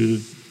need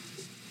to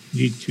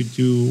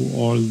do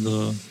all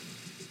the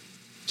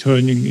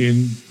turning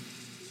in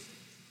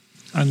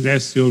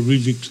unless you're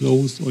really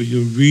close or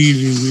you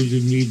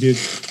really need it.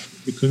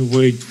 You can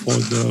wait for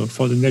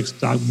the next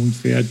Darkmoon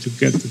Fair to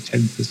get the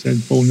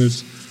 10%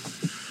 bonus.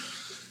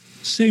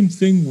 Same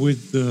thing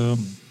with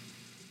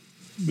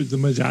with the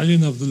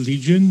Medallion of the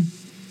Legion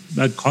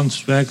that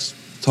Constructs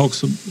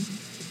talks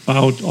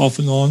about off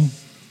and on.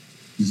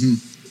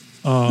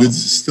 It's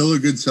still a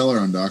good seller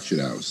on the auction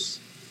house.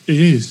 It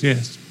is,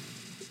 yes.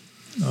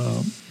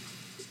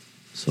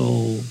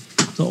 So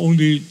the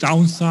only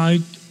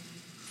downside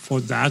for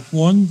that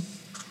one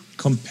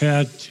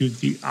compared to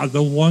the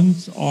other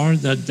ones are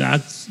that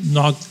that's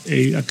not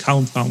a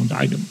account-bound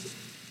item.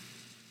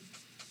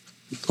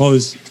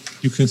 Because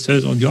you can sell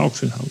it on the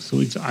auction house. So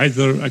it's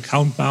either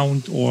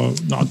account-bound or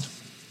not.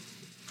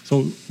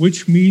 So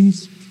which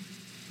means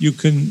you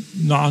can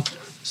not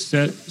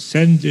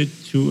send it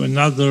to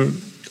another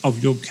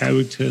of your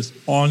characters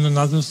on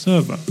another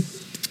server.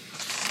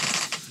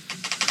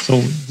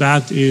 So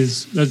that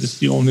is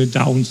the only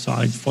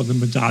downside for the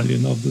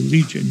Medallion of the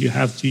Legion. You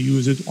have to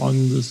use it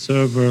on the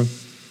server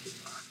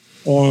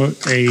or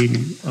a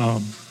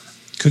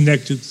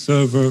connected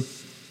server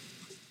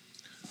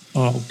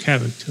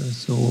character.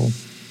 So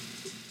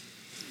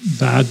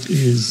that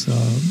is...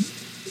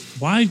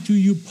 why do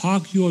you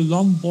park your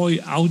Longboy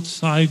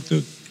outside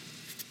the...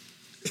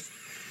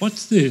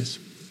 What's this?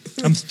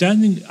 I'm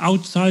standing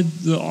outside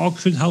the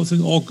auction house in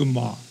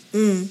Orgrimmar.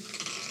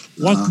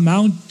 What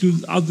mount do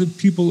other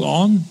people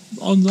on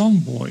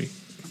Longboy?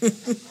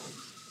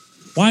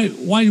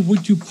 Why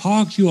would you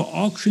park your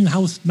auction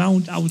house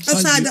mount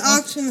outside the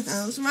auction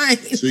house, right?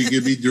 So you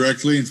can be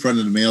directly in front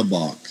of the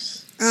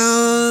mailbox.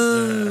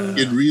 Oh.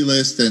 You can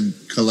relist and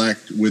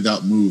collect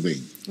without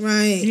moving.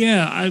 Right.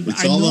 Yeah,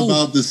 It's all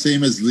about the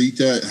same as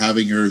Lita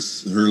having her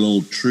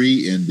little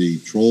tree in the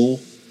troll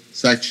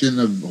section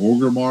of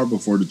Orgrimmar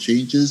before the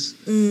changes.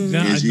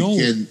 Yeah, is you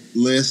can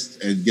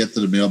list and get to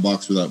the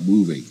mailbox without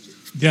moving.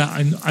 Yeah,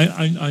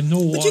 I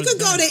know. But you could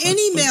go to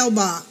any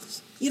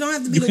mailbox. You don't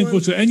have to be. You can go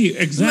to any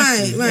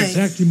exactly. Right.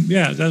 Exactly.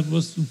 Yeah, that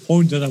was the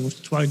point that I was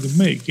trying to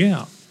make.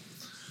 Yeah.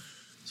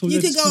 So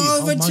you could go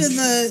over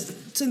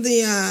to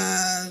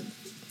the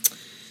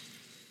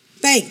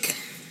bank.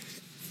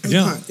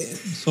 Yeah.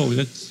 So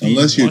let's see.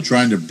 Unless you're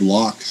trying to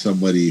block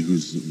somebody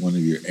who's one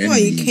of your enemies. Well,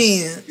 you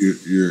can't.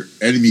 Your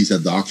enemies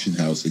at the auction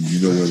house, and you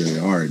know where they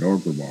are in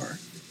Orgrimmar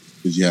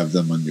because you have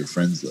them on your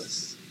friends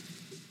list.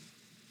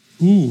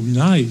 Ooh,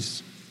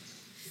 nice.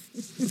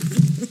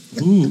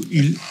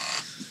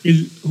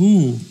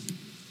 Ooh,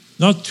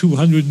 not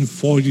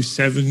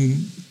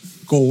 247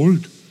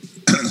 gold.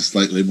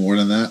 Slightly more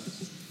than that.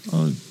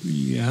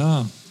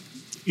 Yeah,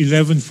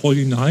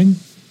 1149.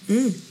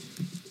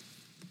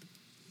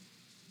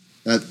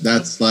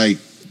 That's like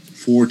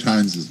 4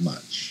 times as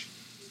much.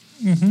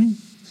 And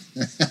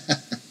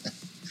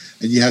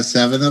you have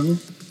 7 of them.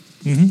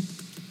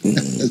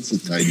 That's a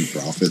tiny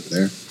profit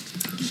there.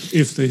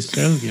 If they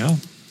sell, yeah.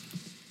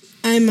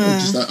 I'm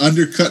just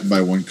undercut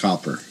by 1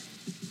 copper.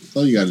 That's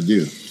all you got to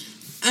do.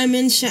 I'm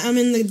in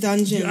the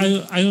dungeon.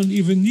 I don't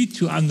even need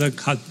to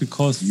undercut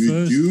because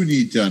you do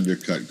need to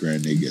undercut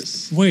Grand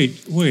Negus.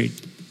 Wait.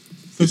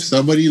 If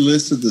somebody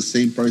lists at the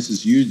same price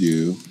as you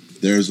do,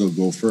 theirs will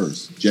go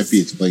first.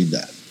 Jeppy explained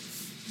that.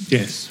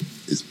 Yes.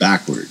 It's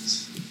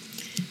backwards.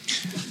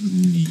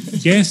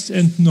 Yes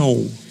and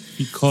no,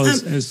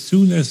 because as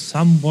soon as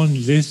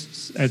someone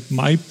lists at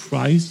my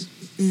price,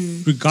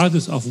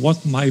 regardless of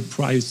what my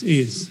price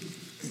is,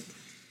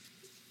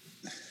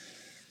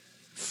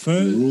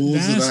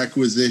 rules of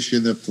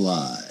acquisition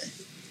apply.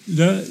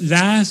 The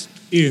last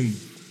in,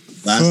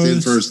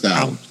 first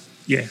out.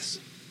 Yes.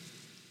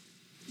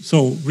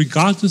 So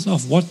regardless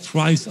of what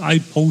price I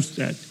post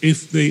at,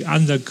 if they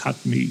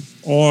undercut me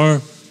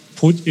or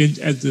put it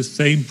at the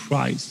same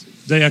price,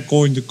 they are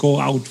going to go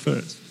out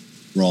first.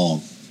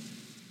 Wrong.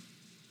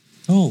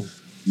 Oh.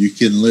 You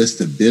can list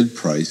a bid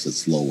price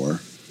that's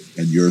lower,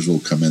 and yours will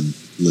come in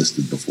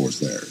listed before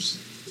theirs.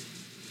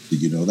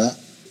 Did you know that?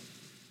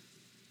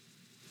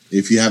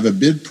 If you have a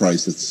bid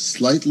price that's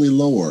slightly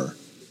lower,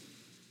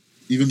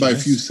 even by a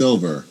few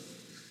silver,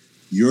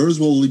 yours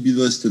will be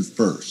listed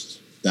first.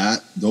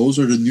 Those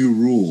are the new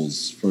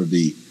rules for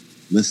the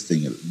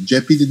listing.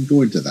 Jeppy didn't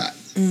go into that.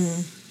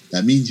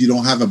 That means you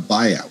don't have a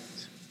buyout.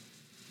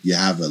 You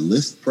have a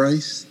list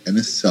price and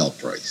a sell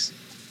price.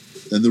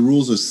 Then the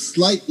rules are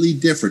slightly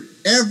different,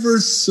 ever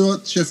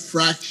such a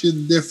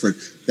fraction different,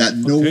 that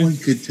no one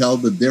could tell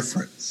the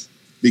difference.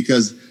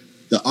 Because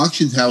the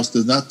auction house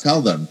does not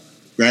tell them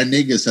Grand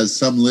Negus has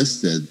some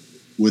listed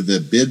with a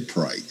bid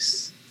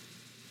price.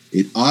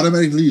 It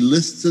automatically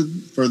lists it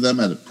for them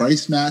at a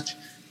price match,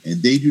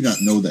 and they do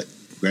not know that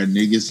Grand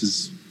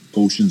Negus's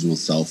potions will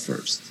sell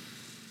first.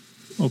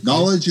 Okay.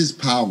 Knowledge is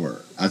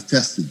power. I've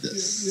tested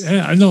this.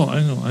 Yeah, I know.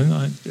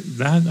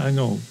 That I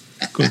know.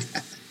 Good.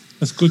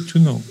 That's good to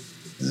know.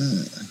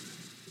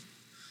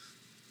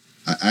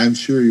 I'm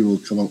sure you will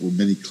come up with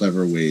many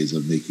clever ways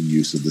of making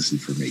use of this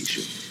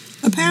information.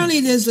 Apparently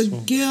there's a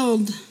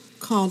guild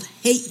called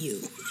Hate You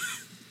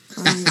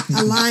on the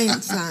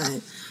Alliance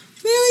side.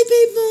 Really,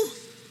 people?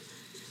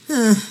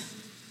 Huh.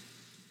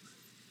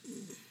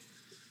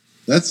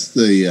 That's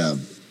the,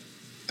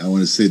 I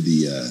want to say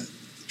the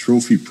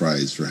trophy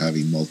prize for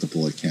having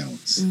multiple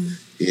accounts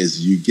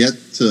is you get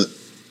to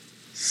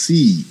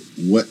see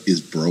what is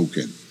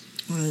broken.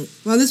 Right.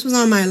 Well, this was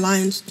on my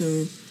Alliance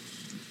to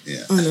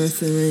Unearth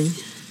the Ring.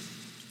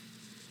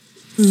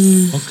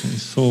 Okay,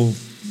 so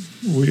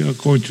we are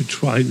going to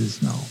try this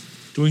now.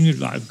 Doing it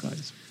live,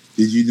 guys.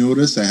 Did you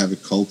notice I have a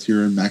cult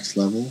here in max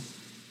level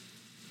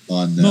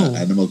on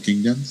Animal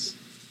Kingdoms?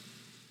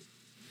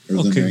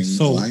 Okay,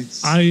 so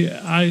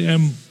I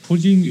am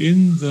putting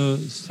in the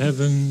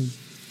 7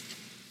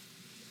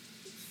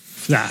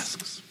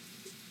 flasks.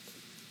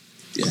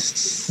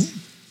 Yes.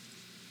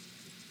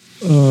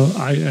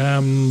 I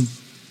am...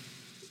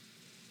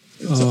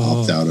 It's an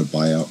opt-out of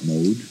buyout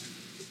mode.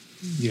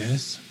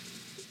 Yes.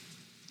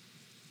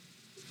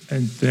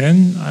 And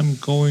then I'm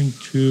going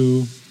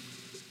to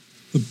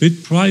the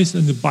bid price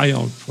and the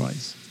buyout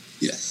price.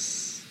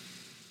 Yes.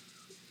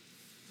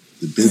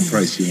 The bid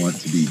price you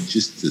want to be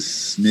just a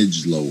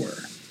smidge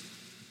lower.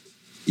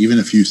 Even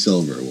a few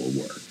silver will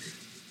work.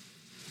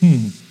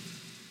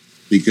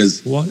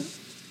 Because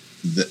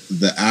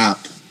the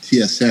app,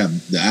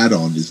 TSM, the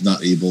add-on is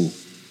not able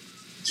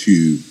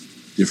to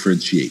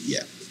differentiate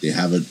yet. They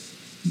haven't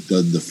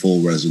done the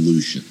full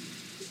resolution.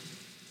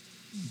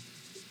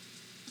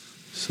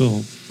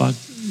 So, but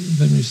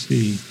let me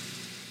see.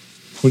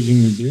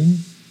 Putting it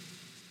in.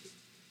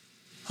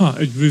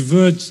 It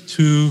reverts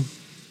to.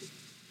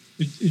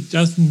 It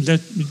does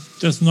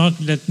not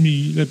let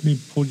me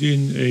put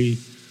in a.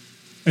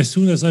 As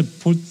soon as I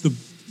put the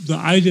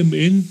item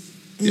in.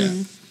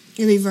 It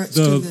reverts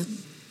to the.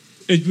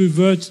 It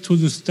reverts to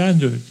the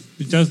standard.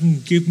 It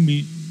doesn't give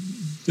me.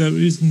 There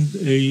isn't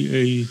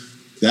a.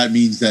 That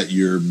means that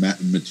your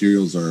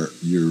materials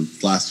your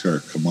flasks are a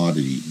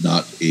commodity,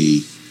 not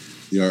a.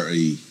 They are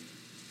a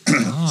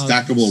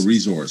stackable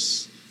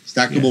resource.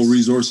 Stackable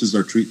resources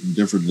are treated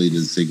differently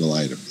than single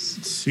items.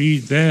 See,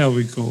 there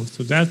we go.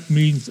 So that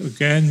means,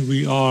 again,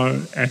 we are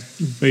at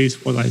the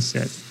base what I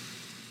said.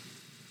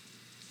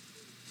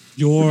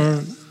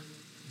 Your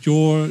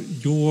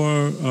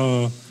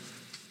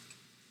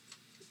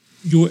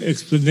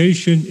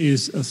explanation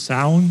is a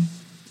sound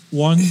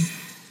one,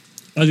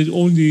 but it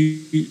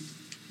only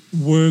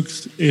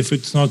works if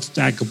it's not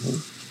stackable.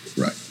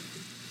 Right.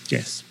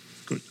 Yes.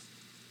 Good.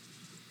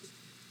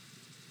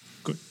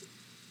 Good.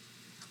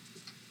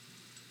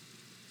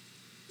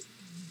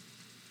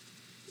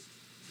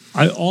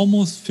 I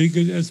almost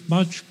figured as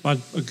much, but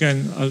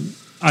again,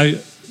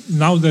 I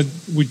now that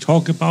we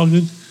talk about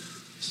it,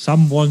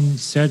 someone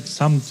said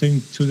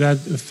something to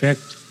that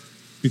effect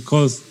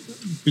because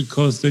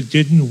they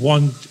didn't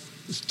want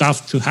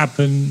stuff to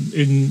happen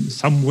in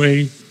some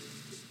way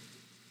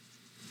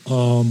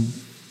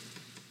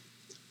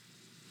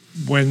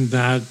when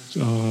that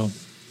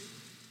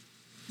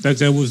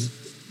there was,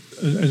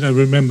 and I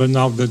remember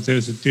now that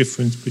there's a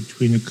difference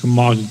between a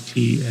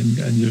commodity and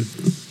a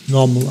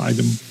normal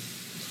item.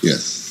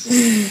 Yes.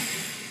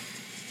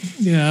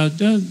 Yeah,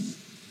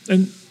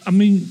 and I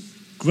mean,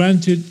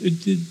 granted,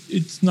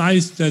 it's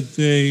nice that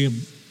they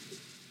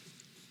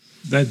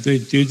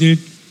did it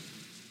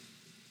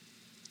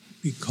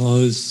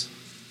because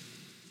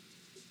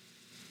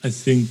I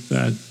think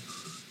that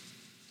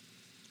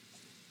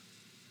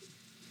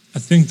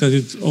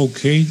it's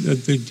okay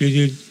that they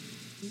did it.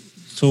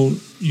 So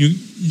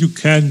you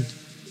can't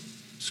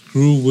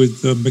screw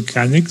with the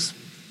mechanics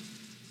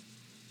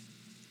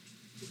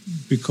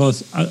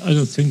because I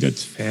don't think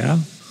that's fair.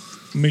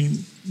 I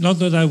mean, not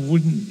that I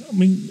wouldn't. I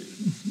mean,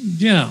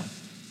 yeah,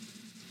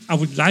 I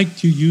would like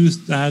to use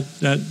that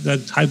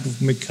type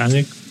of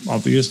mechanic,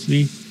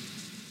 obviously,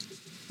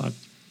 but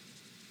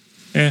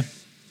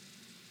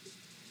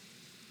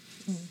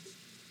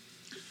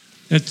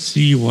let's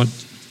see what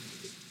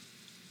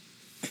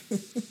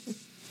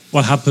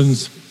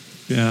happens.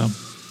 Yeah.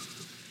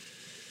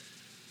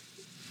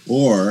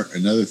 Or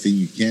another thing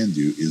you can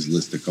do is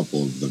list a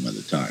couple of them at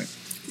a time.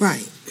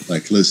 Right.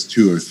 Like list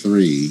 2 or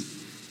 3,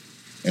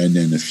 and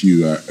then a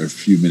few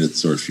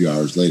minutes or a few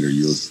hours later,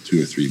 you list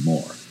 2 or 3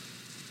 more.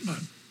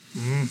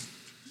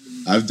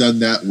 I've done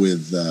that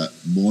with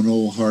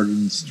mono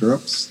hardened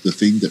stirrups, the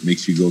thing that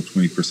makes you go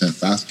 20%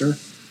 faster.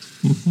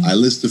 I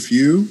list a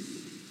few,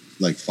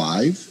 like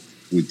 5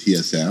 with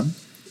TSM,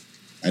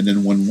 and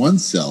then when one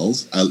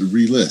sells, I'll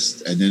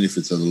relist, and then if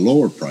it's at a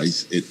lower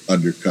price, it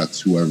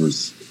undercuts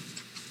whoever's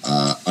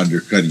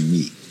undercutting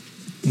me.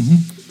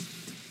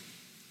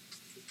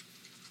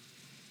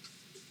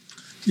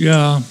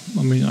 Yeah,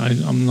 I mean,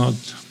 I'm not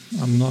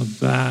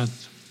that.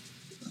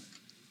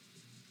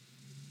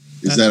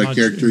 Is that a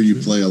character you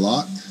play a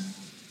lot?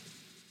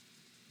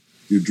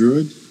 Your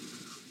druid?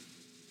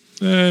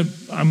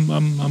 I'm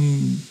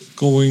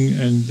going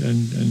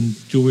and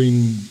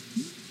doing.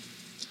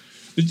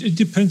 It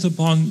depends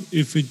upon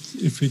if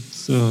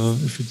it's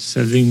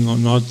selling or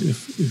not.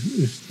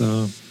 If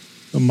the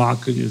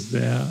market is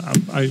there,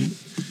 I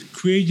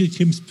created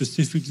him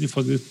specifically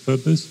for this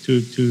purpose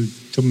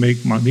to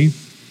make money.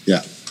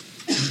 Yeah.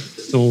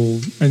 So,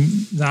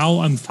 and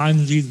now I'm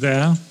finally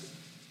there.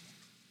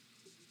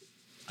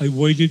 I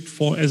waited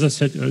for, as I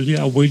said earlier,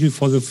 I waited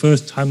for the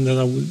first time that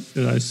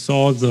I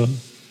saw the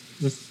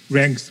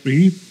rank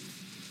 3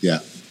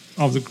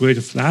 of the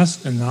Greater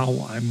Flask, and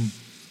now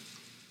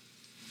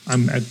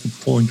I'm at the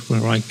point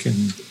where I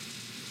can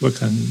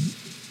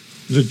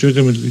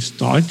legitimately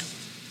start.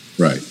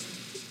 Right.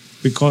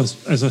 Because,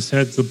 as I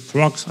said,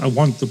 I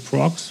want the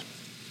procs.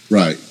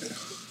 Right.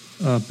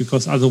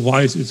 Because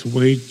otherwise it's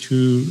way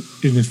too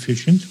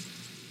inefficient.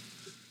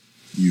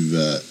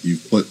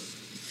 You've put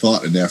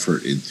thought and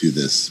effort into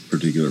this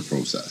particular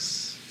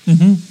process.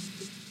 Mm-hmm.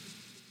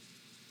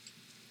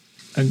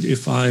 And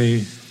if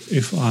I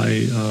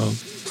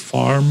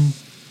farm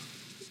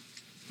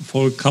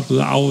for a couple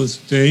of hours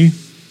a day,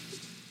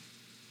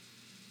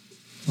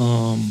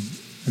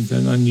 and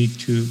then I need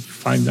to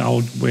find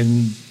out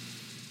when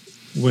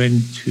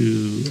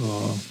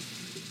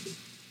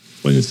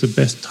is the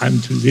best time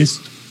to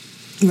list.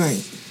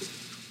 Right.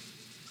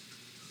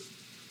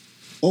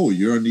 Oh,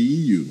 you're on the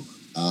EU.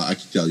 I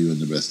can tell you when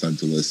the best time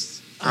to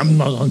list. I'm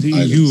not on the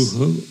items.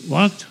 EU.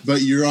 What?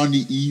 But you're on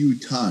the EU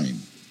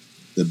time.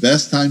 The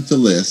best time to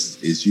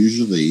list is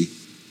usually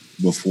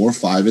before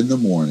 5 in the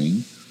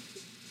morning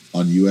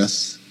on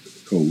U.S.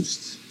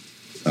 coast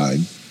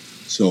time.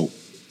 So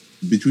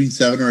between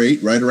 7 or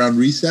 8, right around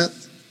reset,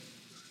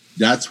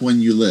 that's when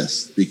you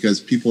list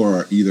because people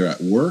are either at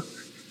work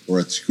or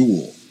at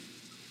school.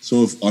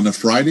 So if on a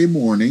Friday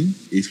morning,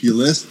 if you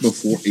list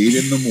before 8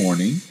 in the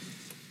morning,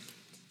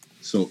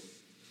 so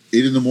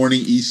 8 in the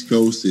morning East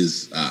Coast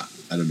is, 4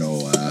 in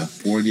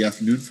the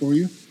afternoon for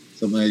you,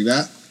 something like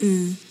that.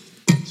 Mm.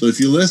 So if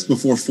you list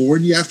before 4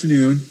 in the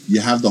afternoon,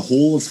 you have the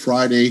whole of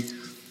Friday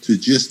to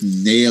just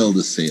nail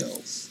the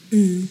sales.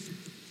 Mm.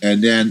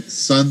 And then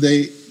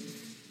Sunday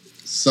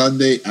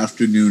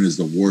afternoon is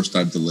the worst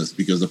time to list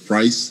because the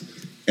price,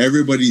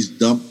 everybody's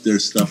dumped their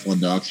stuff on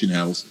the auction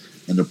house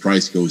and the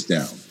price goes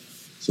down.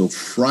 So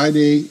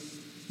Friday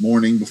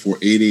morning before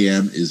 8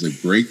 a.m. is a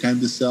great time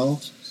to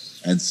sell,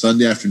 and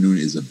Sunday afternoon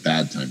is a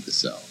bad time to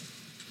sell.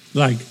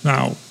 Like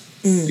now.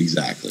 Mm.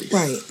 Exactly.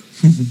 Right.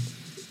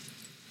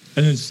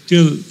 And it's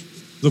still,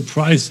 the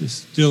price is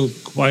still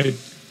quite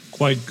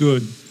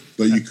good.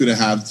 But you could have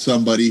had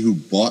somebody who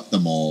bought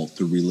them all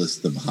to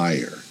relist them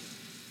higher.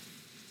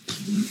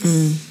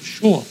 Mm.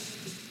 Sure.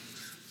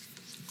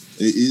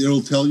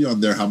 It'll tell you on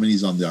there how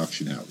many's on the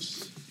auction house.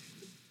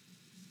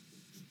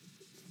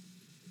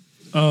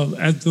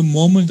 At the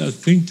moment, I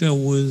think there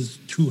was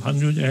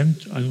 200 and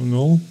I don't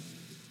know.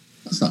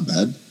 That's not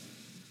bad.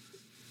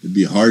 It'd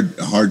be a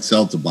hard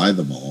sell to buy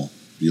them all.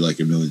 It'd be like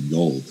 $1 million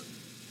gold.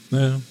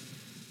 Yeah.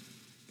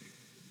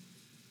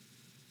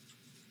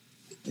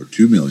 Or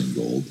 2 million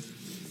gold.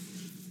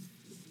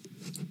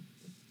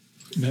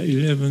 Yeah,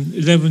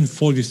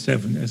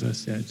 1147, as I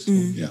said. So,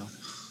 Yeah.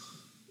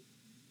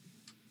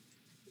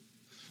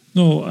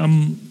 No,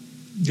 I'm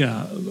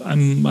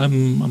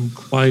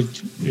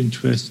quite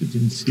interested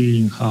in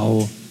seeing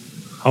how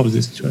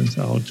this turns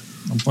out.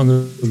 I'm going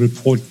to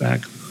report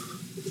back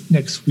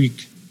next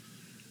week.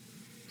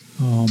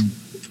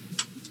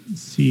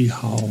 See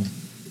how.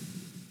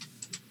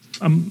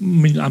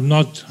 I'm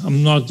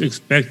not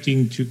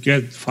expecting to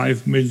get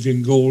 5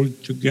 million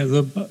gold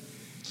together, but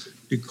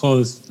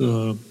because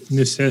the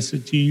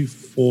necessity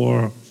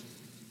for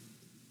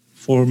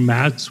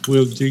mats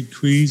will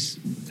decrease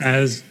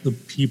as the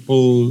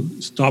people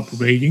stop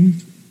raiding.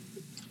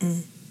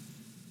 Mm.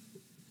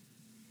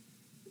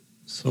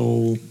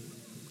 So,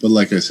 but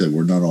like I said,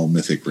 we're not all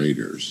mythic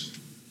raiders,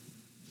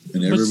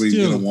 and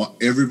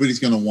everybody's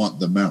gonna want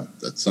the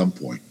mount at some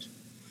point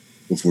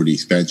before the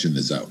expansion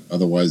is out.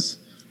 Otherwise,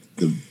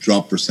 the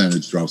drop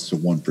percentage drops to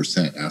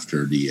 1%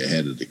 after the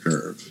ahead of the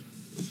curve.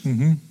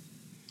 Mm-hmm.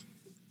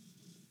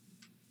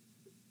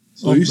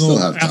 So you still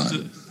have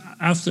time.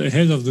 After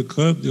ahead of the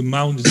curve, the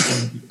mount is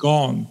going to be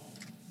gone.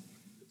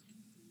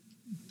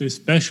 The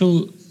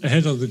special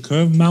ahead of the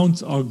curve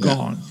mounts are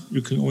gone.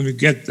 You can only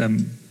get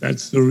them.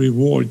 That's the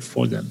reward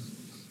for them.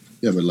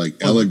 Yeah, but like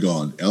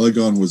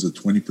Elegon was a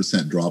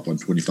 20% drop on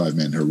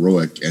 25-man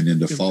heroic, and then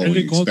the following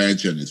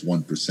expansion is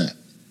 1%.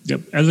 Yep,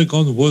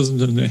 Elegon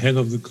wasn't an ahead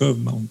of the curve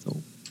mount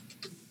though.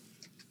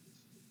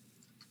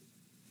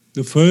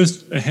 The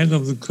first ahead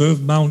of the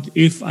curve mount,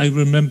 if I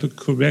remember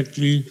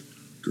correctly,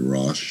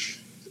 Garrosh.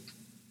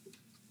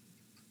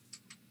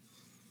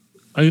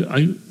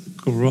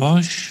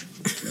 Garrosh?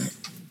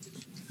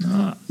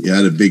 Yeah. You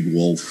had a big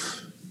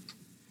wolf.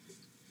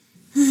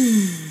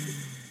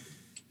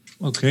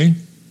 Okay.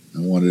 I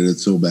wanted it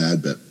so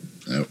bad, but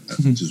I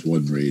just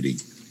wasn't rating.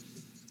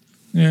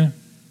 Yeah.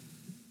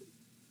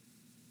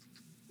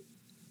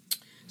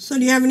 So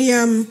do you have any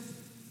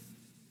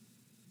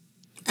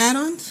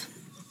add-ons?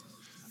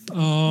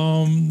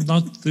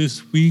 Not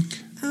this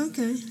week.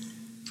 Okay.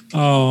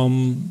 I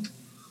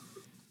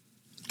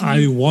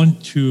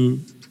want to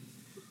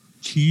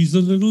tease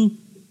a little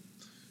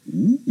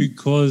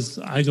because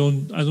I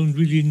don't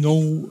really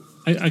know.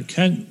 I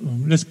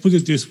can't. Let's put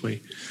it this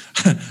way: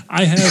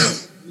 I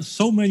have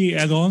so many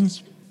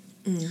add-ons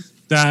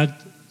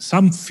that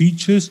some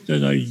features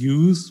that I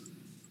use,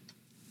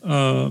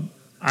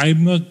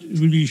 I'm not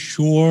really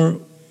sure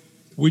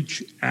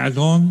which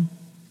add-on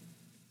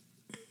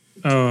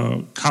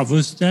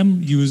covers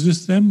them,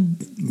 uses them,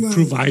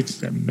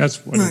 provides them.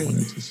 That's what I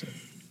wanted to say.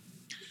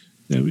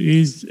 there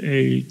is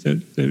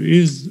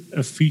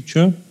a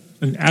feature,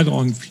 an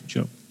add-on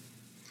feature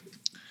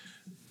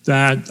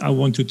that I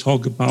want to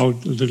talk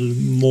about a little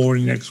more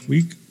next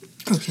week.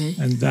 Okay.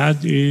 And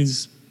that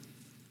is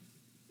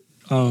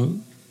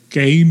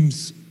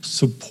games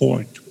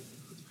support,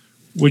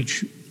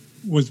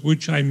 with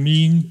which I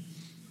mean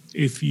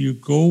if you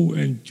go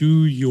and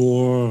do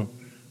your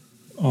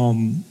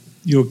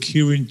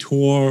Kirin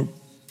Tor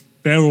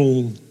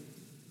barrel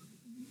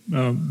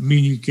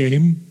mini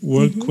game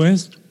World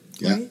Quest.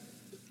 Yeah.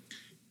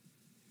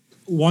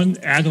 One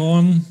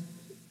add-on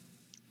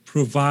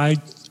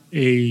provides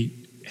a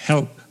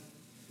help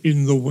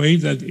in the way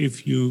that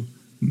if you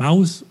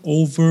mouse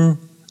over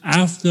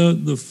after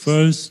the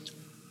first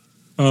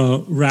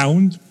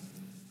round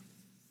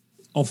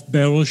of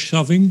barrel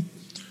shuffling,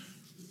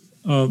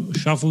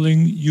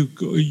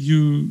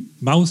 you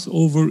mouse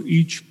over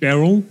each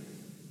barrel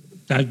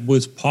that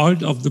was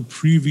part of the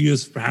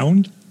previous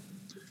round,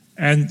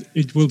 and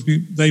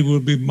they will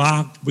be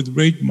marked with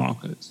rate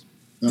markers.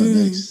 Oh,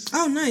 nice.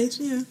 Oh, nice,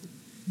 yeah.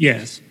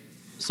 Yes.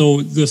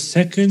 So the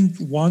second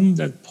one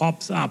that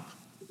pops up,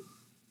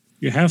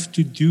 you have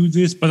to do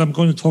this, but I'm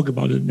going to talk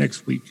about it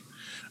next week.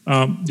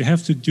 You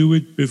have to do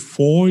it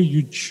before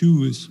you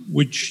choose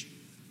which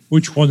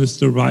one is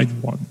the right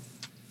one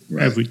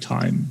every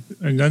time.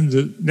 And then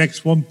the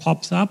next one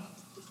pops up,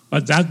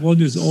 but that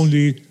one is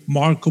only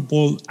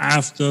markable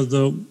after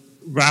the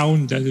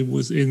round that it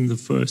was in the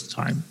first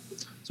time.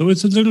 So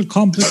it's a little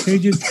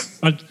complicated,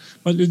 but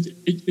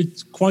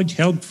it's quite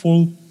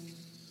helpful.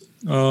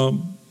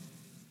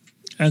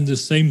 And the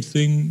same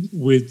thing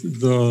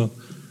with the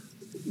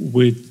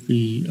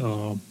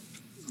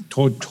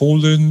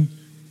Tortolan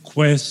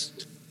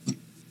quest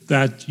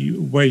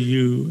where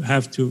you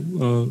have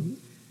to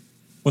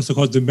what's it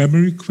called, the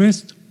memory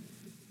quest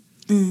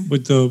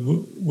with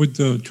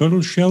the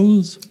turtle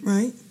shells.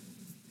 Right.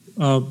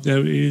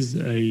 There is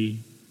a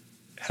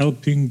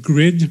helping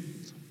grid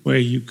where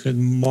you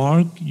can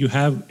mark. You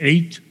have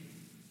 8.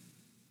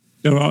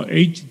 There are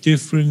 8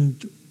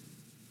 different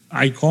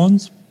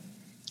icons,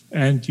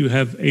 and you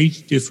have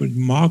 8 different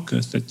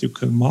markers that you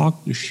can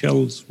mark the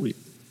shells with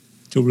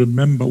to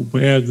remember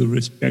where the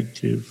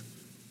respective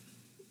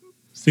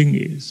thing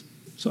is.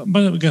 So,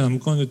 but again, I'm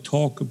going to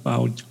talk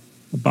about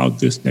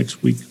this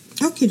next week.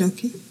 Okie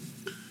dokie.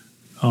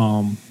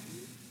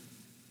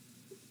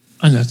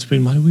 And that's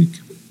been my week.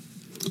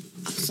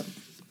 Awesome.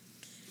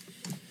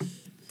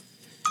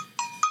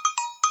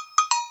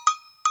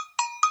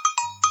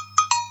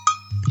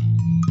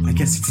 I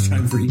guess it's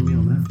time for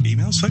email now.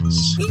 Emails,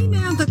 folks?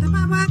 Email.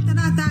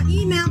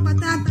 Email.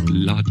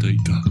 La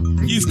data.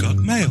 You've got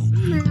mail.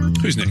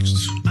 Who's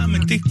next? I'm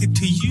addicted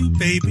to you,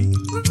 baby.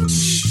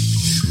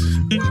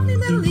 Lovely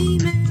little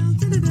email.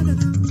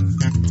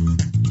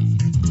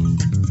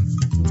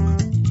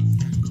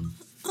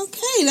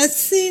 Okay, let's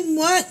see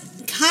what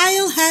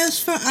Kyle has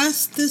for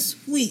us this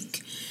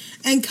week.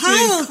 And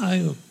Kyle. Yay,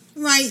 Kyle.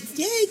 Right.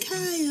 Yay,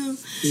 Kyle.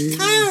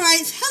 Kyle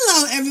writes,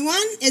 hello,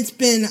 everyone. It's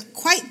been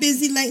quite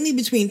busy lately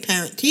between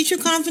parent-teacher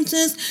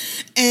conferences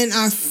and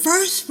our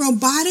first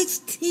robotics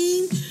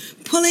team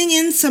pulling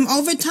in some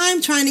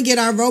overtime trying to get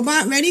our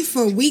robot ready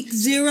for week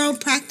 0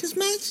 practice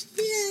match.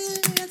 Yeah,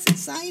 that's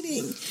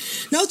exciting.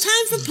 No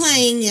time for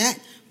playing yet,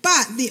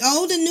 but the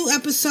old and new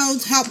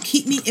episodes help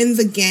keep me in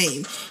the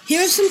game.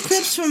 Here are some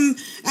clips from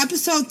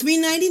episode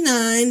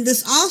 399.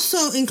 This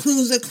also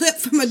includes a clip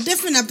from a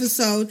different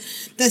episode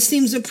that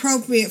seems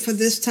appropriate for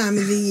this time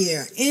of the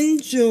year.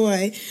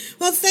 Enjoy.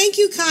 Well, thank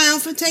you, Kyle,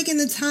 for taking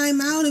the time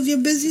out of your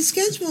busy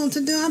schedule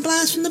to do our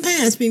Blast from the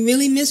Past. We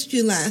really missed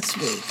you last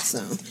week,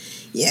 so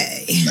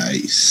yay.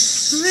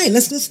 Nice. All right,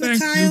 let's listen to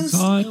Thank Kyle's you,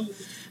 Kyle.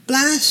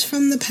 Blast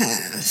from the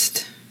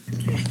Past.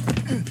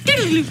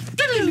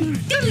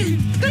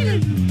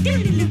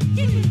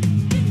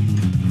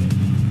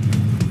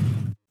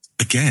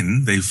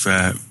 Again, they've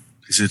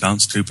visited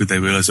Aunt Stupid. They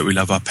realise that we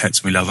love our pets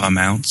and we love our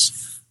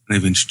mounts. And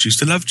they've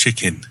introduced a love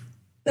chicken.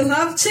 The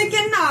love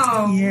chicken?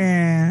 No.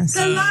 Yes.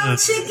 The love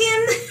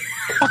chicken?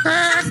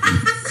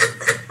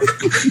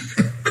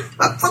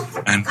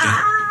 And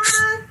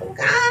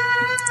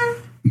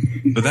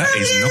but that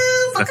is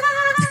not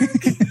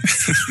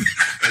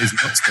that is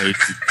not so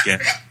to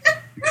get,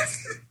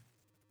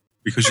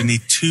 because you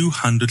need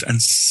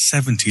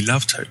 270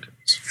 love tokens.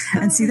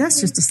 And see, that's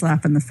just a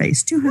slap in the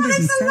face.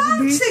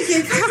 270.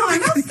 Chicken. Come on,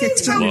 those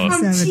things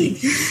come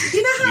cheap.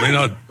 You know how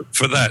I mean,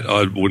 for that,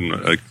 I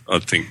wouldn't.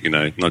 I'd think,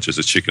 not just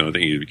a chicken. I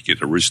think you'd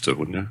get a rooster,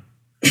 wouldn't you?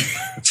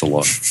 That's a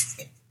lot.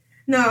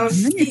 No, And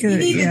then you you could-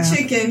 need yeah. a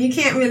chicken. You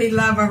can't really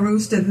love a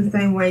rooster the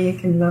same way you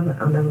can love it.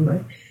 Oh, never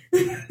mind.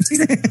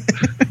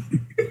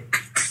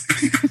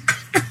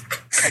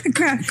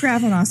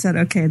 Kravanaugh said,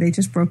 okay, they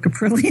just broke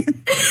 $1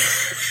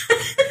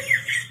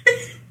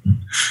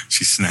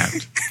 She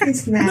snapped.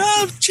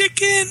 Love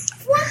chicken.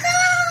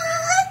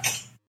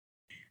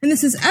 And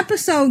this is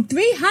episode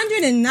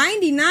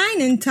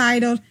 399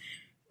 entitled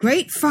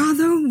Great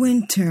Father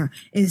Winter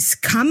is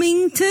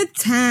Coming to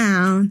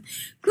Town.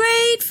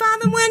 Great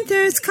Father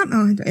Winter is coming.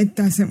 Oh, it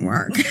doesn't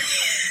work.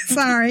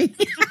 Sorry.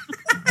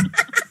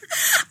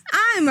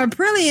 I'm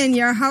Aprillian,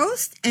 your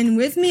host, and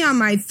with me are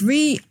my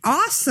 3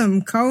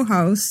 awesome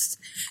co-hosts.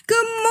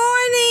 Good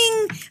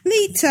morning,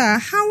 Lita.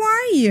 How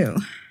are you?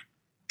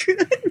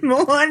 Good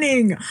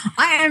morning.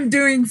 I am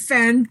doing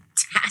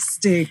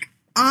fantastic.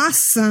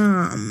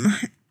 Awesome.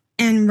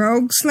 And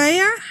Rogue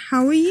Slayer,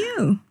 how are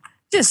you?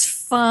 Just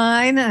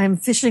fine. I'm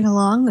fishing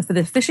along with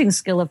the fishing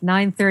skill of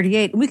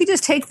 938. We could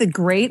just take the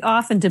great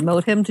off and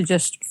demote him to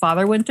just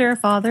Father Winter.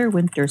 Father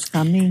Winter's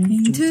coming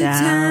into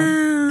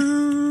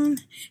town.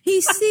 He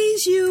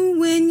sees you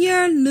when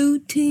you're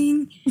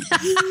looting.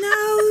 He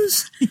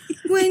knows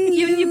when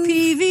you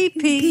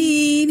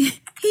PvP'd.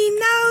 He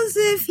knows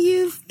if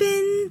you've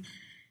been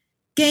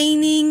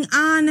gaining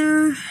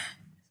honor.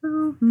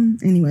 So,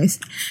 anyways.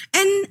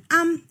 And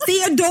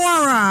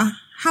Theodora,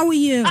 how are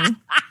you?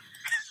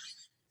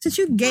 Since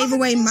you gave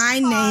away my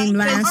name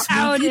last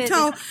week,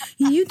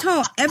 you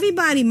told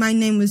everybody my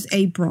name was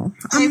April.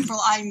 April,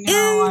 I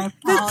know. In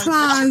the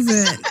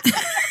closet.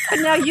 But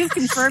now you've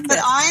confirmed but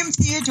it. I am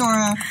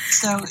Theodora,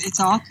 so it's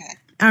all good.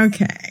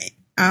 Okay.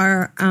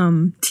 Our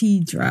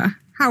Tidra,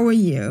 how are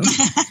you?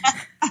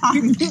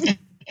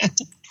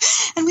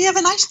 And we have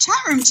a nice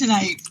chat room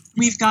tonight.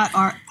 We've got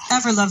our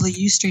ever lovely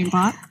Ustream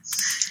bot,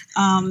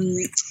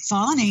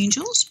 Fallen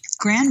Angels,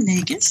 Grand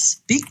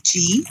Nagus, Big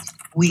G,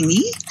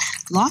 Wingy,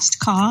 Lost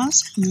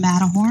Cause,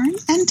 Matterhorn,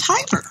 and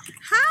Tiber.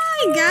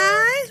 Hi,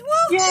 guys.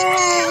 Woo!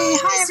 Yay!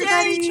 Hi,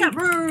 everybody. Yay, chat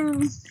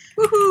room.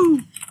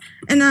 Woohoo!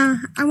 And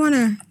I want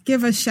to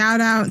give a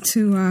shout out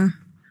to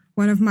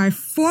one of my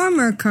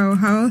former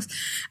co-hosts,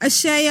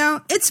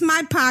 Asheo. It's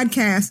my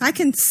podcast. I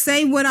can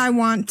say what I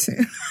want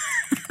to.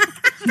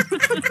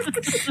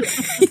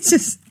 He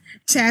just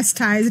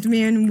chastised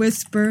me in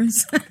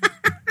whispers.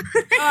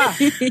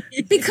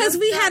 Because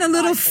we had a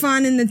little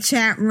fun in the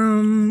chat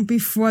room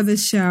before the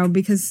show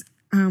because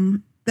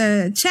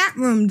the chat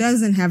room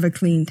doesn't have a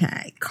clean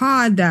tag.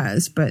 Caw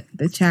does, but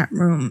the chat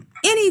room,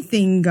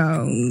 anything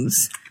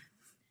goes.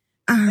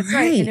 That's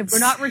right. And if we're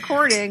not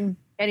recording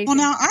anything. Well,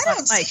 now I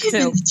don't see him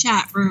in the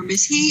chat room.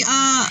 Is he?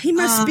 He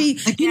must be.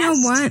 You know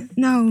what?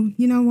 No,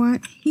 you know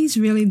what? He's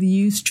really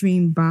the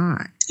Ustream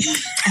bot.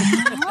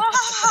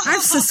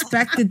 I've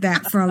suspected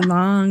that for a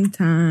long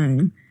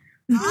time.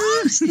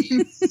 Oh,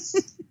 see.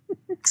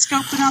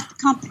 Scoping out the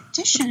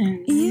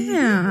competition.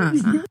 Yeah.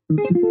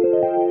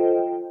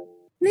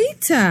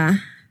 Lita,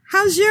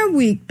 how's your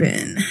week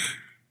been?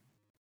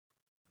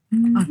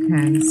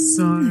 Okay,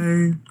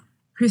 so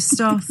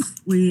Christoph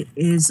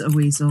is a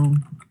weasel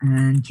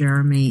and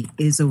Jeremy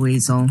is a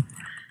weasel.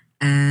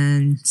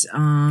 And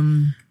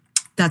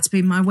that's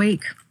been my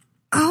week.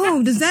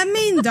 Oh, does that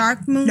mean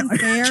Dark Moon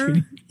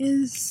Fair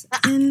is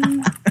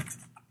in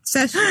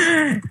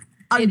session?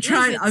 I'm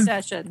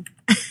session.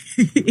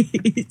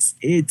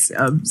 It's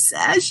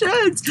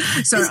obsessions.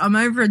 So I'm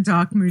over at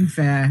Dark Moon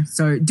Fair.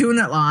 So doing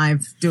it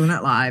live.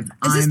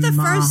 Is this the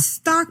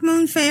first Dark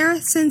Moon Fair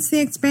since the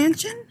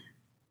expansion?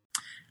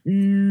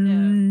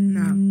 No,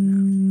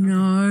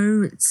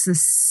 it's the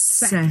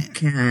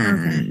second.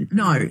 Okay.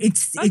 No,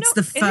 it's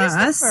the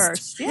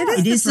first.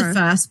 It is the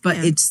first, but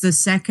it's the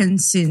second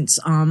since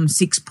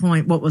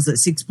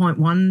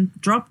 6.1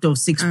 dropped or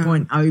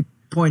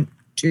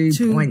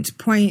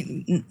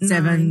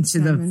 6.0.2.7 to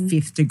the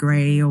 5th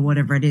degree or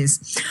whatever it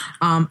is.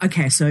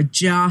 Okay, so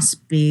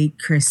just beat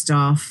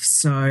Christoph.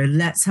 So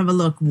let's have a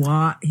look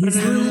what his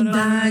little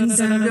bags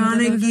are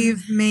gonna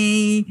give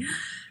me.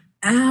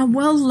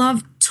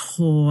 Well-loved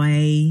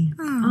toy.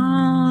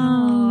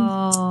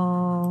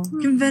 Oh.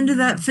 Can vendor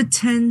that for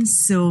 10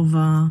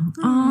 silver.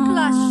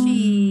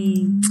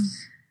 Plushy.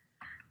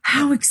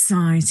 How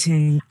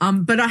exciting.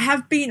 But I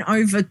have been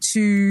over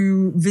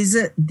to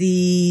visit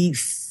the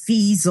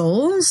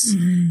Feasels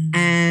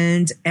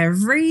and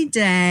every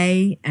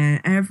day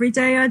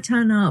I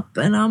turn up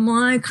and I'm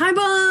like, hi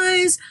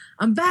boys,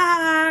 I'm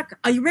back.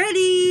 Are you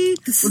ready?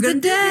 This is the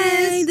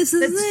day. This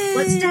is it.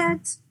 Let's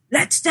dance.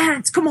 Let's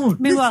dance. Come on.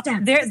 Meanwhile,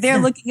 they're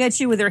looking at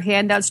you with their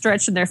hand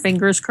outstretched and their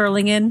fingers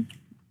curling in.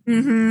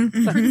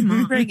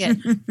 Mm-hmm. Bring it.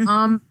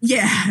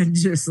 Yeah,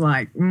 just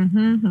like,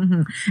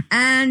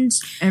 and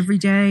every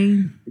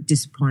day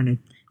disappointed.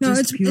 No,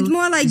 it's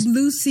more like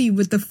Lucy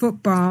with the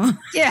football.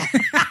 Yeah.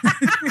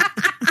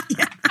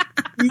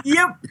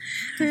 Yep.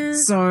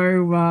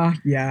 So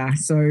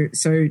so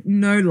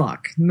no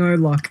luck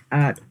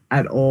at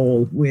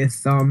all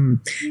with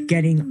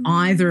getting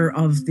either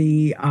of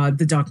the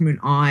Dark Moon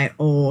Eye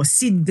or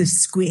Sid the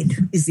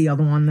Squid is the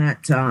other one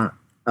that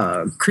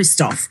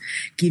Christoph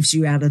gives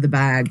you out of the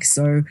bag.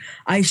 So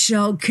I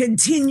shall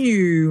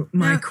continue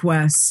my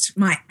quest,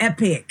 my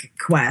epic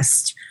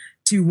quest,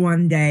 to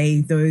one day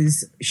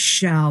those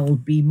shall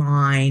be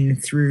mine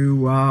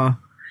through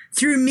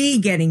me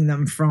getting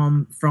them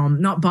from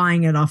not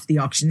buying it off the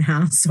auction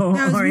house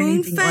or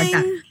anything like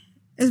that.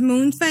 Is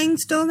Moonfang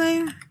still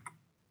there?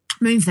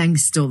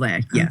 Moonfang's still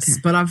there, yes,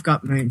 but I've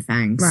got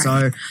Moonfang,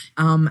 so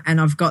and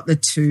I've got the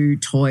 2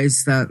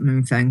 toys that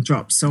Moonfang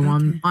dropped. So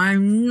I'm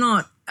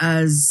not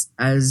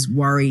as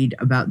worried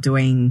about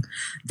doing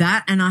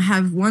that. And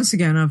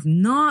I've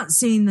not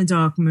seen the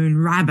Dark Moon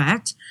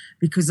Rabbit,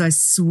 because I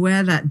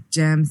swear that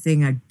damn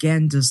thing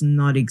again does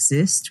not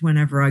exist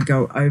whenever I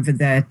go over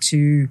there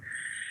to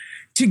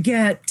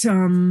get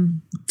to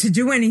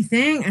do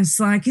anything. It's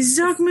like, is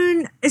the Dark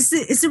Moon, is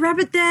the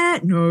rabbit there?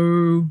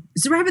 No.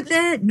 Is the rabbit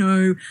there?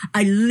 No.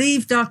 I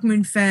leave Dark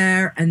Moon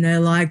Fair and they're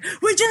like,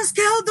 we just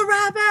killed the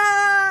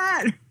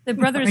rabbit. The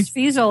brothers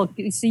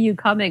Fiesel see you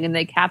coming and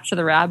they capture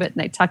the rabbit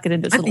and they tuck it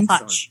into its little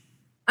hutch. So.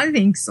 I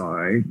think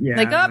so, yeah.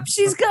 Like, oh,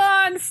 she's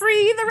gone.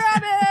 Free the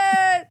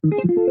rabbit.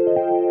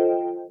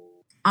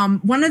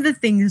 One of the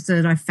things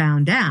that I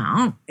found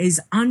out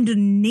is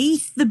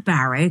underneath the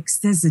barracks,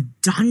 there's a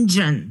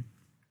dungeon.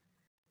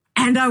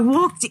 And I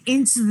walked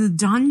into the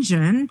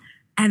dungeon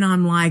and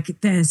I'm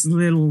like, there's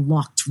little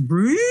locked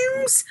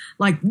rooms,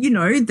 like, you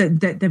know,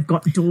 that they've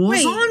got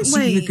doors on so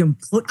you can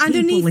put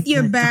underneath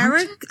your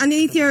barrack,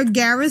 underneath your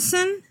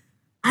garrison,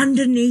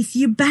 underneath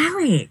your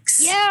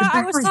barracks. Yeah,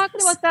 I was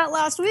talking about that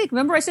last week.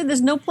 Remember I said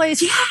there's no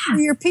place for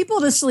your people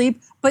to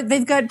sleep, but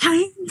they've got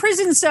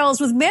prison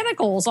cells with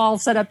manacles all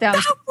set up down.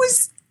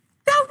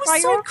 That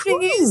was so cool.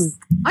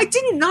 I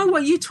didn't know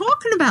what you're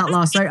talking about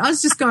last night. I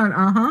was just going,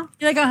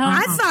 You're like,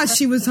 I thought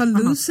she was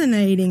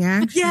hallucinating,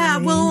 actually. Yeah,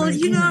 well, but,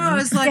 you know, I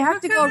was like, you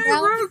have to go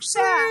down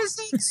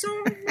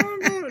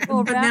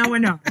but now I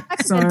know.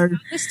 So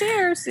the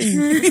stairs.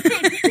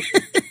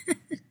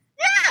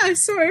 Yeah,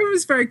 so it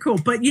was very cool.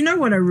 But you know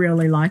what I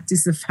really liked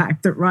is the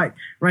fact that right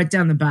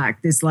down the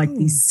back, there's like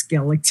these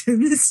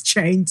skeletons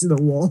chained to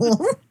the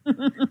wall.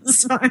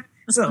 So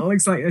it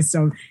looks like this.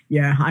 So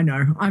yeah, I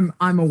know.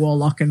 I'm a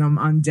warlock and I'm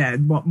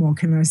undead. What more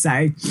can I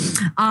say?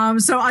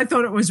 So I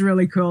thought it was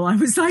really cool. I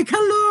was like,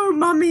 hello,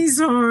 mummy's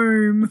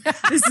home.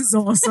 This is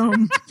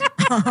awesome.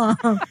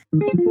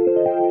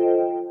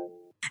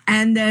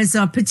 And there's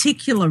a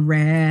particular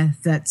rare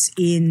that's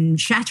in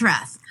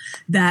Shattrath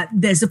that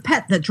there's a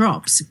pet that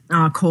drops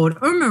called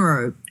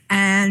Umaru.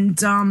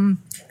 And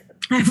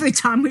every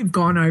time we've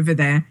gone over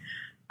there,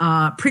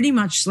 pretty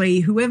much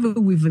whoever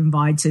we've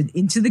invited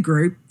into the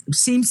group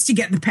seems to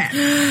get the pet.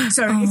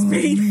 So it's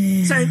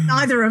been so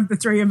neither of the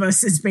three of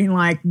us has been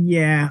like,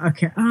 yeah,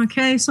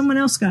 okay, someone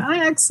else go. Oh,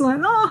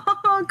 excellent. Oh,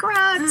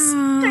 congrats.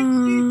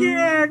 Thank you.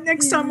 Yeah,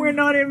 next time we're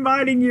not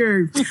inviting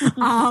you.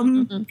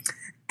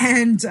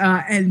 And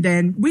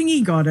then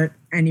Wingy got it.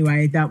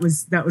 Anyway, that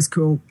was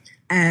cool.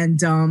 And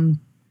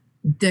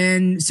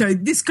then so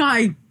this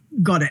guy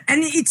got it.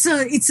 And it's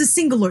a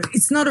single loot.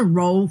 It's not a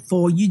roll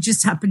for you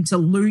just happen to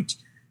loot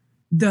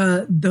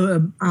the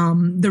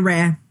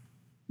rare.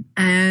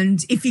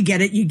 And if you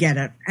get it, you get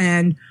it.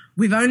 And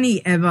we've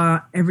only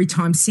every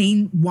time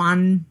seen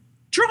one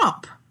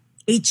drop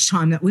each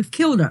time that we've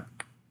killed it.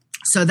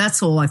 So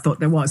that's all I thought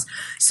there was.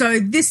 So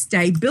this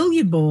day,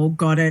 Billiard Ball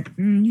got it.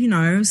 You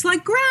know, it's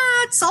like,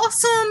 grats,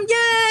 awesome,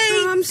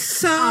 yay. I'm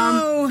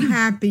so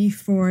happy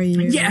for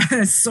you.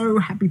 Yeah, so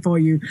happy for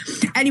you.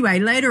 Anyway,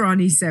 later on,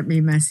 he sent me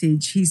a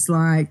message. He's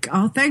like,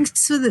 oh,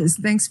 thanks for this.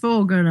 Thanks for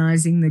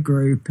organizing the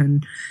group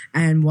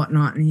and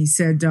whatnot. And he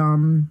said,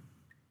 no,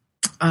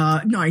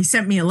 he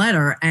sent me a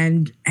letter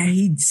and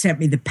he sent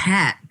me the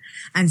pet.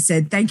 And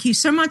said, thank you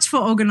so much for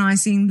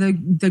organizing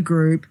the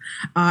group.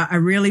 I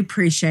really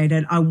appreciate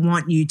it. I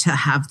want you to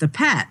have the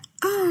pet.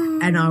 Oh.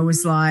 And I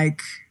was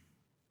like,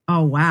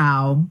 oh,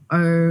 wow.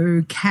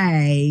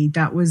 Okay.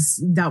 That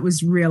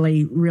was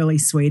really, really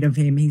sweet of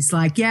him. He's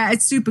like, yeah,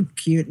 it's super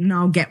cute and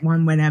I'll get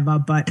one whenever.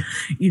 But,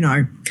 you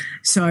know,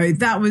 so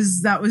that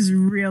was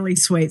really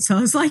sweet. So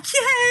I was like,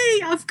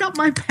 yay, I've got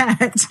my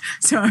pet.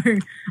 So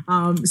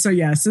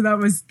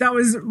that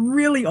was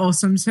really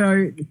awesome.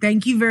 So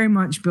thank you very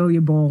much,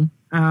 Billiard Ball.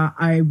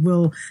 I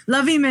will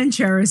love him and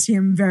cherish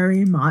him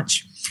very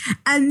much.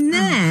 And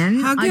then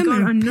hug him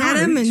and pet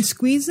him and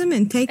squeeze him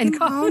and take him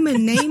home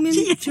and name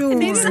him George.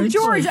 Name him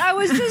George. I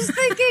was just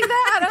thinking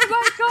that. Oh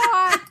my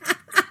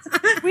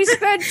God. We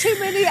spent too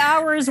many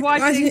hours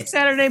watching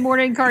Saturday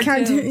morning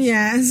cartoons.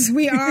 Yes,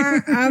 we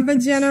are of a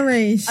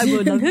generation. I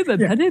would love him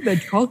and pet him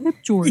and call him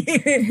George.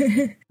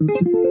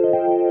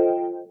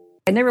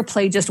 I never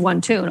played just one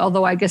tune,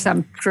 although I guess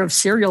I'm sort of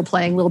serial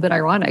playing, a little bit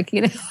ironic,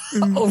 you know,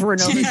 over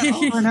and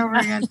over and over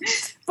again.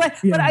 But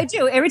I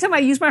do. Every time I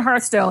use my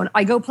Hearthstone,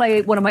 I go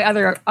play one of my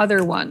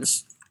other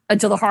ones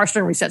until the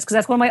Hearthstone resets. Because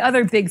that's one of my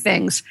other big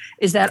things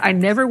is that I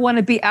never want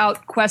to be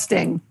out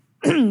questing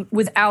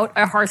without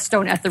a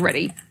Hearthstone at the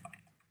ready.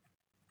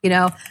 You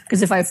know,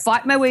 because if I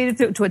fought my way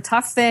to a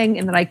tough thing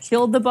and then I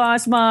killed the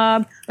boss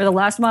mob or the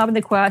last mob in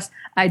the quest,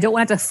 I don't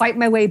want to fight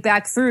my way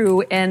back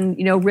through and,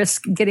 you know,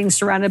 risk getting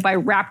surrounded by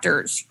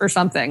raptors or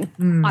something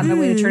on my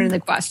way to turn in the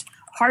quest.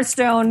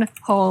 Hearthstone,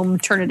 home,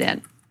 turn it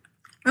in.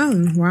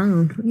 Oh,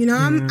 wow. You know,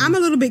 I'm a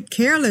little bit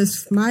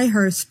careless with my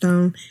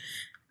Hearthstone.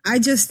 I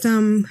just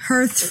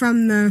hearth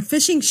from the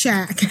fishing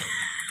shack.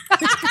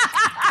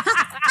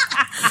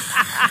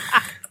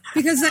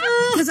 because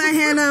I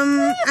had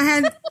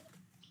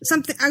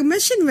a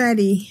mission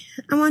ready.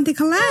 I wanted to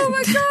collect. Oh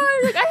my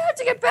God! I have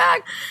to get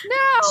back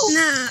now.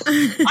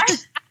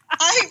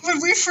 I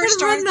when we first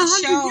started the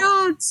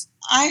show,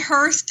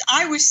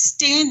 I was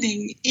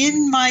standing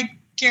in my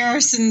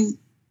garrison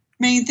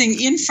main thing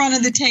in front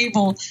of the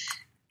table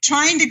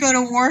trying to go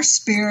to War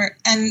Spear,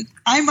 and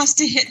I must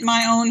have hit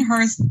my own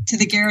hearth to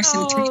the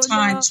garrison 3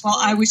 times while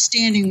I was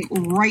standing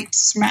right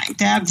smack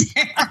dab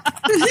there.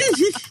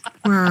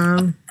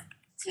 Wow.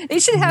 They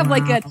should have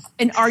like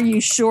an "Are you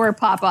sure?"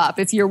 pop up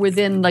if you're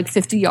within like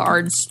 50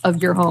 yards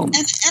of your home.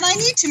 And I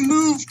need to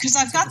move because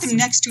I've got them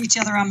next to each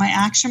other on my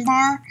action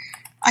bar.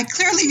 I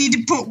clearly need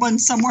to put one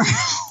somewhere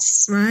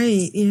else.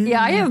 Right.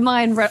 Yeah, I have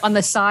mine right on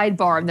the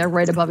sidebar, and they're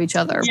right above each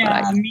other.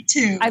 Yeah, but me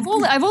too. I've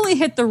only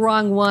hit the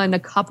wrong one a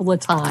couple of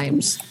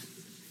times.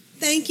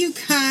 Thank you,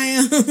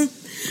 Kyle.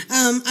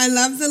 I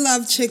love the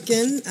love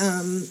chicken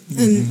and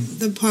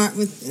the part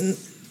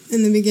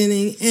in the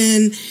beginning,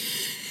 and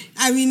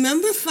I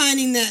remember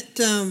finding that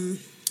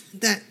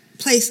that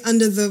place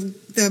under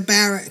the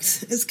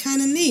barracks. It's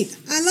kind of neat.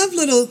 I love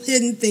little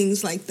hidden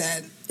things like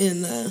that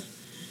in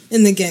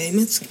the game.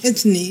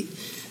 It's neat.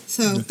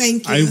 So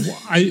thank you.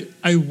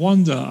 I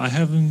wonder. I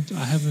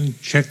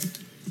haven't checked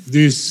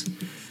this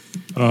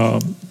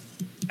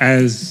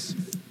as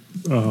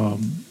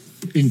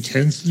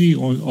intensely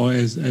or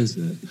as.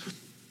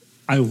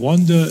 I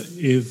wonder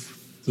if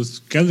the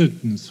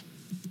skeletons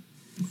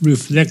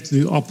reflect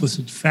the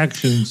opposite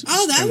factions.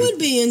 Oh, that would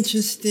be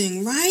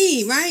interesting.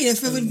 Right.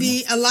 If it would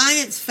be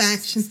alliance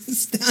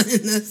factions down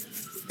in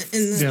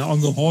the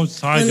on the Horde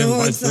side and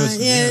vice versa.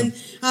 Yeah, and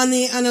on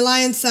the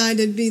alliance side,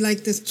 it'd be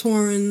like this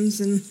Taurens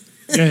and.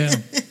 Yeah.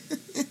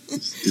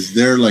 Is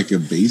there like a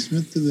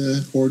basement to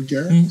the Horde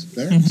barracks?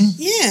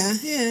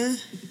 Yeah.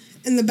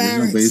 In the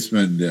barracks. There's no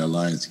basement in the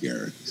alliance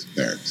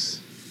barracks.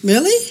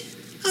 Really?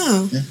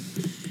 Oh. Yeah.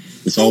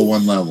 It's all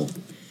one level.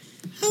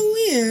 How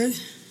weird.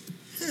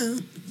 Oh.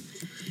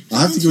 I'll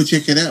have to go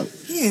check it out.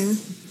 Yeah.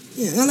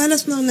 Well, let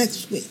us know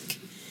next week.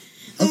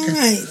 Okay. All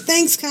right.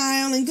 Thanks,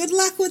 Kyle, and good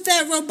luck with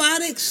that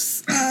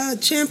robotics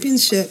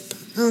championship.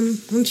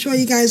 I'm sure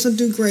you guys will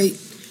do great.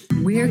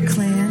 We're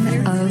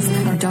clan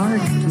of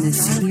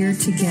darkness here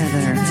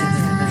together.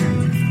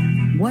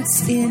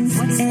 What's in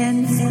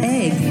an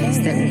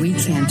egg that we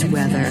can't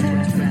weather?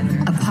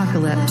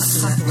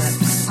 Apocalypse.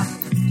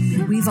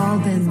 We've all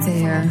been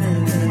there.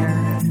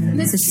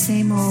 The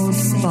same old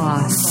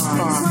boss.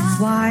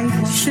 Why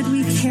should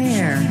we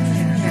care?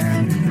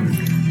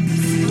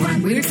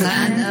 We're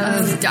clan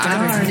of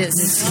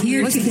darkness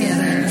here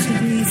together.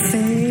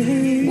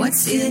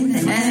 What's in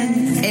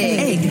an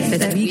egg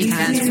that we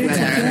can't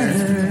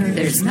weather?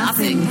 There's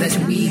nothing that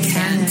we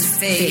can't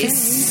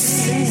face.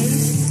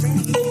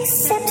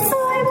 Except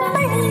for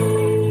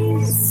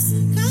blaze.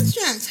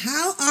 Constructs,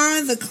 how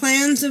are the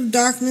clans of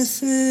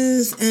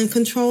darknesses and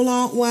Control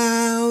Alt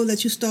WoW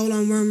that you stole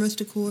on Worm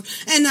Rester Core?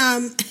 And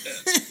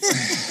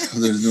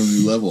there's no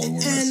new level on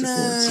Worm Rester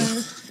Core,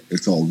 so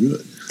it's all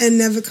good. And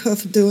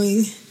Nevercuff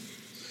doing.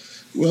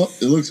 Well,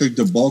 it looks like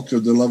the bulk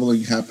of the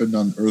leveling happened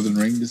on Earthen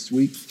Ring this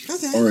week.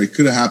 Okay. Or it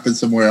could have happened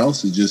somewhere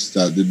else. It just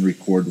didn't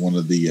record one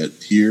of the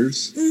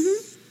tiers.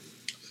 Mm-hmm.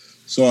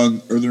 So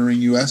on Earthen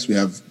Ring US, we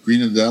have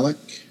Greenadelic.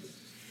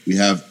 We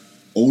have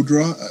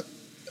Odra.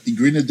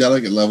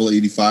 Greenadelic at level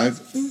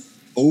 85.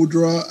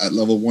 Odra at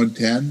level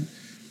 110.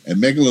 And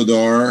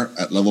Megalodar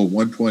at level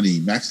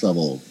 120. Max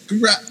level.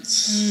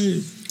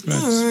 Congrats.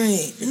 All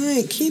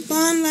right. Keep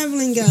on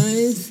leveling,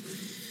 guys.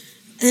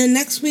 And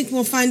next week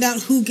we'll find out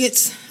who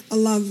gets a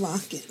love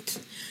rocket.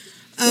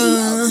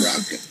 Love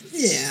rocket.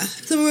 Yeah.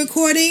 So we're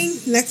recording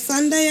next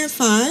Sunday at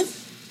 5.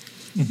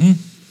 Mm-hmm.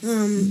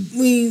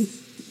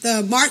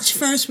 The March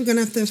 1st, we're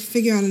gonna have to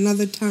figure out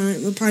another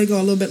time. We'll probably go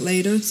a little bit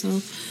later.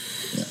 So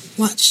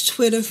watch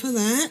Twitter for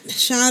that.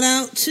 Shout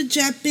out to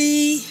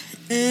Jeppy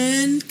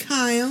and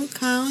Kyle.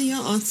 Kyle,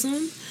 you're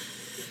awesome.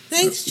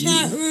 Thanks,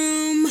 chat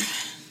room.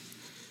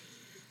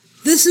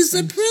 This is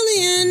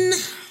Aprillian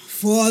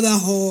for the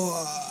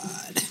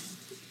Horde.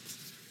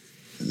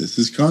 And this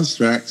is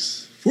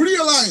Constrax for the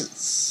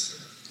Alliance.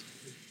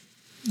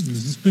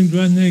 This has been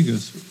Grand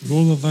Negus,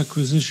 Role of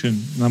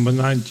Acquisition, number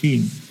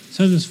 19.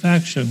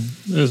 Satisfaction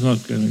is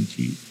not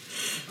guaranteed.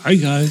 Hi,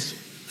 guys.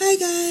 Bye,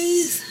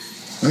 guys.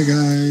 Bye,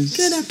 guys.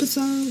 Good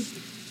episode.